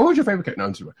 So, what was your favorite character? No,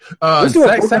 let's do a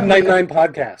Brooklyn Nine-Nine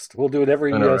podcast. We'll do it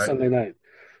every Sunday night.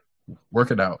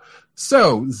 Work it out.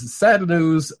 So, sad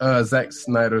news, Zack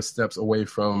Snyder steps away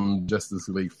from Justice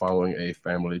League following a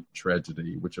family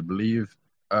tragedy, which I believe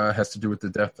has to do with the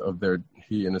death of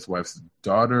he and his wife's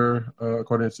daughter,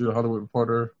 according to the Hollywood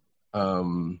Reporter.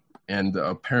 And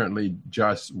apparently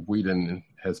Joss Whedon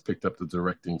has picked up the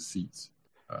directing seats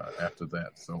after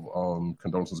that. So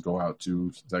condolences go out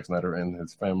to Zack Snyder and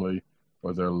his family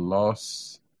for their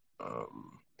loss.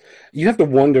 You have to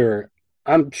wonder...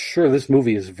 I'm sure this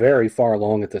movie is very far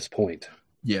along at this point.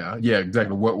 Yeah,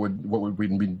 exactly. What would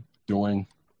Whedon be doing?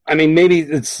 I mean, maybe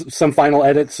it's some final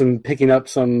edits and picking up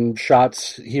some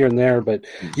shots here and there, but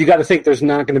you got to think there's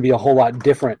not going to be a whole lot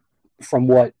different from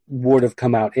what would have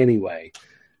come out anyway.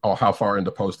 Oh, how far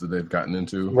into post they've gotten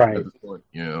into at this point?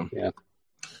 Yeah.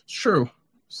 True.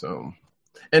 So,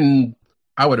 and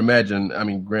I would imagine. I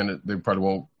mean, granted, they probably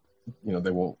won't. They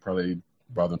won't probably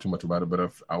bother too much about it, but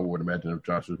I would imagine if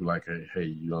Josh would be like,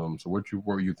 hey, so what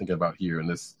were you thinking about here in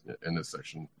this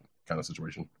section kind of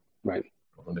situation? Right.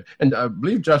 And I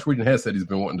believe Josh Whedon has said he's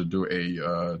been wanting to do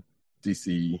a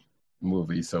DC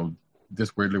movie, so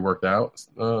this weirdly worked out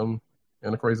in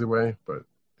a crazy way, but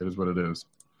it is what it is.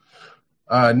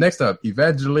 Next up,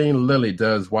 Evangeline Lilly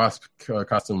does Wasp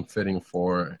costume fitting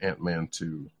for Ant-Man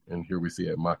 2, and here we see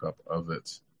a mock-up of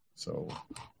it. So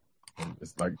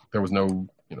it's like there was no...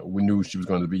 we knew she was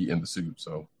going to be in the suit.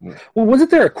 So, well,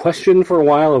 wasn't there a question for a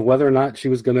while of whether or not she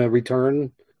was going to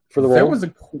return for the role?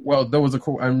 There was a.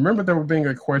 I remember there being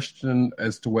a question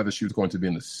as to whether she was going to be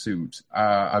in the suit.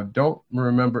 I don't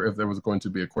remember if there was going to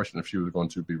be a question if she was going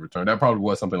to be returned. That probably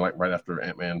was something like right after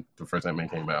Ant-Man, the first Ant-Man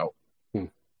came out.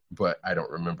 But I don't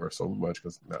remember so much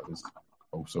because that was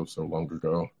so long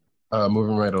ago.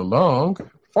 Moving right along,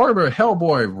 former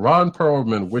Hellboy Ron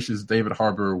Perlman wishes David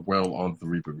Harbour well on the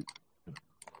reboot.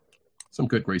 Some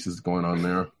good graces going on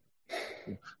there.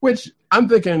 Which I'm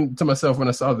thinking to myself when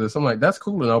I saw this, I'm like, that's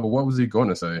cool and all, but what was he going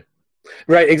to say?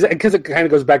 Right, exactly, because it kind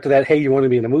of goes back to that, hey, you want to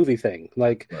be in a movie thing.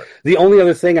 Like, Right. the only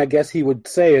other thing I guess he would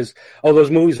say is, oh,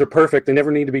 those movies are perfect. They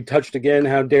never need to be touched again.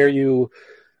 How dare you,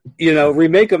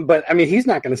 remake them? But, I mean, he's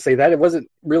not going to say that. It wasn't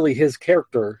really his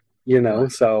character,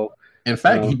 Right. so. In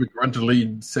fact, he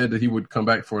begrudgingly said that he would come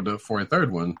back for a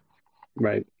third one.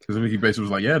 Right. Because he basically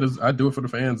was like, yeah, I do it for the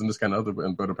fans and this kind of other,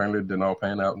 but apparently it didn't all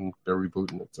pan out and they're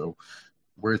rebooting it. So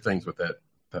weird things with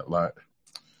that lot.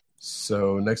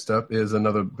 So next up is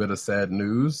another bit of sad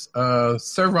news.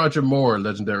 Sir Roger Moore,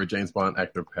 legendary James Bond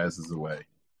actor, passes away.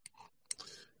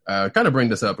 Kind of bring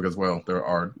this up because, well, there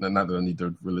are, not that I need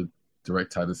to really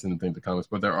direct tie this anything to comics,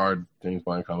 but there are James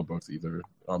Bond comic books either.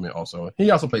 I mean, also, he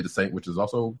also played the Saint, which is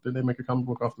also, did they make a comic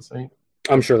book off the Saint?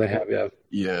 I'm sure they have, yeah.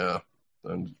 Yeah.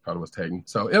 And probably was tagging.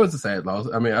 So it was a sad loss.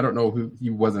 I mean, I don't know who,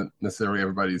 he wasn't necessarily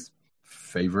everybody's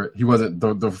favorite. He wasn't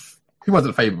he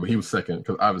wasn't favorite, but he was second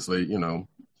because obviously, you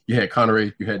had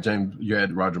Connery, you had James, you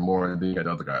had Roger Moore, and then you had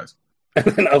other guys. And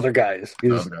then other guys. You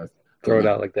just Other guys. throw it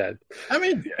out like that. I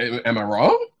mean, am I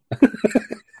wrong?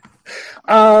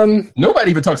 Nobody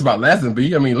even talks about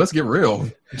Lazenby. I mean, let's get real.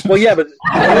 Well, yeah, but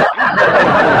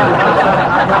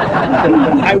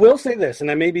I will say this,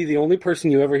 and I may be the only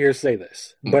person you ever hear say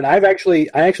this, but I actually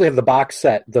have the box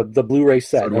set, the Blu-ray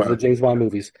set of the James Bond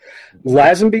movies.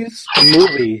 Lazenby's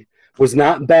movie was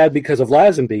not bad because of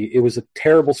Lazenby. It was a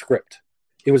terrible script.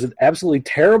 It was an absolutely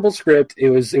terrible script. It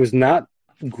was not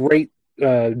great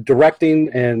directing,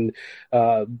 and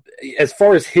as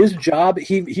far as his job,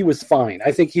 he was fine.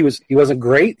 I think he wasn't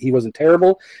great. He wasn't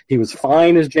terrible. He was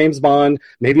fine as James Bond.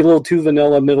 Maybe a little too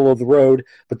vanilla, middle of the road.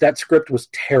 But that script was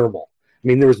terrible. I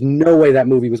mean, there was no way that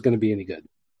movie was going to be any good.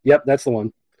 Yep, that's the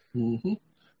one. Mm-hmm.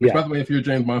 Yeah. By the way, if you're a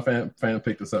James Bond fan,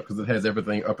 pick this up because it has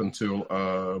everything up until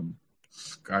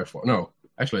Skyfall. No,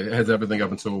 actually, it has everything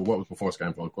up until what was before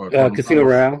Skyfall. Casino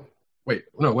Royale. Wait,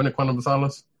 no, wasn't it Quantum of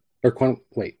Solace? Or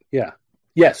yeah.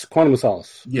 Yes, Quantum of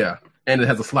Solace. Yeah, and it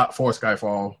has a slot for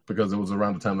Skyfall because it was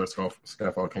around the time that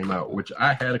Skyfall came out, which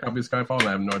I had a copy of Skyfall, and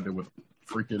I have no idea what the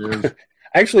freak it is.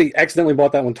 I actually accidentally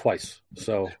bought that one twice.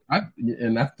 So I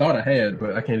thought I had,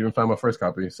 but I can't even find my first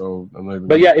copy. So I'm not even.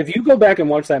 But yeah, if you go back and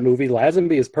watch that movie,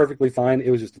 Lazenby is perfectly fine. It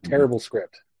was just a terrible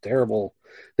script. Terrible.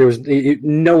 There was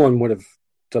no one would have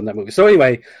done that movie. So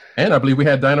anyway, and I believe we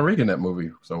had Diana Rigg in that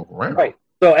movie. So right.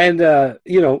 So and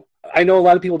I know a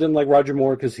lot of people didn't like Roger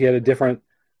Moore because he had a different,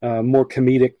 more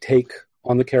comedic take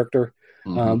on the character.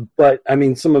 Mm-hmm. But I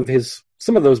mean, some of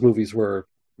those movies were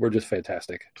just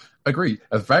fantastic. Agreed.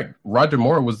 In fact, Roger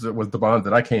Moore was the Bond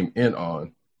that I came in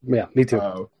on. Yeah, me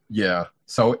too. Yeah.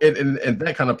 So and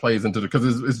that kind of plays into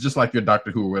because it's just like your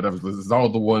Doctor Who or whatever. This is all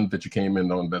the one that you came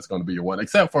in on that's going to be your one,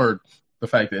 except for the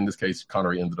fact that in this case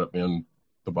Connery ended up being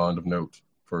the Bond of note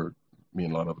for me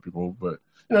and a lot of other people. But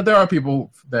there are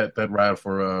people that ride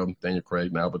for Daniel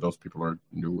Craig now, but those people are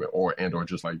new or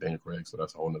just like Daniel Craig, so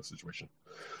that's a whole other situation.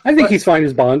 I think he's fine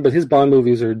as Bond, but his Bond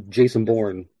movies are Jason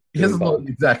Bourne.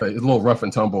 Exactly. It's a little rough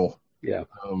and tumble. Yeah.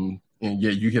 And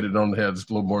yeah, you hit it on the head. It's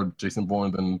a little more Jason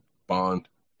Bourne than Bond.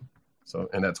 So,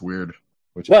 and that's weird.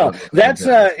 That's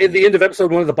in the end of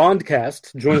episode 1 of the Bond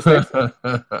cast. Join us next time.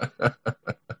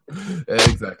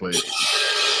 Exactly.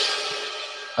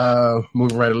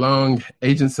 Moving right along,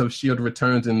 Agents of S.H.I.E.L.D.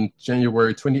 returns in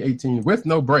January 2018 with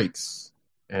no breaks.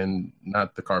 And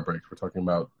not the car breaks. We're talking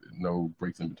about no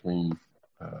breaks in between.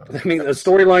 I mean, a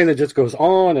storyline that just goes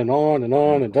on and on and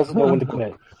on and doesn't know when to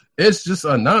quit. It's just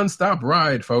a nonstop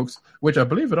ride, folks, which I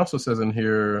believe it also says in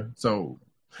here. So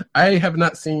I have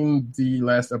not seen the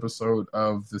last episode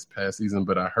of this past season,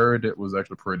 but I heard it was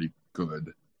actually pretty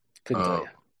good. Couldn't tell you.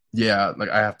 Yeah, like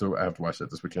I have to watch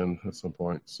that this weekend at some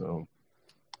point. So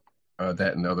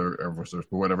that and other research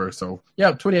or whatever. So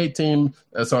yeah, 2018.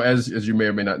 So as you may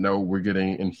or may not know, we're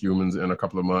getting Inhumans in a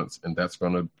couple of months, and that's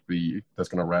gonna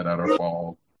ride out our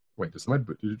fall. Wait, did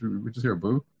we just hear a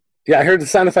boo? Yeah, I heard the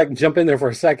sound effect jump in there for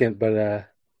a second, but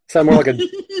sounded more like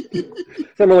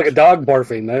a dog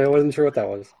barfing. I wasn't sure what that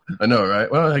was. I know,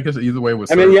 right? Well, I guess either way was.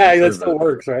 That still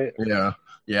works, right? Yeah.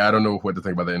 I don't know what to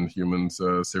think about the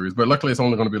Inhumans series, but luckily it's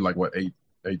only going to be like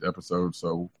 8 episodes.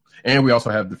 So, and we also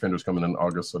have Defenders coming in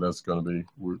August, so that's going to be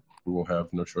we will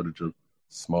have no shortage of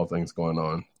small things going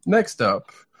on. Next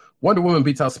up, Wonder Woman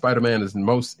beats out Spider-Man is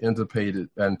most anticipated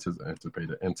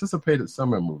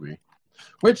summer movie,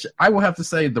 which I will have to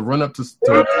say the run up to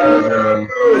Wonder Woman.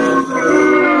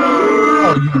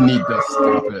 Oh, you need to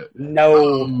stop it.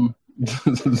 No.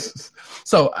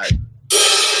 So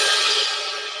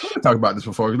we talked about this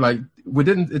before. Like it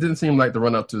didn't seem like the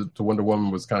run up to Wonder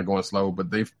Woman was kind of going slow, but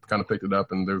they've kind of picked it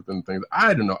up, and there's been things.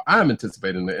 I don't know. I'm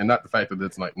anticipating it, and not the fact that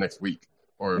it's like next week.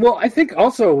 Well, I think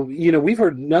also we've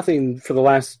heard nothing for the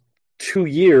last 2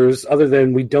 years other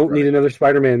than we don't need Right. another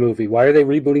Spider-Man movie. Why are they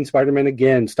rebooting Spider-Man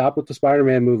again? Stop with the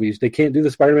Spider-Man movies. They can't do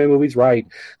the Spider-Man movies right.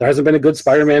 There hasn't been a good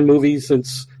Spider-Man movie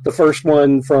since the first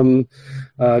one from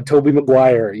Tobey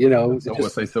Maguire. You know, Some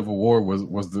would say Civil War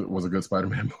was a good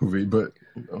Spider-Man movie, but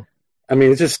you know. I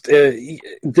mean, it's just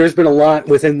there's been a lot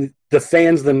within the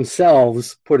fans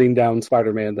themselves putting down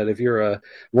Spider-Man. That if you're a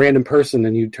random person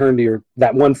and you turn to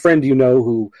that one friend you know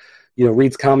who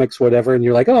reads comics, whatever, and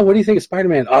you're like, oh, what do you think of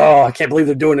Spider-Man? Oh, I can't believe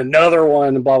they're doing another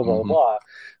one, and blah blah blah blah.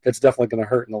 That's definitely going to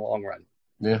hurt in the long run.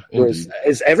 Yeah, whereas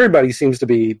as everybody seems to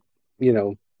be,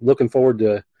 looking forward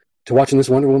to watching this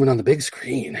Wonder Woman on the big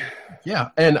screen. Yeah,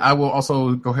 and I will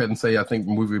also go ahead and say I think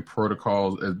movie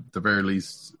protocols, at the very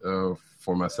least,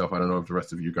 for myself. I don't know if the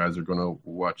rest of you guys are going to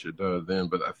watch it then,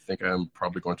 but I think I'm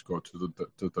probably going to go to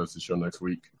the Thursday show next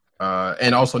week.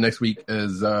 And also next week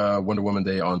is Wonder Woman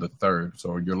Day on the 3rd,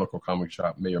 so your local comic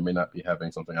shop may or may not be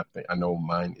having something. I know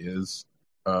mine is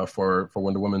for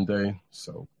Wonder Woman Day,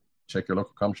 so check your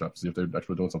local comic shop, see if they're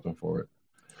actually doing something for it.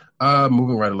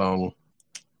 Moving right along.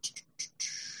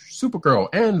 Supergirl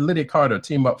and Lydia Carter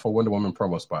team up for Wonder Woman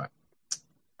promo spot.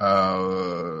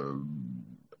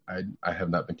 I have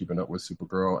not been keeping up with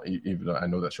Supergirl, even though I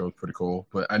know that show is pretty cool.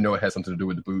 But I know it has something to do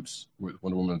with the boots, with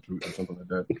Wonder Woman's boots or something like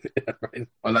that. Yeah, right.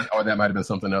 Or that might have been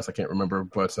something else. I can't remember.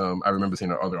 But I remember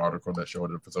seeing another article that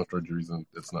showed it for some strange reason.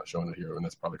 It's not showing it here, and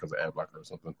that's probably because of ad blocker or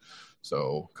something.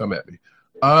 So come at me.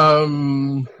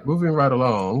 Moving right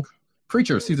along.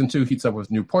 Preacher Season 2 heats up with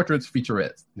new portraits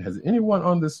featurettes. Has anyone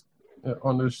on this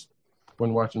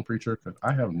when watching Preacher? Because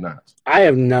I have not. I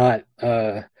have not.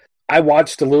 I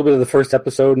watched a little bit of the first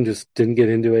episode and just didn't get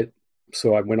into it,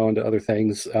 so I went on to other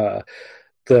things.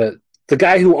 The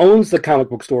guy who owns the comic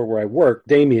book store where I work,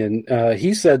 Damien,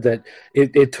 he said that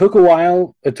it took a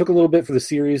while. It took a little bit for the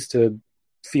series to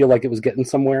feel like it was getting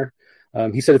somewhere.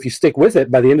 He said if you stick with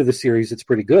it, by the end of the series, it's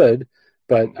pretty good.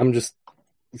 But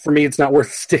for me, it's not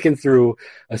worth sticking through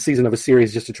a season of a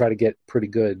series just to try to get pretty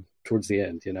good towards the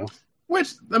end,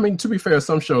 Which, I mean, to be fair,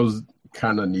 some shows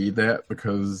kind of need that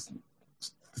because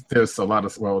there's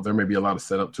there may be a lot of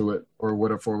setup to it or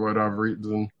whatever for whatever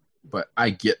reason. But I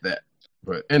get that.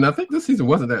 And I think this season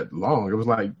wasn't that long. It was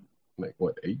like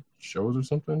what, 8 shows or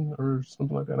something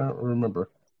like that. I don't remember.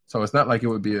 So it's not like it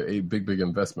would be a big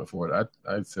investment for it.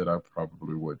 I said I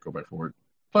probably would go back for it.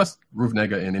 Plus, Ruth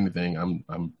Negga in anything, I'm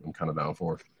kind of down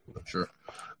for. I'm sure.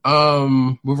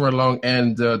 Moving right along,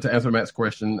 and to answer Matt's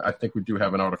question, I think we do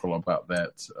have an article about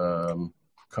that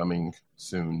coming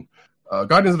soon.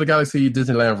 Guardians of the Galaxy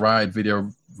Disneyland ride video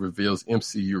reveals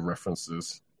MCU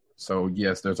references. So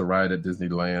yes, there's a ride at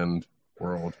Disneyland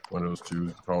World, one of those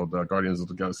two, called Guardians of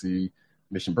the Galaxy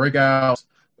Mission Breakout,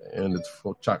 and it's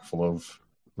chock full of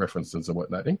references and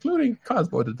whatnot, including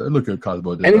Cosmo. Look at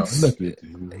Cosmo. And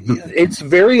it's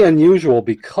very unusual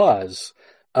because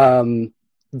the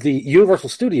Universal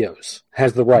Studios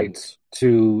has the rights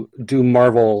to do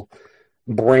Marvel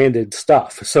branded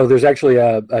stuff. So there's actually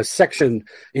a section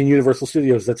in Universal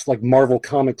Studios that's like Marvel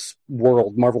Comics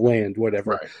World, Marvel Land,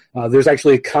 whatever. Right. There's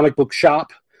actually a comic book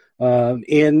shop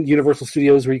in Universal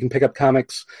Studios where you can pick up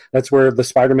comics. That's where the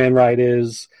Spider-Man ride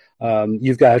is.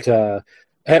 You've got...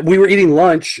 we were eating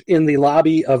lunch in the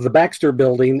lobby of the Baxter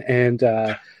building, and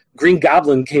Green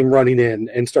Goblin came running in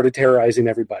and started terrorizing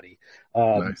everybody.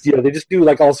 Nice. They just do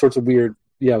like all sorts of weird,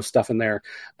 stuff in there.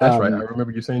 That's right. I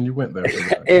remember you saying you went there.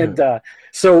 And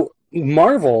so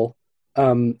Marvel,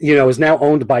 is now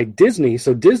owned by Disney.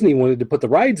 So Disney wanted to put the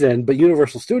rides in, but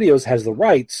Universal Studios has the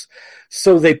rights.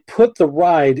 So they put the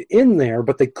ride in there,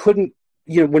 but they couldn't.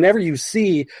 Whenever you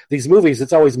see these movies,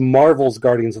 it's always Marvel's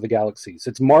Guardians of the Galaxies.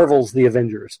 It's Marvel's The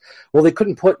Avengers. Well, they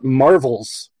couldn't put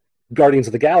Marvel's Guardians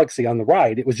of the Galaxy on the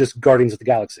ride. It was just Guardians of the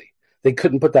Galaxy. They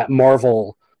couldn't put that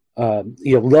Marvel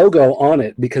logo on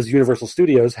it because Universal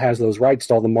Studios has those rights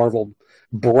to all the Marvel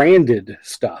branded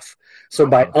stuff. So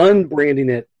by unbranding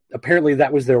it, apparently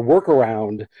that was their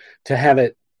workaround to have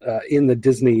it in the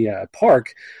Disney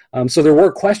park. So there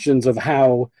were questions of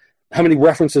how many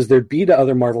references there'd be to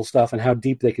other Marvel stuff and how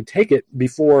deep they could take it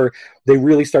before they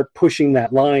really start pushing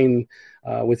that line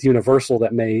with Universal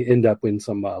that may end up in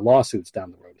some lawsuits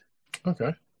down the road.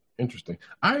 Okay. Interesting.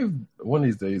 One of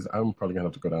these days, I'm probably going to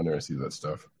have to go down there and see that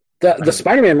stuff. The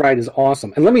Spider-Man ride is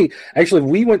awesome. And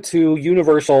we went to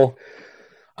Universal,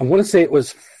 I want to say it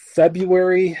was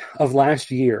February of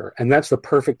last year, and that's the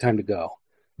perfect time to go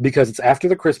because it's after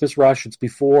the Christmas rush. It's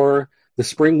before the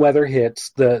spring weather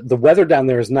hits. The weather down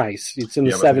there is nice. It's in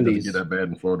the 70s. It doesn't get that bad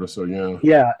in Florida, so yeah.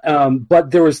 Yeah, but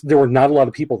there were not a lot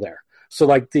of people there. So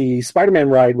like the Spider-Man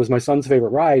ride was my son's favorite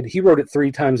ride. He rode it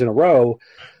 3 times in a row,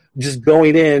 just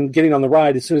going in, getting on the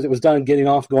ride. As soon as it was done, getting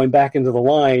off, going back into the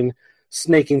line.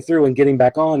 snaking through and getting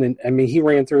back on. And I mean, he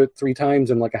ran through it 3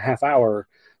 times in like a half hour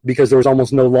because there was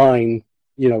almost no line,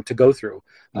 to go through.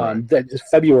 Right.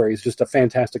 February is just a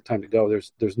fantastic time to go.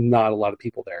 There's not a lot of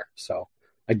people there, so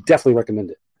I definitely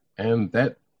recommend it. And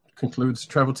that concludes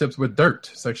Travel Tips with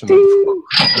Dirt section of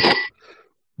the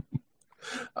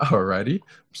Alrighty.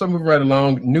 So moving right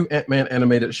along, new Ant-Man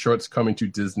animated shorts coming to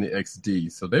Disney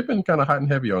XD. So they've been kind of hot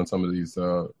and heavy on some of these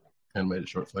animated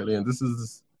shorts lately, and this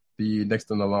is the next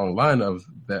in the long line of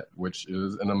that, which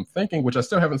is, and I'm thinking, which I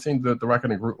still haven't seen the Rocket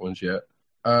and Groot ones yet.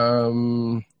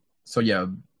 So yeah,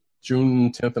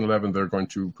 June 10th and 11th, they're going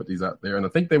to put these out there, and I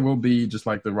think they will be, just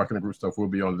like the Rocket and Groot stuff, will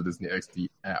be on the Disney XD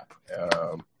app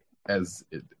as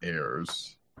it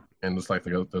airs. And it's like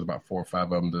there's about 4 or 5 of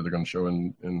them that they're going to show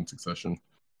in succession.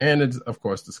 And it's, of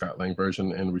course, the Scott Lang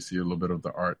version, and we see a little bit of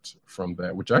the art from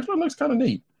that, which actually looks kind of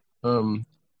neat. Going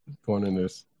in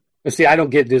this. See, I don't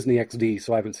get Disney XD,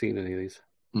 so I haven't seen any of these.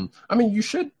 I mean, you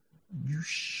should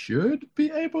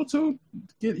be able to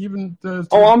get even the.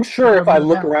 I'm sure if I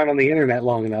look around on the internet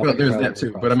long enough. Well, there's that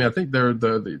too, but I mean, I think they're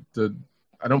the.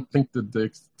 I don't think the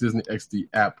Disney XD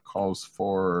app calls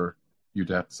for you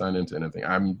to have to sign into anything.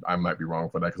 I might be wrong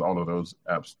for that because all of those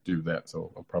apps do that,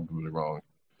 so I'm probably wrong.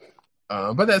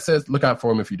 But that says, look out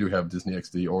for them if you do have Disney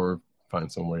XD, or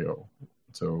find some way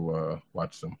to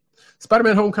watch them.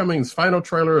 Spider-Man: Homecoming's final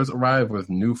trailer has arrived with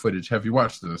new footage. Have you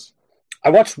watched this? I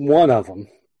watched one of them.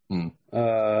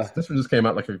 This one just came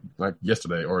out like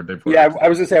yesterday or a day before. Yeah, I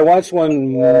was gonna say I watched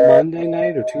one Monday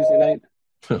night or Tuesday night.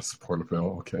 Support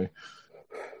film, okay.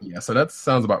 Yeah, so that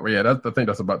sounds about right. Yeah, I think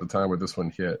that's about the time where this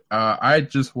one hit. I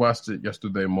just watched it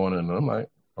yesterday morning, and I'm like,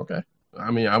 okay.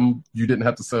 I mean, you didn't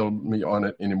have to sell me on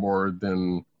it anymore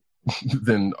than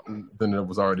it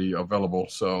was already available.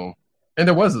 So, and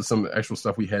there was some actual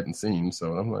stuff we hadn't seen.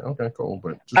 So I'm like, okay, cool.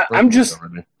 But I'm just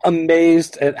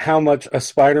amazed at how much a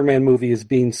Spider-Man movie is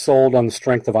being sold on the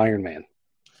strength of Iron Man.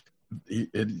 He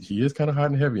is kind of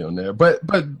hot and heavy on there, but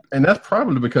and that's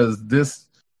probably because this,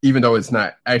 even though it's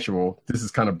not actual, this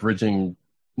is kind of bridging,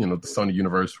 the Sony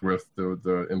universe with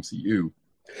the MCU.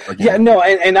 Again. Yeah, no,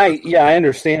 and I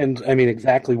understand. I mean,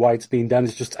 exactly why it's being done.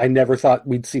 It's just I never thought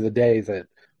we'd see the day that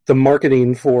the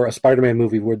marketing for a Spider-Man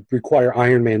movie would require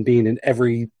Iron Man being in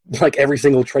every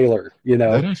single trailer.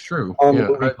 That is true. I had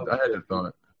that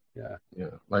thought. Yeah.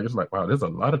 Like it's like, wow, there's a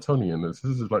lot of Tony in this.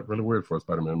 This is like really weird for a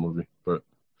Spider-Man movie. But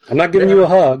I'm not giving you a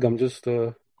hug. I'm just.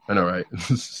 I know, right?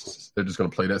 They're just going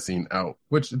to play that scene out,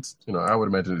 which it's I would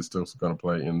imagine it's still going to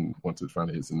play in once it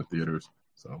finally hits in the theaters.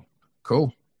 So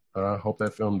cool. Hope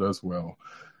that film does well.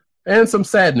 And some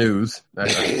sad news. I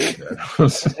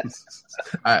shouldn't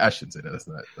say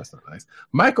that. That's not nice.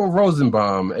 Michael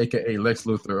Rosenbaum, aka Lex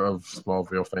Luthor of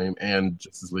Smallville fame and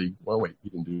Justice League. Well, wait, he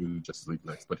didn't do Justice League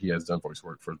next, but he has done voice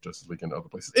work for Justice League and other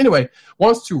places. Anyway,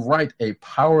 wants to write a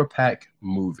Power Pack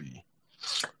movie.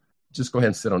 Just go ahead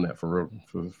and sit on that for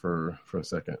a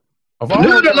second. I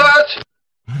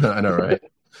know, right?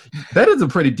 That is a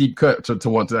pretty deep cut to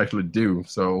want to actually do.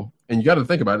 So, and you got to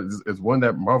think about it. It's one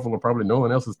that Marvel or probably no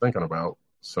one else is thinking about.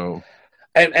 So,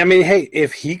 and I mean, hey,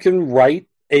 if he can write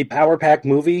a Power Pack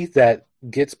movie that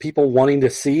gets people wanting to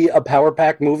see a Power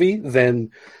Pack movie,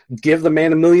 then give the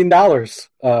man $1 million.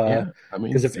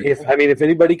 Because if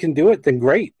anybody can do it, then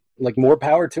great. Like, more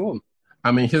power to him.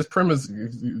 I mean, his premise,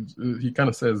 he kind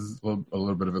of says a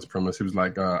little bit of his premise. He was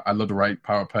like, I love to write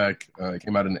Power Pack. It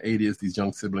came out in the 80s. These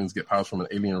young siblings get powers from an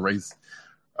alien race.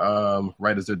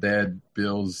 Right as their dad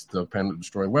builds the planet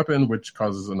destroying weapon, which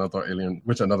another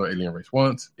alien race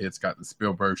wants. It's got the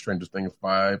Spielberg Stranger Things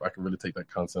vibe. I can really take that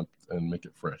concept and make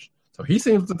it fresh. So he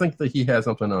seems to think that he has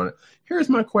something on it. Here's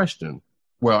my question.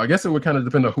 Well, I guess it would kind of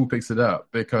depend on who picks it up,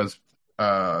 because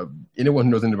anyone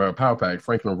who knows anything about Power Pack,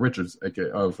 Franklin Richards,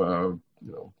 aka of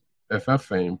FF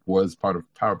fame, was part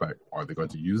of Power Pack. Are they going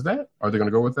to use that? Are they going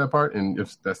to go with that part? And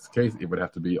if that's the case, it would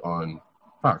have to be on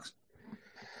Fox,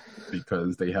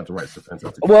 because they have the rights to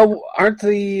Fantastic Four. Well, aren't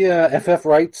the FF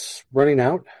rights running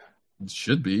out? It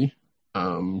should be,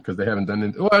 because they haven't done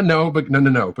it. Well, no,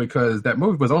 because that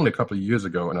movie was only a couple of years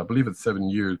ago, and I believe it's 7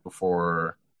 years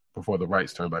before the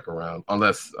rights turn back around,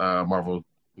 unless Marvel,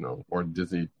 or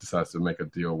Disney decides to make a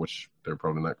deal, which they're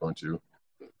probably not going to,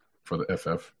 for the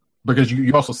FF. Because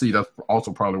you also see that's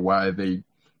also probably why we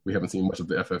haven't seen much of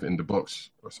the FF in the books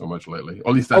or so much lately.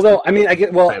 Or at least that's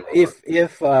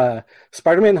if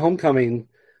Spider-Man: Homecoming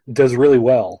does really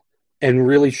well and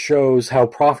really shows how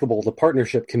profitable the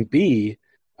partnership can be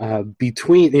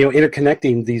between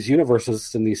interconnecting these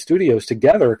universes and these studios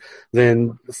together,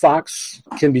 then Fox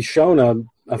can be shown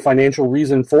a financial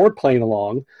reason for playing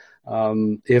along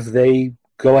if they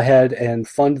go ahead and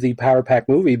fund the Power Pack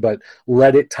movie, but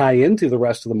let it tie into the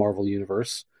rest of the Marvel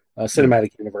universe,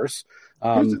 cinematic universe.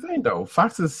 Here's the thing, though.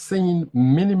 Fox has seen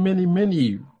many, many,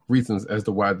 many reasons as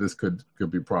to why this could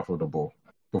be profitable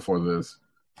before this.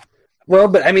 Well,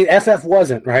 but I mean, FF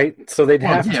wasn't, right? So they'd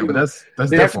have to. But that's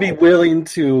they'd have to be willing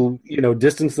to,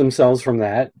 distance themselves from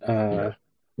that.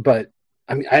 But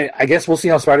I mean, I guess we'll see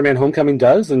how Spider-Man: Homecoming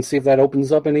does, and see if that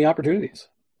opens up any opportunities.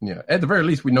 Yeah, at the very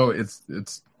least, we know it's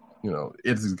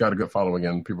got a good following,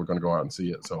 and people are going to go out and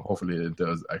see it. So hopefully, it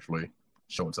does actually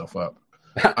show itself up.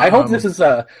 I hope this is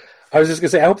I was just gonna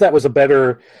say, I hope that was a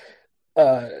better,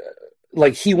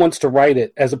 like he wants to write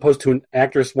it as opposed to an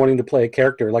actress wanting to play a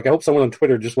character. Like I hope someone on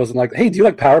Twitter just wasn't like, "Hey, do you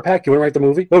like Power Pack? You want to write the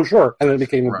movie?" Oh, sure. And then it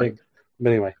became a big.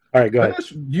 But anyway, all right, go ahead.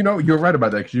 You're right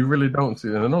about that because you really don't see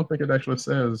it. And I don't think it actually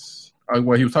says.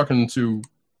 Well, he was talking to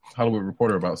Hollywood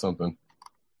Reporter about something,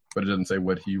 but it doesn't say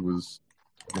what he was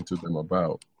talking to them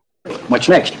about. What's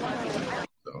next?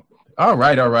 So, all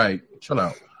right, chill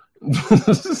out.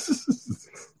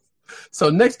 So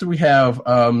next we have,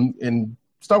 and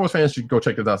Star Wars fans should go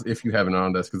check this out if you haven't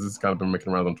on this, because this has kind of been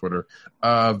making around on Twitter.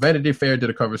 Vanity Fair did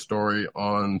a cover story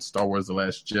on Star Wars The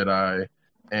Last Jedi,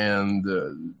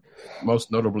 and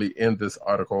most notably in this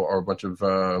article are a bunch of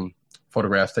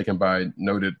photographs taken by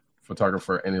noted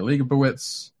photographer Annie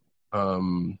Leibovitz.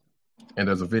 And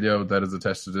there's a video that is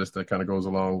attached to this that kind of goes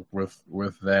along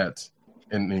with that,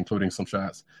 and including some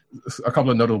shots. A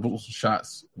couple of notable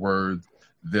shots were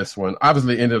this one.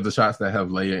 Obviously, any of the shots that have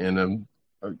Leia in them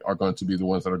are going to be the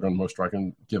ones that are going to be most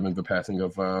striking, given the passing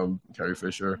of Carrie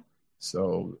Fisher.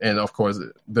 So, and of course,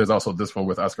 there's also this one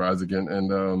with Oscar Isaac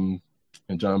and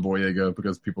John Boyega,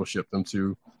 because people ship them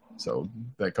too. So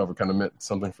that cover kind of meant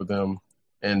something for them.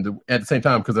 And at the same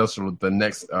time, because that's the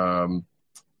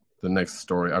next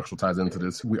story actually ties into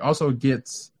this, we also get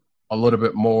a little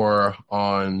bit more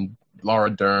on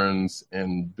Laura Dern's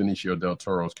and Benicio del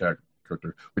Toro's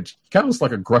character, which kind of looks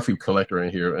like a gruffy collector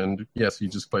in here. And yes, he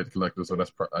just played the collector, so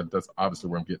that's obviously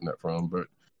where I'm getting that from. But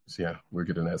so yeah, we're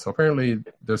getting that. So apparently,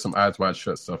 there's some Eyes Wide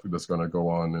Shut stuff that's going to go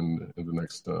on in the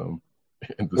next in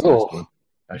this next one.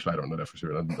 Actually, I don't know that for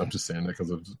sure. I'm just saying that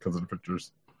because of the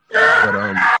pictures.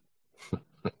 But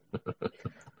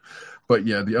but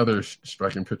yeah, the other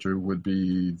striking picture would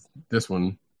be this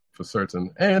one for certain,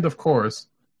 and of course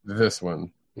this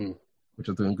one, which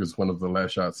I think is one of the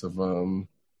last shots of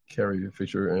Carrie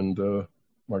Fisher and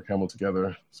Mark Hamill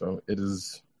together. So it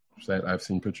is sad. I've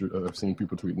seen people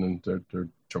tweeting and they're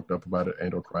choked up about it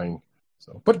and or crying.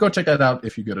 So, but go check that out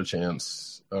if you get a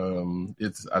chance.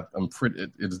 It's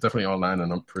definitely online,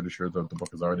 and I'm pretty sure the book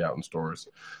is already out in stores.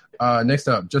 Next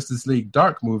up, Justice League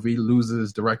Dark movie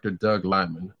loses director Doug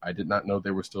Liman. I did not know they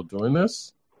were still doing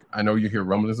this. I know you hear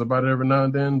rumblings about it every now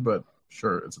and then, but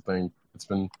sure, it's a thing. It's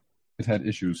had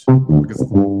issues. Yeah,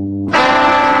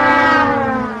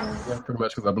 pretty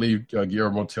much, because I believe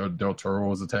Guillermo del Toro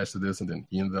was attached to this, and then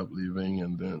he ended up leaving,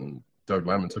 and then Doug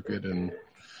Liman took it, and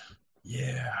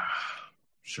yeah,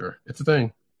 sure, it's a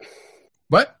thing.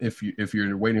 But if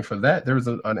you're waiting for that, there's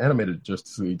an animated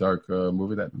Justice League Dark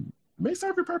movie that may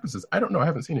serve your purposes. I don't know. I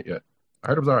haven't seen it yet. I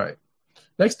heard it was all right.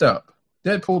 Next up,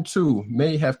 Deadpool 2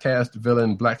 may have cast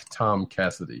villain Black Tom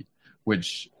Cassidy,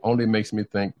 which only makes me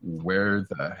think, where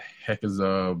the heck is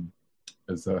I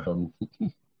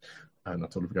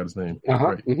totally forgot his name.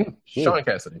 Mm-hmm. Sean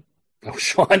Cassidy. Oh,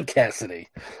 Sean Cassidy.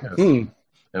 Yes. And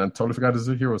I totally forgot his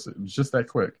hero. It was just that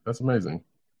quick. That's amazing.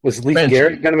 Was Leif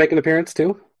Garrett going to make an appearance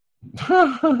too?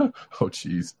 Oh,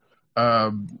 jeez.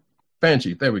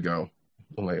 Banshee. There we go.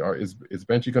 I'm like, is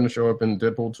Banshee going to show up in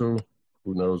Deadpool 2?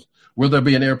 Who knows? Will there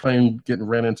be an airplane getting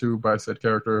ran into by said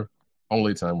character?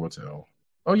 Only time will tell.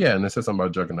 Oh, yeah, and it says something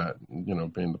about Juggernaut,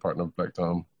 being the partner of Black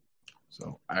Tom.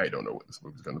 So I don't know what this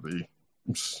movie's going to be.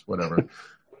 Whatever.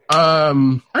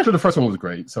 Actually, the first one was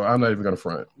great, so I'm not even going to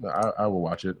front. I will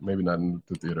watch it, maybe not in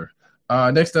the theater.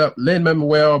 Next up,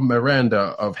 Lin-Manuel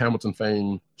Miranda of Hamilton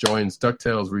fame joins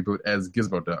DuckTales reboot as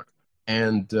Gizmo Duck.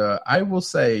 And I will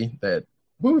say that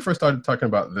when we first started talking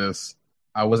about this,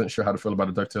 I wasn't sure how to feel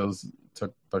about the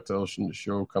DuckTales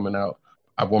show coming out.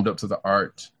 I warmed up to the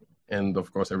art, and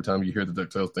of course, every time you hear the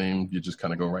DuckTales theme, you just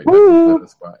kind of go right back to that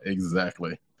spot.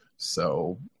 Exactly.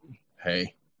 So,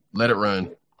 hey, let it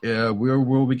run. Yeah,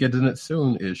 we'll be getting it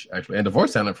soon-ish, actually. And the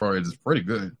voice talent for it is pretty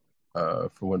good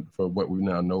for what we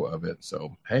now know of it.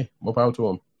 So, hey, more power to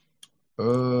them.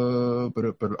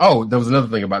 There was another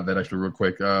thing about that, actually, real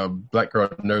quick. Black Girl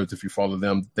Nerds, if you follow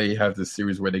them, they have this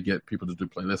series where they get people to do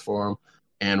playlists for them.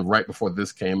 And right before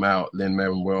this came out,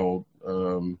 Lin-Manuel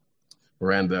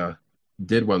Miranda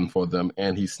did one for them,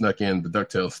 and he snuck in the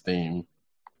DuckTales theme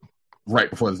right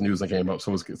before this news came up.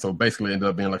 So basically ended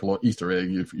up being like a little Easter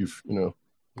egg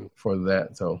for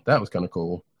that. So that was kind of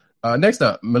cool. Next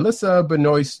up, Melissa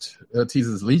Benoist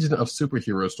teases Legion of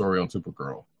Superhero story on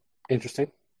Supergirl.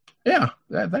 Interesting. Yeah,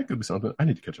 that could be something. I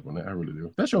need to catch up on that. I really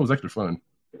do. That show was actually fun.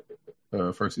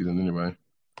 First season anyway.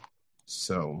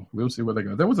 So we'll see where they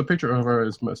go. There was a picture of her,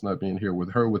 as much not being here,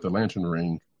 with her with the lantern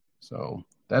ring. So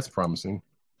that's promising.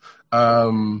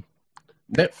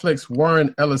 Netflix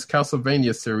Warren Ellis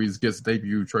Castlevania series gets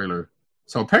debut trailer.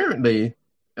 So apparently,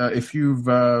 if you've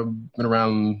been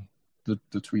around the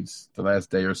tweets the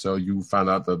last day or so, you found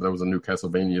out that there was a new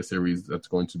Castlevania series that's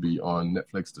going to be on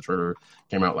Netflix. The trailer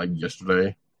came out like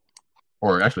yesterday.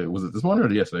 Or actually, was it this morning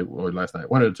or yesterday or last night?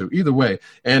 One of the two. Either way.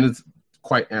 And it's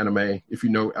quite anime. If you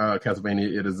know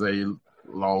Castlevania, it is a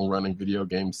long-running video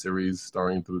game series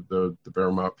starring the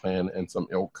Paramount clan and some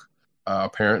ilk.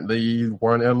 Apparently,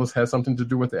 Warren Ellis has something to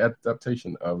do with the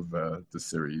adaptation of the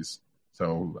series.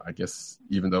 So I guess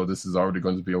even though this is already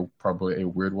going to be probably a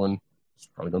weird one, it's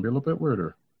probably going to be a little bit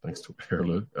weirder thanks to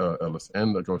Ellis.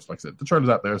 And of course, like I said, the trailer's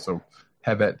out there, so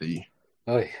have at thee.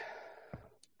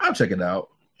 I'll check it out,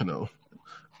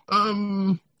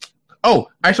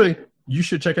 actually, you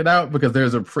should check it out because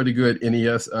there's a pretty good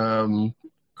NES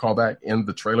callback in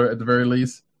the trailer at the very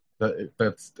least. That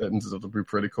ends up to be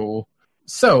pretty cool.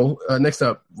 So, next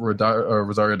up,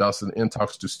 Rosario Dawson in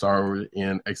talks to star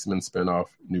in X-Men spinoff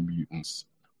New Mutants.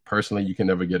 Personally, you can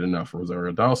never get enough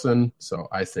Rosario Dawson, so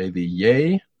I say the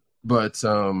yay. But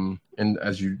and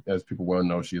as people well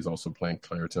know, she is also playing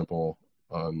Claire Temple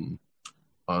on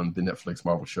the Netflix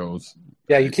Marvel shows.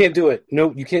 Yeah, you can't do it.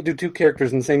 No, you can't do two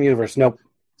characters in the same universe. Nope.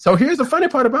 So here's the funny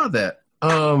part about that.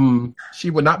 She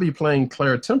would not be playing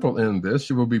Claire Temple in this.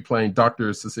 She will be playing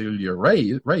Dr. Cecilia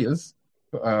Reyes,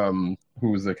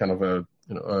 who is a kind of a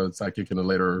sidekick in a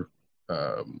later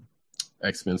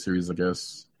X-Men series, I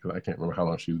guess, because I can't remember how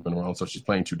long she's been around. So she's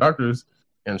playing two doctors,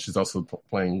 and she's also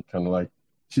playing kind of like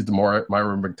she's the Myra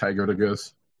McTaggart, I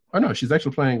guess. Oh no, she's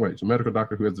actually playing a medical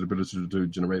doctor who has the ability to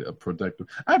generate a protective.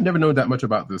 I've never known that much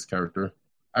about this character.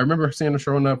 I remember seeing her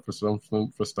showing up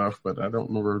for stuff, but I don't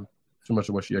remember too much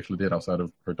of what she actually did outside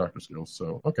of her doctor skills.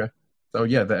 So okay. So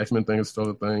yeah, the X-Men thing is still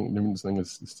a thing. New Mutants thing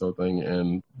is still a thing,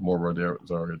 and more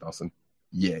Rosario Dawson.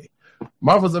 Yay.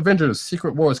 Marvel's Avengers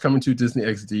Secret Wars coming to Disney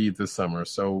XD this summer.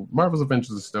 So Marvel's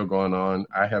Avengers is still going on.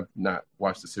 I have not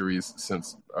watched the series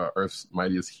since Earth's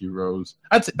Mightiest Heroes.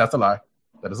 That's a lie.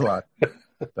 That is a lie.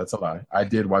 That's a lie. I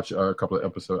did watch a couple of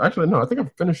episodes. Actually, no, I think I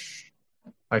finished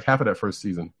like half of that first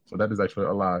season. So that is actually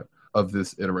a lie of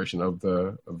this iteration of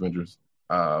the Avengers.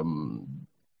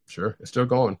 Sure, it's still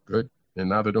going. Good. And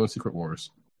now they're doing Secret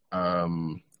Wars.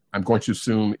 I'm going to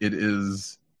assume it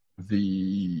is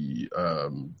the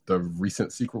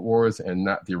recent Secret Wars and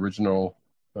not the original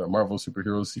Marvel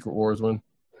Superheroes Secret Wars one.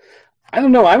 I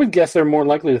don't know. I would guess they're more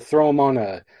likely to throw them on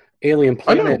a alien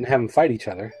planet and have them fight each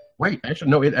other. Wait, actually,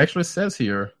 no. It actually says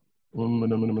here. Oh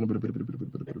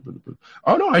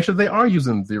no, actually, they are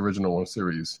using the original one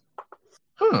series.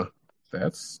 Huh?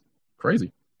 That's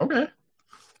crazy. Okay.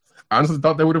 I honestly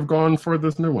thought they would have gone for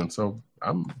this new one, so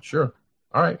I'm sure.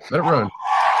 All right, let it run.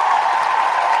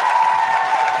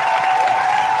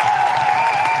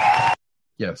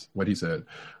 Yes, what he said.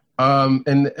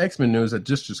 And the X-Men news that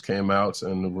just came out,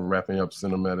 and we're wrapping up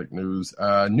cinematic news.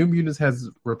 New Mutants has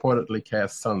reportedly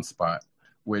cast Sunspot,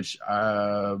 which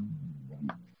I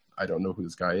don't know who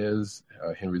this guy is,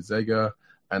 Henry Zega.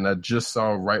 And I just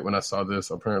saw right when I saw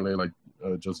this, apparently, like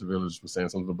Joseph Village was saying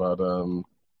something about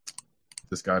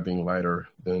this guy being lighter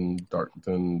than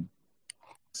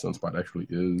Sunspot actually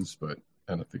is, but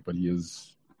he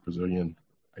is Brazilian.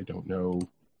 I don't know.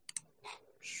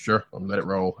 Sure, I'll let it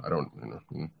roll. I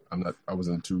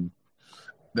wasn't into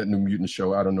that New Mutant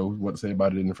show. I don't know what to say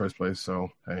about it in the first place. So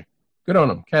hey, good on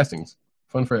them. Castings,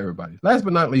 fun for everybody. Last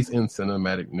but not least, in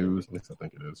cinematic news, at least I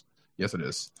think it is. Yes, it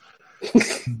is.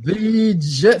 The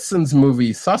Jetsons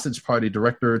movie Sausage Party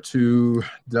director to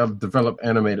develop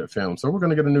animated film. So we're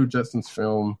going to get a new Jetsons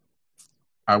film.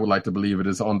 I would like to believe it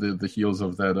is on the heels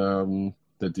of that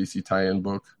the DC tie-in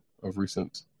book of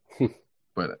recent,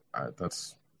 but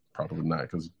that's probably not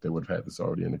because they would have had this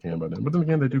already in the can by then. But then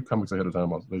again, they do comics ahead of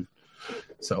time also.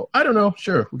 So I don't know.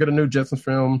 Sure, we get a new Jetsons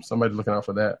film. Somebody's looking out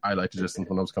for that. I like the Jetsons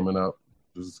when those coming out.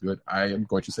 This is good. I am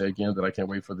going to say again that I can't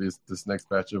wait for this next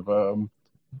batch of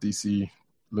DC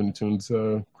Looney Tunes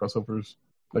crossovers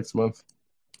next month.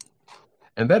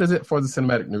 And that is it for the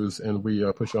cinematic news, and we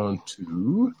push on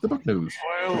to the book news.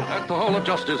 Well, at the Hall of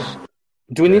Justice.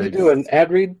 Do we need to do an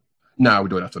ad read? No, we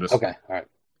do it after this. Okay, all right.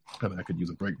 I mean, I could use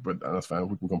a break, but that's fine.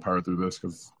 We can power through this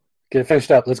because Get it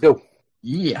finished up. Let's go.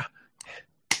 Yeah.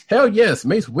 Hell yes,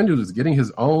 Mace Windu is getting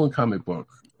his own comic book.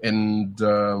 And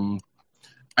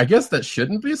I guess that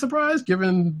shouldn't be a surprise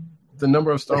given the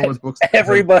number of Star Wars books.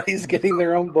 Everybody's getting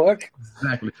their own book.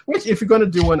 Exactly. Which, if you're going to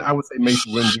do one, I would say Mace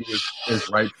Windu is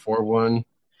right for one,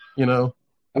 you know?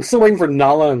 I'm still waiting for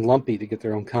Nala and Lumpy to get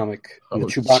their own comic in the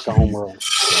Chewbacca homeworld.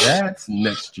 That's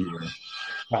next year.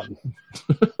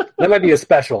 That might be a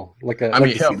special. Hell,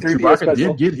 Chewbacca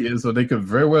did get his, so they could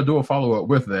very well do a follow-up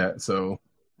with that. So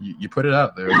you put it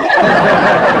out there. And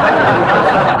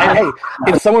hey,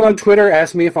 if someone on Twitter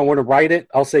asks me if I want to write it,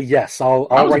 I'll say yes. I'll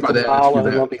write the Nala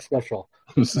and Lumpy special.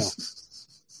 So.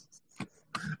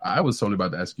 I was totally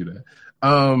about to ask you that.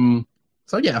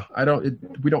 So yeah,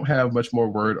 we don't have much more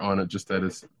word on it. Just that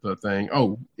it's the thing.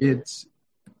 Oh, it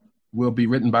will be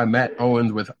written by Matt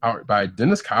Owens with art by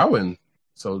Dennis Cowan.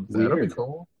 So that'll be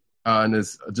cool. And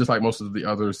it's just like most of the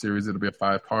other series. It'll be a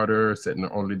 5-parter set in the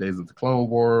early days of the Clone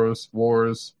Wars.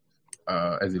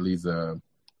 As he leads a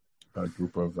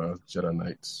group of Jedi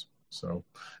Knights. So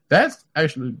that's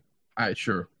actually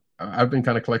I've been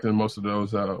kind of collecting most of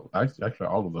those. Actually,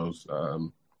 all of those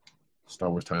Star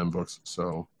Wars tie-in books.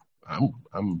 So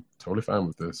I'm totally fine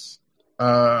with this.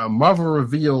 Marvel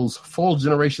reveals full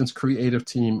Generations creative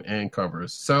team and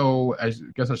covers. So I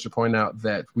guess I should point out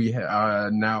that we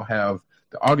now have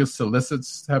the August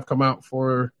solicits have come out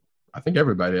for, I think,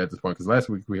 everybody at this point, because last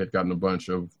week we had gotten a bunch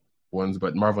of ones,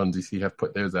 but Marvel and DC have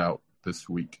put theirs out this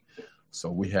week. So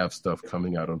we have stuff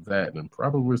coming out of that, and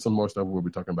probably some more stuff we'll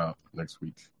be talking about next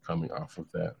week coming off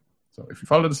of that. So if you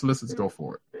follow the solicits, go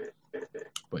for it.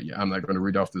 But yeah, I'm not going to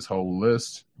read off this whole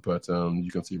list, but you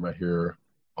can see right here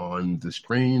on the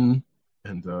screen.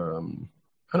 And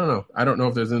I don't know. I don't know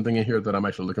if there's anything in here that I'm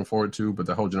actually looking forward to, but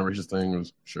the whole Generations thing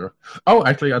was sure. Oh,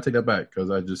 actually, I'll take that back because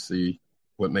I just see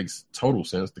what makes total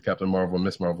sense. The Captain Marvel,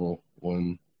 Miss Marvel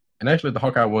one. And actually the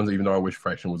Hawkeye ones, even though I wish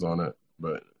Fraction was on it.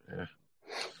 But yeah.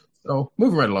 So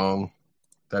moving right along.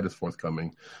 That is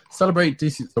forthcoming. Celebrate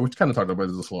DC. So we kind of talked about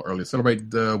this a little earlier. Celebrate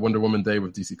the Wonder Woman Day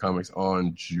with DC Comics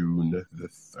on June the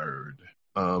 3rd.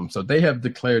 So they have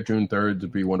declared June 3rd to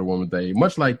be Wonder Woman Day,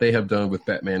 much like they have done with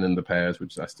Batman in the past,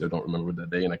 which I still don't remember that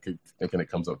day, and I keep thinking it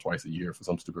comes up twice a year for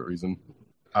some stupid reason.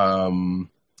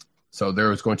 So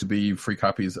there is going to be free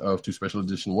copies of 2 special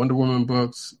edition Wonder Woman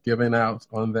books given out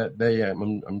on that day.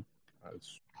 I'm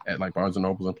at like Barnes and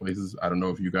Nobles and places. I don't know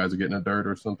if you guys are getting a dirt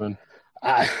or something.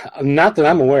 Not that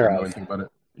I'm aware of. Anything about it?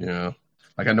 Yeah,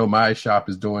 like I know my shop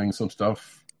is doing some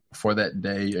stuff for that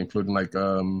day, including like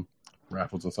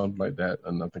raffles and something like that,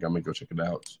 and I think I may go check it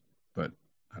out. But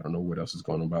I don't know what else is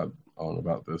going on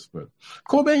about this. But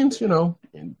cool beans, you know.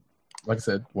 And like I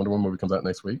said, Wonder Woman movie comes out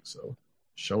next week, so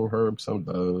show her some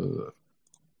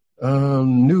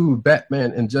new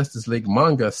Batman and Justice League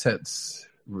manga sets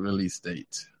release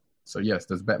date. So yes,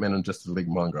 there's Batman and Justice League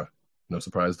manga. No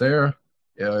surprise there.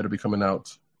 Yeah, it'll be coming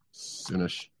out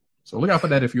soonish. So look out for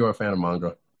that if you're a fan of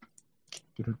manga.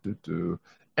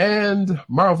 And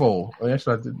Marvel.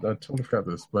 Actually, I totally forgot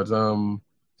this. But so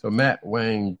Matt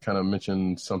Wang kind of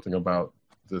mentioned something about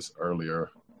this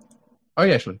earlier. Oh,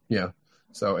 yeah, actually, yeah.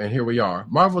 So, and here we are.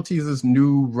 Marvel teases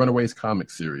new Runaways comic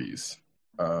series.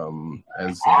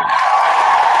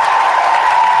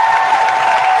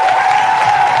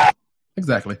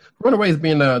 Exactly. Runaways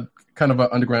being a kind of an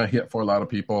underground hit for a lot of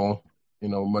people. You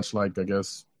know, much like, I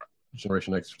guess,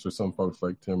 Generation X to some folks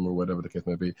like Tim or whatever the case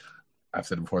may be. I've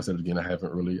said it before, I said it again. I don't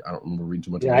remember reading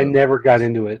too much. Yeah, I never got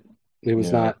into it. It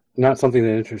was not something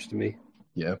that interested me.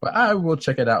 Yeah, but I will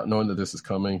check it out knowing that this is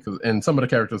coming. And some of the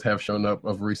characters have shown up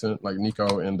of recent, like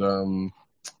Nico and,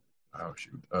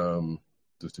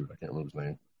 this dude, I can't remember his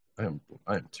name. I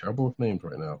am terrible with names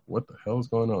right now. What the hell is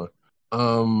going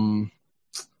on?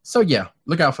 So yeah,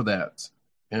 look out for that.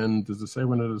 And does it say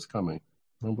when it is coming?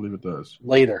 I don't believe it does.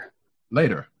 Later.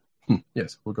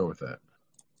 Yes, we'll go with that.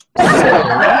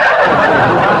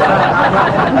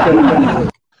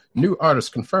 New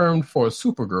artist confirmed for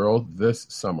Supergirl this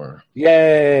summer.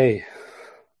 Yay!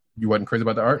 You wasn't crazy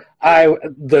about the art?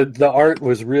 The art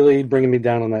was really bringing me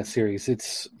down on that series.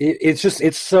 It's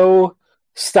so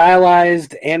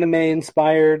stylized, anime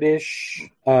inspired ish.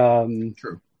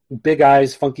 True. Big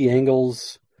eyes, funky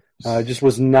angles. Just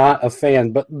was not a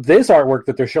fan. But this artwork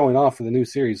that they're showing off for the new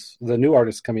series, the new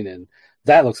artist coming in,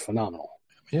 that looks phenomenal.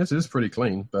 Yes, it is pretty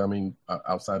clean. But I mean,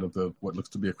 outside of what looks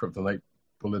to be a kryptonite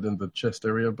bullet in the chest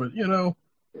area, but you know,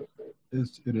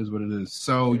 it is what it is.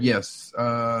 So yes,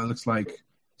 looks like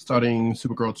starting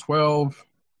Supergirl 12.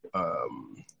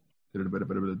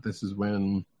 This is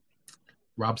when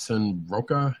Robson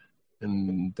Roca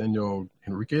and Daniel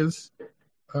Henriquez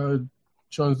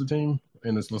joins the team,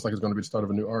 and it looks like it's going to be the start of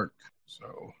a new arc.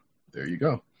 So there you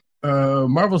go.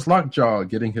 Marvel's Lockjaw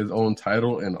getting his own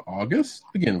title in August.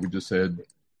 Again, we just said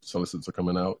solicits are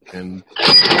coming out, and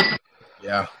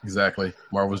yeah, exactly.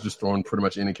 Marvel's just throwing pretty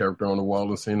much any character on the wall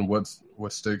and seeing what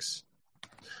sticks.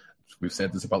 We've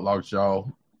said this about Lockjaw.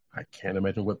 I can't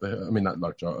imagine what the hell. I mean, not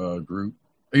Lockjaw, Groot.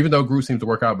 Even though Groot seems to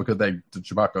work out because the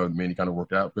Chewbacca mini kind of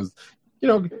worked out because,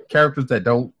 characters that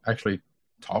don't actually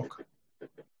talk,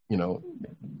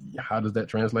 how does that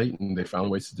translate? And they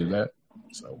found ways to do that.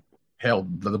 So, hell,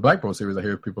 the Black Bolt series I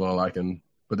hear people are liking.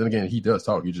 But then again, he does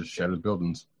talk. He just shatters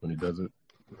buildings when he does it,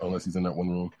 unless he's in that one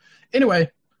room. Anyway,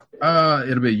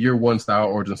 it'll be a year one style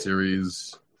origin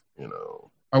series,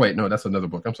 Oh, wait, no, that's another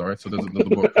book. I'm sorry. So there's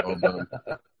another book called,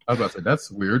 I was about to say, that's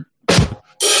weird.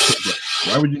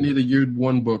 Why would you need a year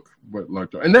one book with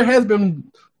Lockjaw? And there has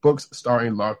been books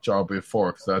starring Lockjaw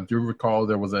before, because I do recall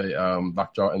there was a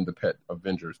Lockjaw and the Pet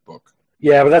Avengers book.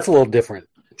 Yeah, but that's a little different.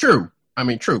 True. I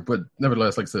mean, true. But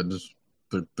nevertheless, like I said, just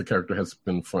the character has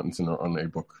been front and center on a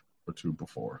book or two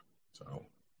before. So,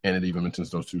 and it even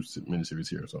mentions those two miniseries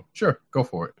here. So, sure, go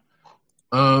for it.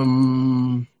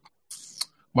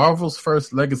 Marvel's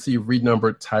first legacy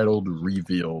renumbered titled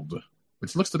Revealed,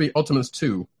 which looks to be Ultimates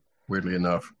 2, weirdly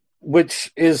enough.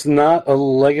 Which is not a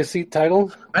legacy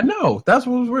title? I know. That's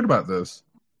what was weird about this.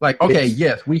 Like, okay,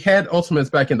 yes, we had Ultimates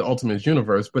back in the Ultimates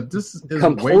universe, but this is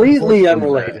completely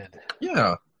unrelated.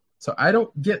 Yeah. So I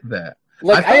don't get that.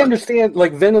 Like, I understand,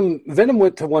 like, Venom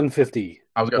went to 150.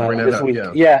 I was going to bring that up, week.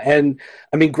 yeah. Yeah, and,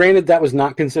 I mean, granted, that was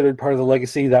not considered part of the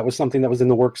legacy. That was something that was in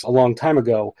the works a long time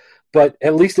ago. But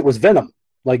at least it was Venom.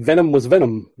 Like, Venom was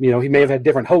Venom. He may have had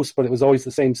different hosts, but it was always the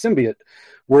same symbiote.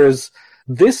 Whereas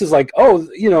this is like,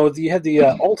 you had the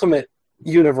Ultimate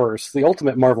universe, the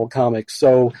Ultimate Marvel comics.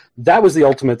 So that was the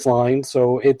Ultimates line.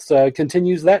 So it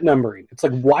continues that numbering. It's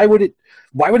like, why would it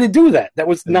do that? That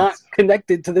was not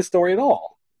connected to this story at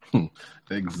all.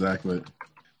 Exactly.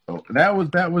 So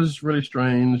that was really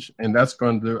strange, and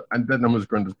that number is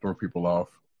going to throw people off.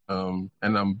 And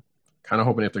I'm kind of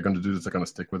hoping if they're going to do this, they're going to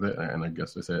stick with it. And I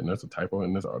guess they said, and there's a typo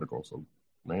in this article. So,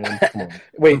 man, come on.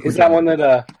 Wait, is that one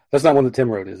that's not one that Tim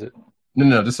wrote, is it?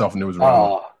 No, this is off News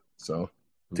Round. So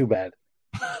too bad.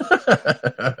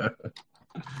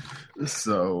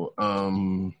 So,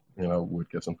 would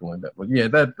get something like that. But yeah,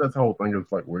 that whole thing is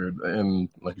like weird. And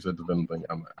like you said, the Venom thing,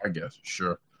 I guess,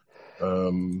 sure.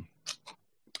 All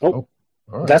right.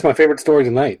 That's my favorite story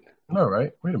tonight. All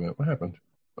right. Wait a minute. What happened?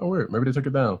 Oh, weird. Maybe they took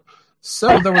it down. So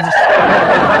there was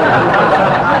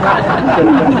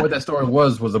what that story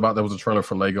was about. There was a trailer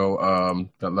for Lego,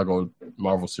 that Lego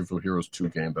Marvel Superheroes 2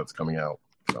 game that's coming out.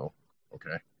 So,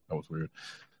 okay. That was weird.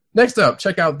 Next up,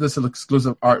 check out this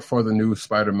exclusive art for the new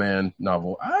Spider-Man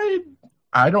novel. I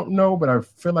don't know, but I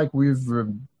feel like we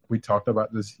talked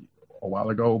about this a while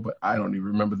ago, but I don't even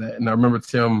remember that. And I remember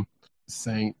Tim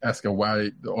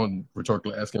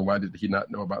rhetorically asking why did he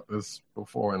not know about this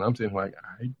before, and I'm saying like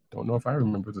I don't know if I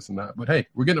remember this or not. But hey,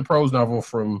 we're getting a prose novel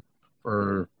for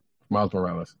Miles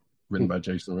Morales, written by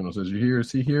Jason Reynolds. As you hear,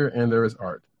 see here, and there is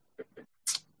art.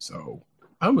 So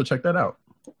I'm gonna check that out.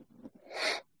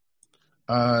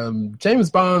 James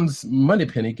Bond's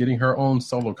Moneypenny getting her own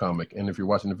solo comic, and if you're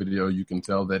watching the video, you can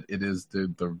tell that it is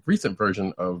the recent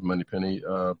version of Moneypenny,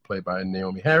 played by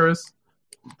Naomi Harris,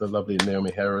 the lovely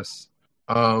Naomi Harris.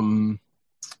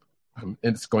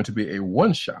 It's going to be a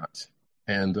one shot,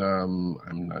 and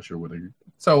I'm not sure what.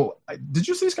 So, did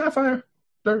you see Skyfire?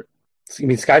 Dirt? You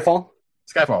mean Skyfall?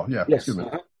 Skyfall, yeah. Yes. Excuse me.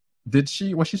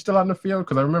 Was she still out in the field?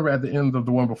 Because I remember at the end of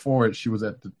the one before it, she was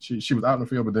out in the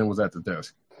field, but then was at the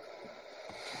desk.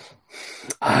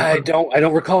 I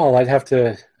don't recall. I'd have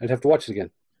to watch it again.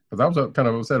 Because I was kind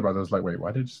of upset about it. I was like, wait,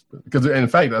 why did you? Because in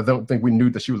fact, I don't think we knew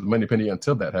that she was Moneypenny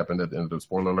until that happened at the end of the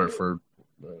spoiler alert for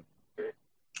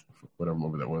whatever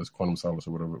movie that was, Quantum Solace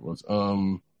or whatever it was.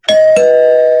 Whatever.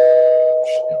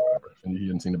 And you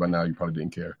hadn't seen it by now, you probably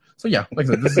didn't care. So yeah, like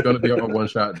I said, this is going to be a one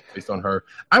shot based on her.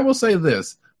 I will say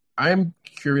this: I'm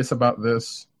curious about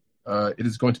this. It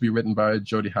is going to be written by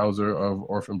Jody Houser of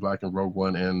Orphan Black and Rogue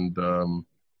One, and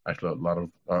actually a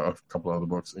couple of other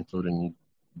books, including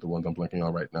the ones I'm blanking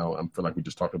on right now. I feel like we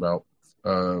just talked about.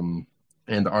 And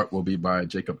the art will be by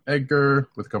Jacob Edgar,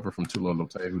 with a cover from Tula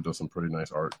Lote, who does some pretty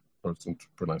nice art, or some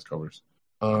pretty nice covers.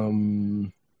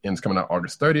 And it's coming out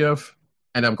August 30th.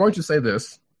 And I'm going to say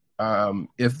this.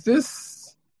 If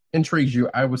this intrigues you,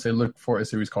 I would say look for a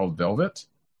series called Velvet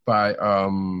by,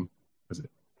 IDW,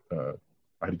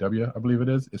 I believe it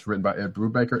is. It's written by Ed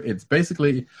Brubaker. It's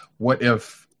basically what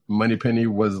if Moneypenny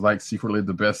was like secretly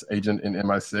the best agent in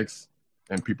MI6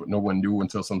 and no one knew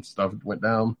until some stuff went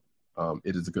down.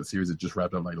 It is a good series. It just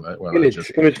wrapped up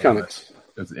Image Comics.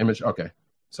 It's Image. Okay.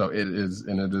 So it is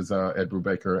Ed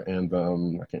Brubaker and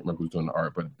I can't remember who's doing the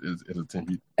art, but it's a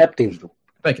team. Epting.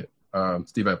 Thank you,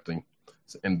 Steve Epting,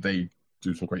 and they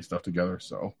do some great stuff together.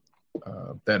 So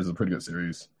that is a pretty good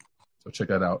series. So check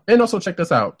that out, and also check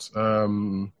this out.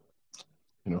 When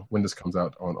this comes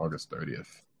out on August 30th.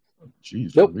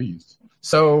 Jeez, nope. Louise.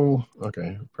 So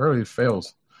okay, apparently it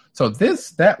fails. So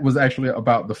that was actually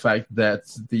about the fact that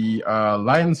the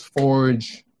Lions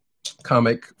Forge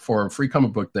comic for Free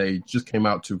Comic Book Day just came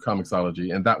out to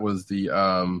Comixology, and that was the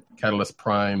Catalyst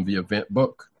Prime, the event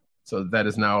book. So that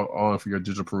is now on for your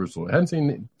digital perusal. I hadn't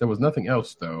seen, there was nothing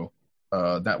else though.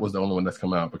 That was the only one that's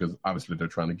come out because obviously they're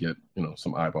trying to get,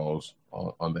 some eyeballs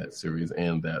on that series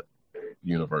and that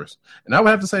universe. And I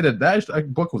would have to say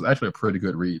that book was actually a pretty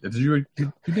good read. Did you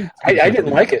I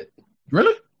didn't like it.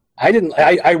 Really? I didn't.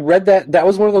 I read that. That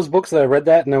was one of those books that I read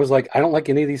that, and I was like, I don't like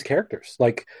any of these characters.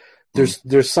 Like,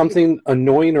 there's something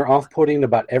annoying or off-putting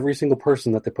about every single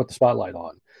person that they put the spotlight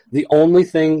on. The only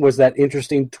thing was that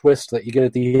interesting twist that you get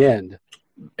at the end,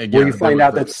 where you find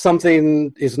out that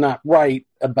something is not right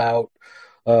about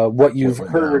what you've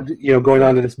heard, going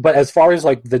on to this. But as far as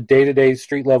like the day-to-day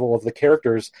street level of the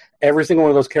characters, every single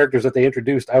one of those characters that they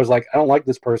introduced, I was like, I don't like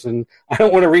this person. I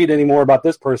don't want to read any more about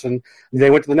this person. They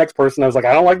went to the next person. I was like,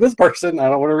 I don't like this person. I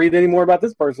don't want to read any more about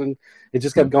this person. It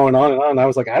just kept going on and on. I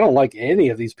was like, I don't like any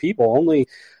of these people. Only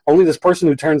this person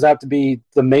who turns out to be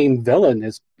the main villain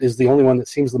is the only one that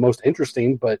seems the most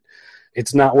interesting. But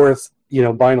it's not worth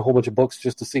buying a whole bunch of books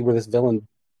just to see where this villain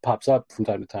pops up from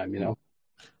time to time.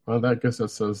 Well, I guess that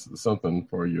says something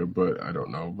for you, but I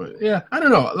don't know. But yeah, I don't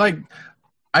know. Like,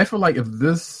 I feel like if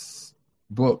this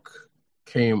book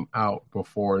came out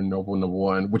before Noble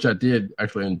 #1, which I did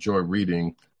actually enjoy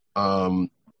reading,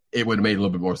 it would have made a little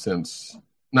bit more sense.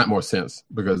 Not more sense,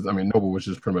 because, Noble was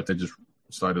just pretty much, they just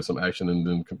started some action and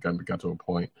then kind of got to a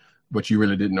point. But you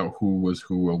really didn't know who was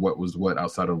who and what was what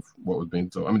outside of what was being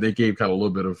told. They gave kind of a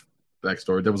little bit of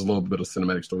backstory. There was a little bit of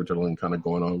cinematic storytelling kind of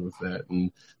going on with that,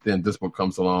 and then this book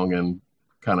comes along and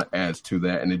kind of adds to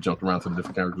that, and they jumped around to the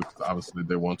different characters because obviously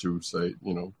they want to say,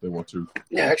 they want to.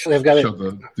 Yeah, actually, I've got show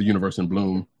the universe in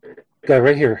bloom. Got it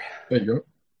right here. There you go.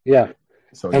 Yeah.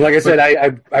 So, and like I said,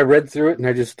 I read through it, and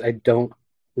I don't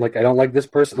like this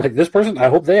person. Like this person, I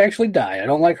hope they actually die. I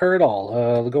don't like her at all.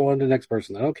 We'll go on to the next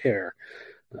person. I don't care.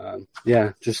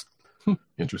 Just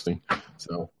interesting.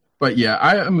 So. But yeah,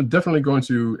 I am definitely going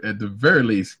to, at the very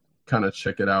least, kind of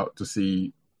check it out to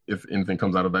see if anything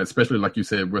comes out of that. Especially like you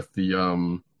said, with the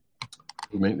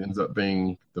who ends up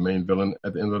being the main villain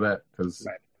at the end of that, because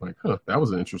that was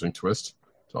an interesting twist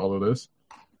to all of this.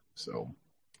 So,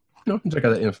 check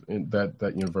out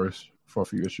that universe for a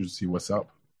few issues to see what's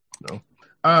up.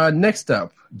 Next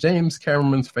up, James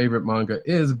Cameron's favorite manga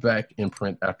is back in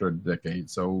print after a decade.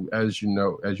 So, as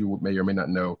you may or may not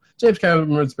know, James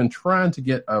Cameron's been trying to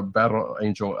get a Battle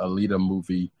Angel Alita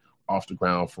movie off the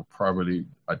ground for probably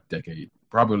a decade.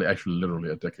 Probably actually literally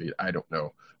a decade. I don't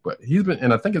know. But he's been,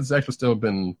 and I think it's actually still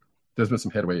been, there's been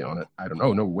some headway on it. I don't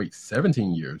know. No, wait,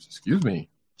 17 years. Excuse me.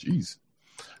 Jeez.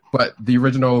 But the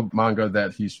original manga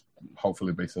that he's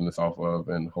hopefully basing this off of,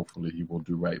 and hopefully he will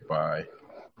do right by,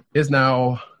 is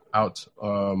now out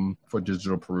for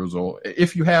digital perusal.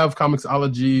 If you have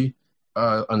Comixology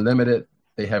Unlimited,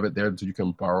 they have it there so you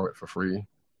can borrow it for free,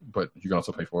 but you can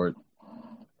also pay for it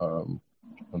on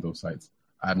those sites.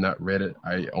 I have not read it.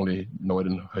 I only know it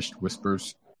in hushed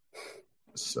whispers,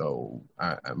 so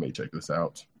I may check this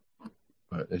out.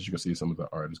 But as you can see, some of the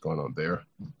art is going on there.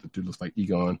 The dude looks like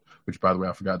Egon, which, by the way,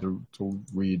 I forgot to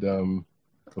read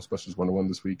Ghostbusters 101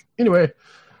 this week. Anyway,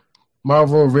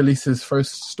 Marvel releases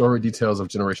first story details of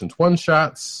Generations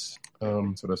one-shots.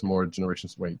 So there's more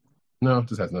Generations. Wait, no,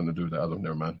 this has nothing to do with the other.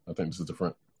 Never mind. I think this is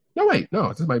different. No, wait, no,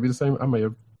 this might be the same. I may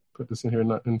have put this in here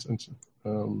not intentionally.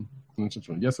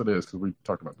 Yes, it is, because we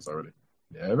talked about this already.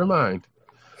 Never mind.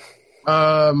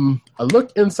 A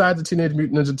look inside the Teenage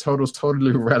Mutant Ninja Turtles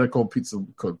Totally Radical Pizza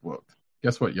Cookbook.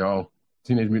 Guess what, y'all?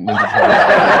 Teenage Mutant Ninja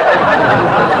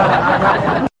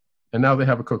Turtles. And now they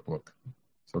have a cookbook.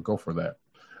 So go for that.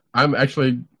 I'm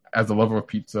actually, as a lover of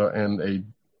pizza and a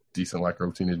decent liker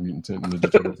of Teenage Mutant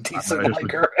Ninja Turtles. Decent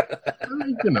liker.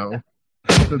 The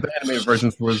animated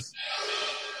versions was...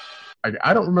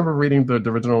 I don't remember reading the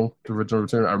original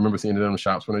return. I remember seeing it in the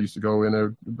shops when I used to go in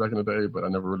there back in the day, but I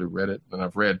never really read it. And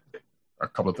I've read a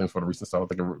couple of things for the recent stuff. I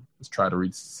think I tried to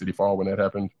read City Fall when that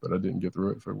happened, but I didn't get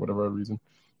through it for whatever reason.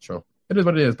 So it is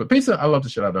what it is. But pizza, I love the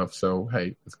shit out of. So,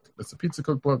 hey, it's a pizza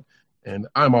cookbook, and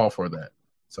I'm all for that.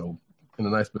 So in a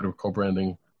nice bit of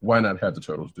co-branding, why not have the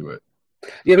Turtles do it?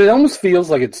 Yeah, but it almost feels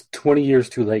like it's 20 years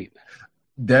too late.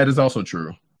 That is also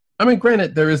true. I mean,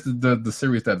 granted, there is the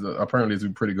series that apparently is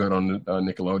pretty good on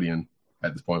Nickelodeon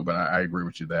at this point, but I agree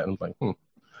with you that. I'm like,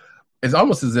 It's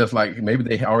almost as if like maybe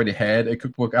they already had a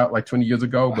cookbook out like 20 years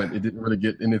ago, but it didn't really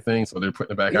get anything, so they're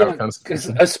putting it back out. Kind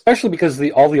of especially because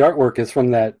all the artwork is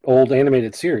from that old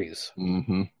animated series.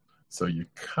 Mm-hmm. So you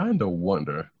kind of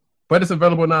wonder, but it's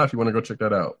available now if you want to go check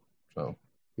that out. So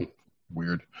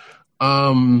weird.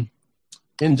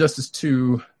 Injustice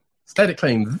 2, Static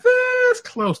claim this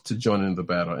close to joining the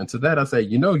battle, and to that I say,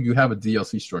 you have a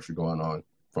DLC structure going on,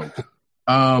 folks.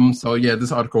 So yeah,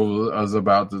 this article is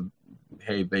about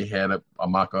they had a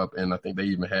mock-up, and I think they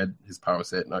even had his power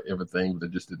set and everything, but they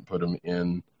just didn't put him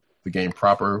in the game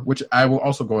proper, which I will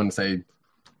also go and say,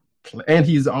 and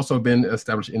he's also been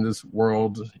established in this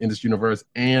world, in this universe,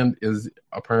 and is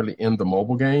apparently in the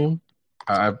mobile game.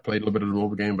 I've played a little bit of the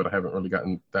mobile game, but I haven't really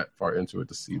gotten that far into it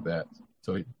to see that.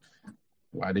 So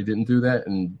why they didn't do that,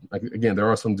 and again, there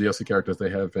are some DLC characters they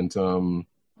haven't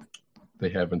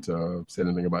said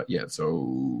anything about yet,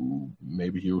 so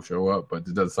maybe he'll show up, but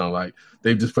it doesn't sound like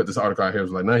they've just put this article out here.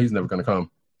 It's like, no, he's never going to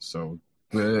come. So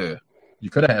you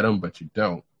could have had him, but you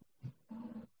don't,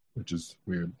 which is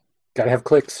weird. Gotta have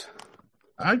clicks.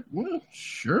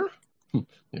 Sure.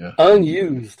 Yeah.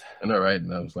 Unused. I know, right?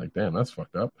 And I was like, damn, that's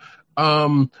fucked up.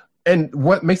 And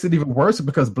what makes it even worse is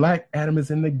because Black Adam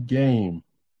is in the game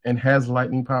and has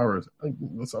lightning powers.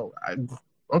 So,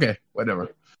 okay,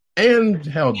 whatever. And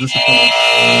hell, this is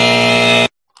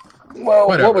well,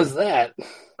 what was that?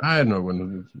 I don't know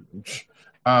when.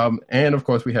 And of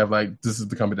course, we have this is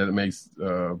the company that makes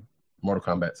Mortal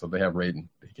Kombat, so they have Raiden.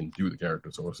 He can do the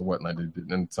character, so whatnot. They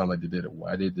didn't sound like they did it.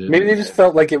 Why they did? Maybe they just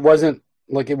felt like it wasn't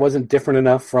different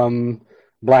enough from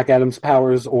Black Adam's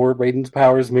powers or Raiden's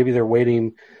powers. Maybe they're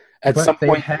waiting. At some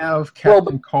point, they have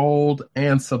Captain Cold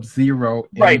and Sub-Zero.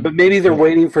 Right, but maybe they're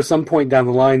waiting for some point down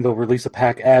the line they'll release a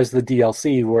pack as the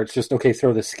DLC where it's just, okay,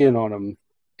 throw the skin on them,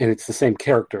 and it's the same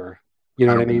character. You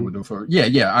know what I mean?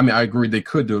 Yeah. I mean, I agree they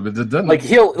could do it, but it doesn't.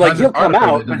 He'll come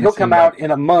out, but he'll come out in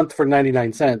a month for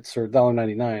 99 cents or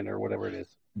 $1.99 or whatever it is.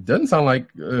 Doesn't sound like,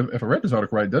 if I read this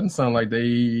article right, doesn't sound like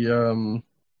they don't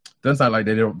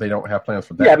have plans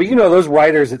for that. Yeah, but those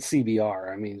writers at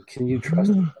CBR. I mean, can you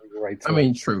trust them? Right. I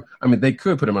mean, true. I mean, they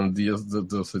could put them on the deals. If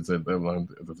they're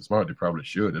smart, they probably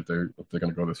should. If they're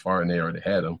going to go this far and they already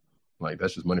had them,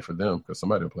 that's just money for them because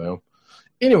somebody will play them.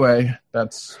 Anyway,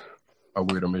 that's a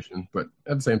weird omission, but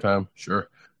at the same time, sure.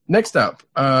 Next up,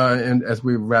 and as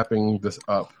we're wrapping this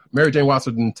up, Mary Jane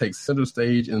Watson takes center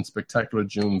stage in spectacular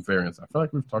June variants. I feel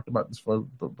like we've talked about this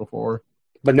before.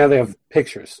 But now they have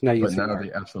pictures. Now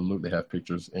they absolutely have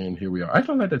pictures, and here we are. I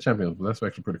actually like that champion. That's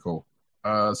actually pretty cool.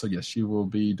 So yes, she will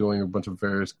be doing a bunch of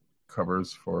various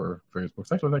covers for various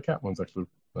books. Actually, that cat one's actually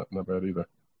not bad either.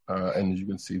 And as you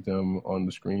can see them on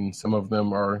the screen, some of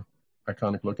them are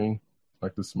iconic looking,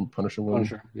 like this Punisher one.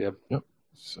 Punisher, yep.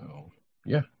 So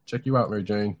yeah, check you out, Mary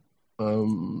Jane.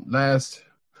 Last,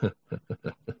 the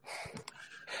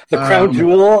crown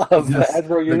jewel of the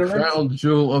Hasbro universe. The crown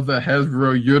jewel of the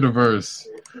Hasbro universe.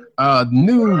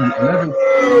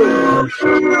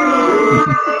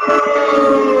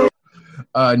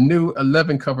 New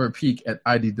 11 cover peek at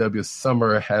IDW's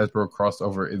summer Hasbro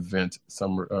crossover event,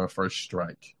 Summer First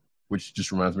Strike, which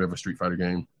just reminds me of a Street Fighter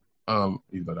game. Even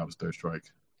though that was Third Strike.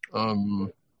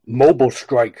 Mobile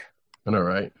Strike. I know,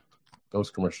 right? Those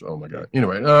commercials. Oh my god.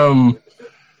 Anyway,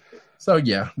 so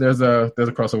yeah, there's a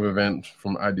crossover event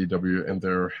from IDW and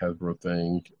their Hasbro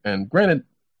thing. And granted,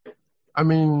 I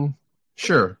mean,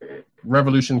 sure,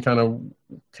 Revolution kind of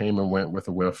came and went with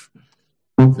a whiff.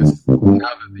 Now that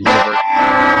the universe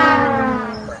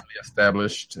is firmly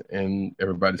established and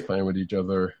everybody's playing with each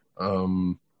other,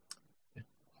 hey,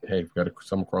 we've got a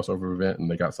summer crossover event and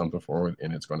they got something for it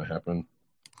and it's going to happen.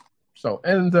 So,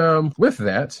 and with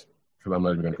that, because I'm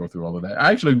not even going to go through all of that,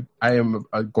 I am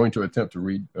going to attempt to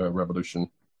read Revolution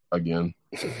again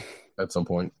at some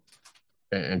point.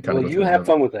 And kind of you have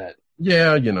fun with that.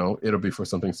 Yeah, it'll be for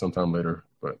something sometime later.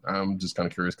 But I'm just kind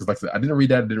of curious because, like I said, I didn't read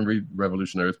that. I didn't read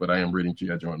Revolutionaries, but I am reading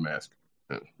G.I. Joe and Mask.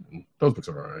 And those books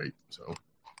are all right. So a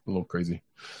little crazy.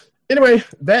 Anyway,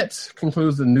 that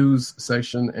concludes the news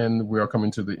section, and we are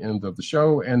coming to the end of the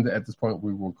show. And at this point,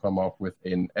 we will come off with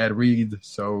an ad read.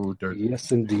 So, Dirty.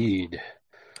 Yes, indeed.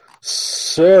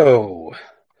 So,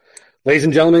 ladies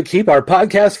and gentlemen, keep our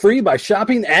podcast free by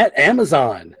shopping at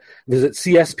Amazon. Visit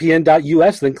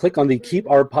cspn.us, then click on the Keep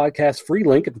Our Podcast Free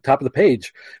link at the top of the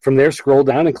page. From there, scroll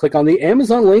down and click on the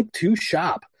Amazon link to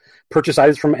shop. Purchase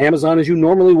items from Amazon as you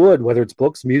normally would, whether it's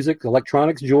books, music,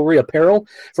 electronics, jewelry, apparel.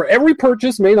 For every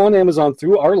purchase made on Amazon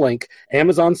through our link,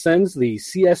 Amazon sends the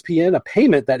CSPN a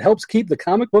payment that helps keep the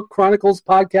Comic Book Chronicles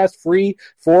podcast free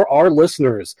for our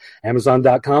listeners.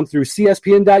 Amazon.com through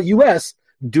CSPN.us.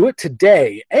 Do it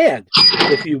today. And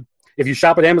if you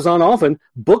shop at Amazon often,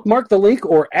 bookmark the link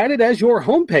or add it as your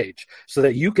homepage so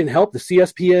that you can help the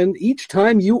CSPN each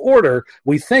time you order.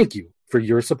 We thank you for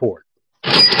your support.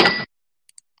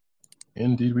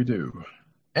 Indeed we do.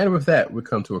 And with that, we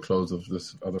come to a close of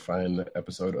this other fine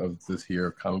episode of this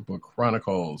here Comic Book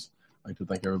Chronicles. I'd like to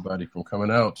thank everybody for coming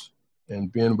out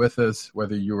and being with us,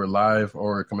 whether you were live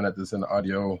or coming at this in the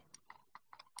audio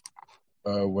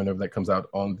whenever that comes out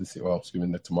on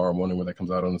the, tomorrow morning when that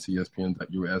comes out on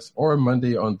CSPN.us or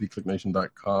Monday on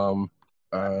theclicknation.com.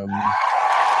 Or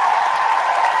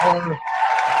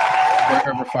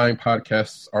wherever fine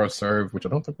podcasts are served, which I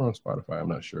don't think we're on Spotify, I'm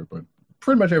not sure, but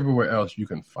pretty much everywhere else you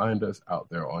can find us out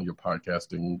there on your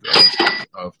podcasting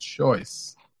of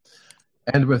choice.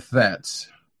 And with that,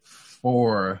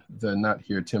 for the Not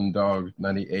Here Tim Dog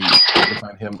 98, you can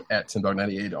find him at Tim Dog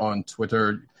 98 on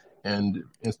Twitter and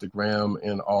Instagram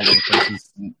and all the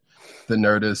places. The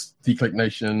Nerdist, The Click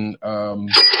Nation on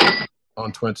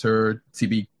Twitter,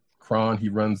 TB Cron, he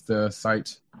runs the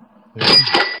site.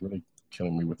 Yeah, really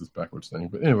killing me with this backwards thing,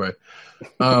 but anyway,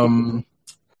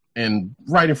 and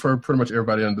writing for pretty much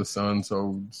everybody under the sun.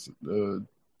 So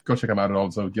go check him out.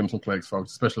 Also, give him some clicks,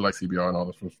 folks, especially like CBR and all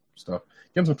this stuff.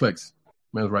 Give him some clicks.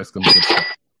 Man's Rights gonna be good stuff.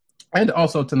 And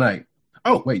also tonight.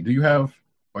 Oh wait, do you have?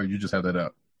 Or you just have that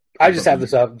up? I just have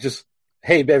this up. Just,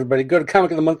 hey, everybody, go to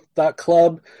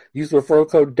comicofthemonth.club. Use the referral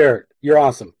code DIRT. You're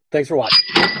awesome. Thanks for watching.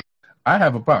 I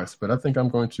have a box, but I think I'm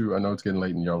going to, I know it's getting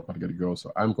late and y'all probably got to go,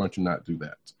 so I'm going to not do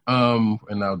that.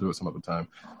 And I'll do it some other time.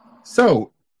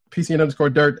 So,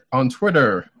 PCN_DIRT on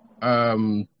Twitter.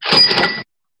 Pop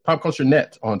Culture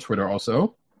Net on Twitter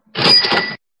also.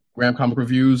 Graham Comic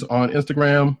Reviews on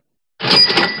Instagram.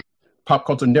 Pop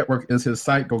Culture Network is his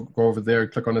site. Go over there,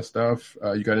 click on his stuff.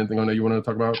 You got anything on there you want to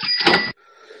talk about?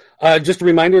 Just a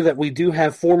reminder that we do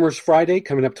have Formers Friday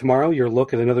coming up tomorrow. Your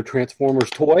look at another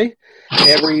Transformers toy.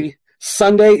 Every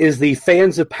Sunday is the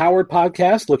Fans of Power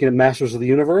podcast, looking at Masters of the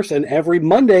Universe. And every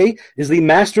Monday is the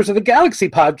Masters of the Galaxy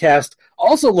podcast,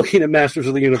 also looking at Masters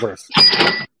of the Universe.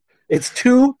 It's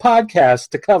 2 podcasts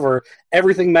to cover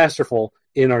everything masterful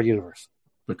in our universe.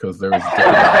 Because there is a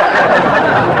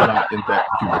lot in that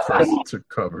universe to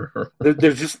cover.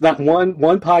 There's just not one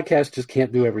podcast just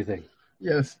can't do everything.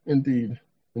 Yes, indeed.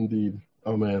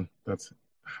 Oh man, that's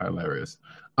hilarious.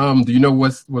 Do you know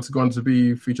what's going to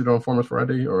be featured on Formers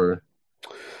Friday? Or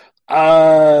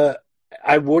I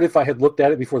would if I had looked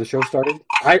at it before the show started.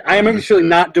 I am actually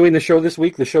not doing the show this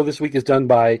week. The show this week is done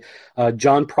by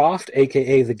John Proft,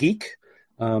 aka The Geek.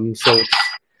 So it's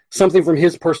something from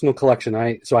his personal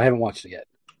collection. So I haven't watched it yet.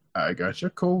 I gotcha.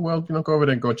 Cool. Well, go over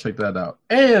there and go check that out.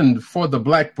 And for the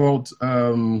Black Bolt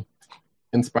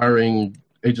inspiring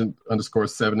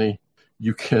Agent_70,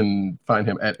 you can find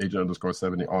him at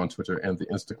Agent_70 on Twitter and the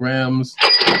Instagrams.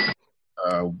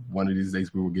 One of these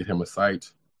days we will get him a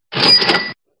site.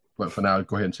 But for now,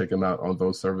 go ahead and check him out on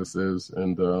those services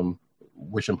and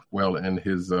wish him well in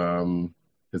his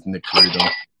Nick freedom.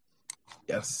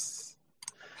 Yes.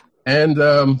 And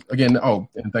again,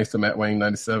 and thanks to Matt Wayne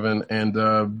 97 and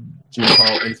Gene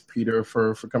Paul Ace Peter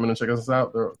for coming and checking us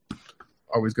out. They're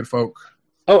always good folk.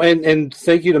 Oh, and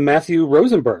thank you to Matthew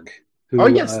Rosenberg,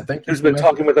 who's been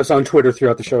talking with us on Twitter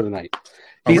throughout the show tonight.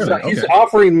 He's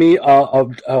offering me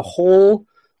a whole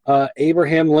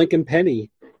Abraham Lincoln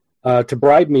penny to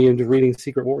bribe me into reading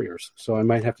Secret Warriors. So I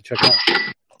might have to check it out.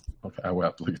 Okay, I will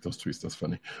have to look at those tweets. That's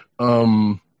funny.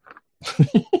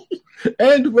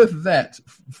 And with that,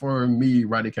 for me,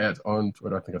 Roddy Cat on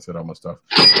Twitter, I think I said all my stuff.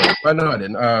 But no, I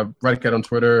didn't. Roddy Cat on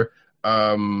Twitter,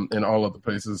 and all other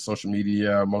places, social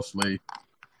media, mostly.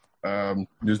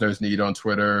 News Nerds Need on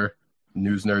Twitter,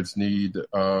 News Nerds Need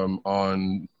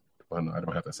on... Well, no, I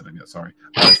don't have that set up yet, sorry.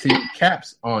 CB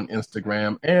Caps on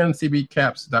Instagram, and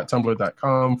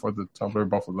cbcaps.tumblr.com for the Tumblr.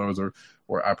 Both of those are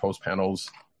where I post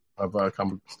panels of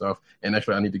comic stuff. And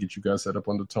actually, I need to get you guys set up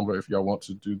on the Tumblr if y'all want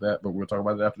to do that, but we'll talk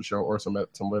about it after the show or some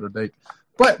later date.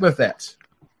 But with that,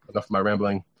 enough of my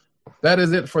rambling. That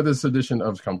is it for this edition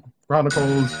of Comic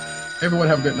Chronicles. Everyone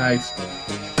have a good night.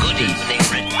 Good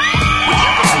evening,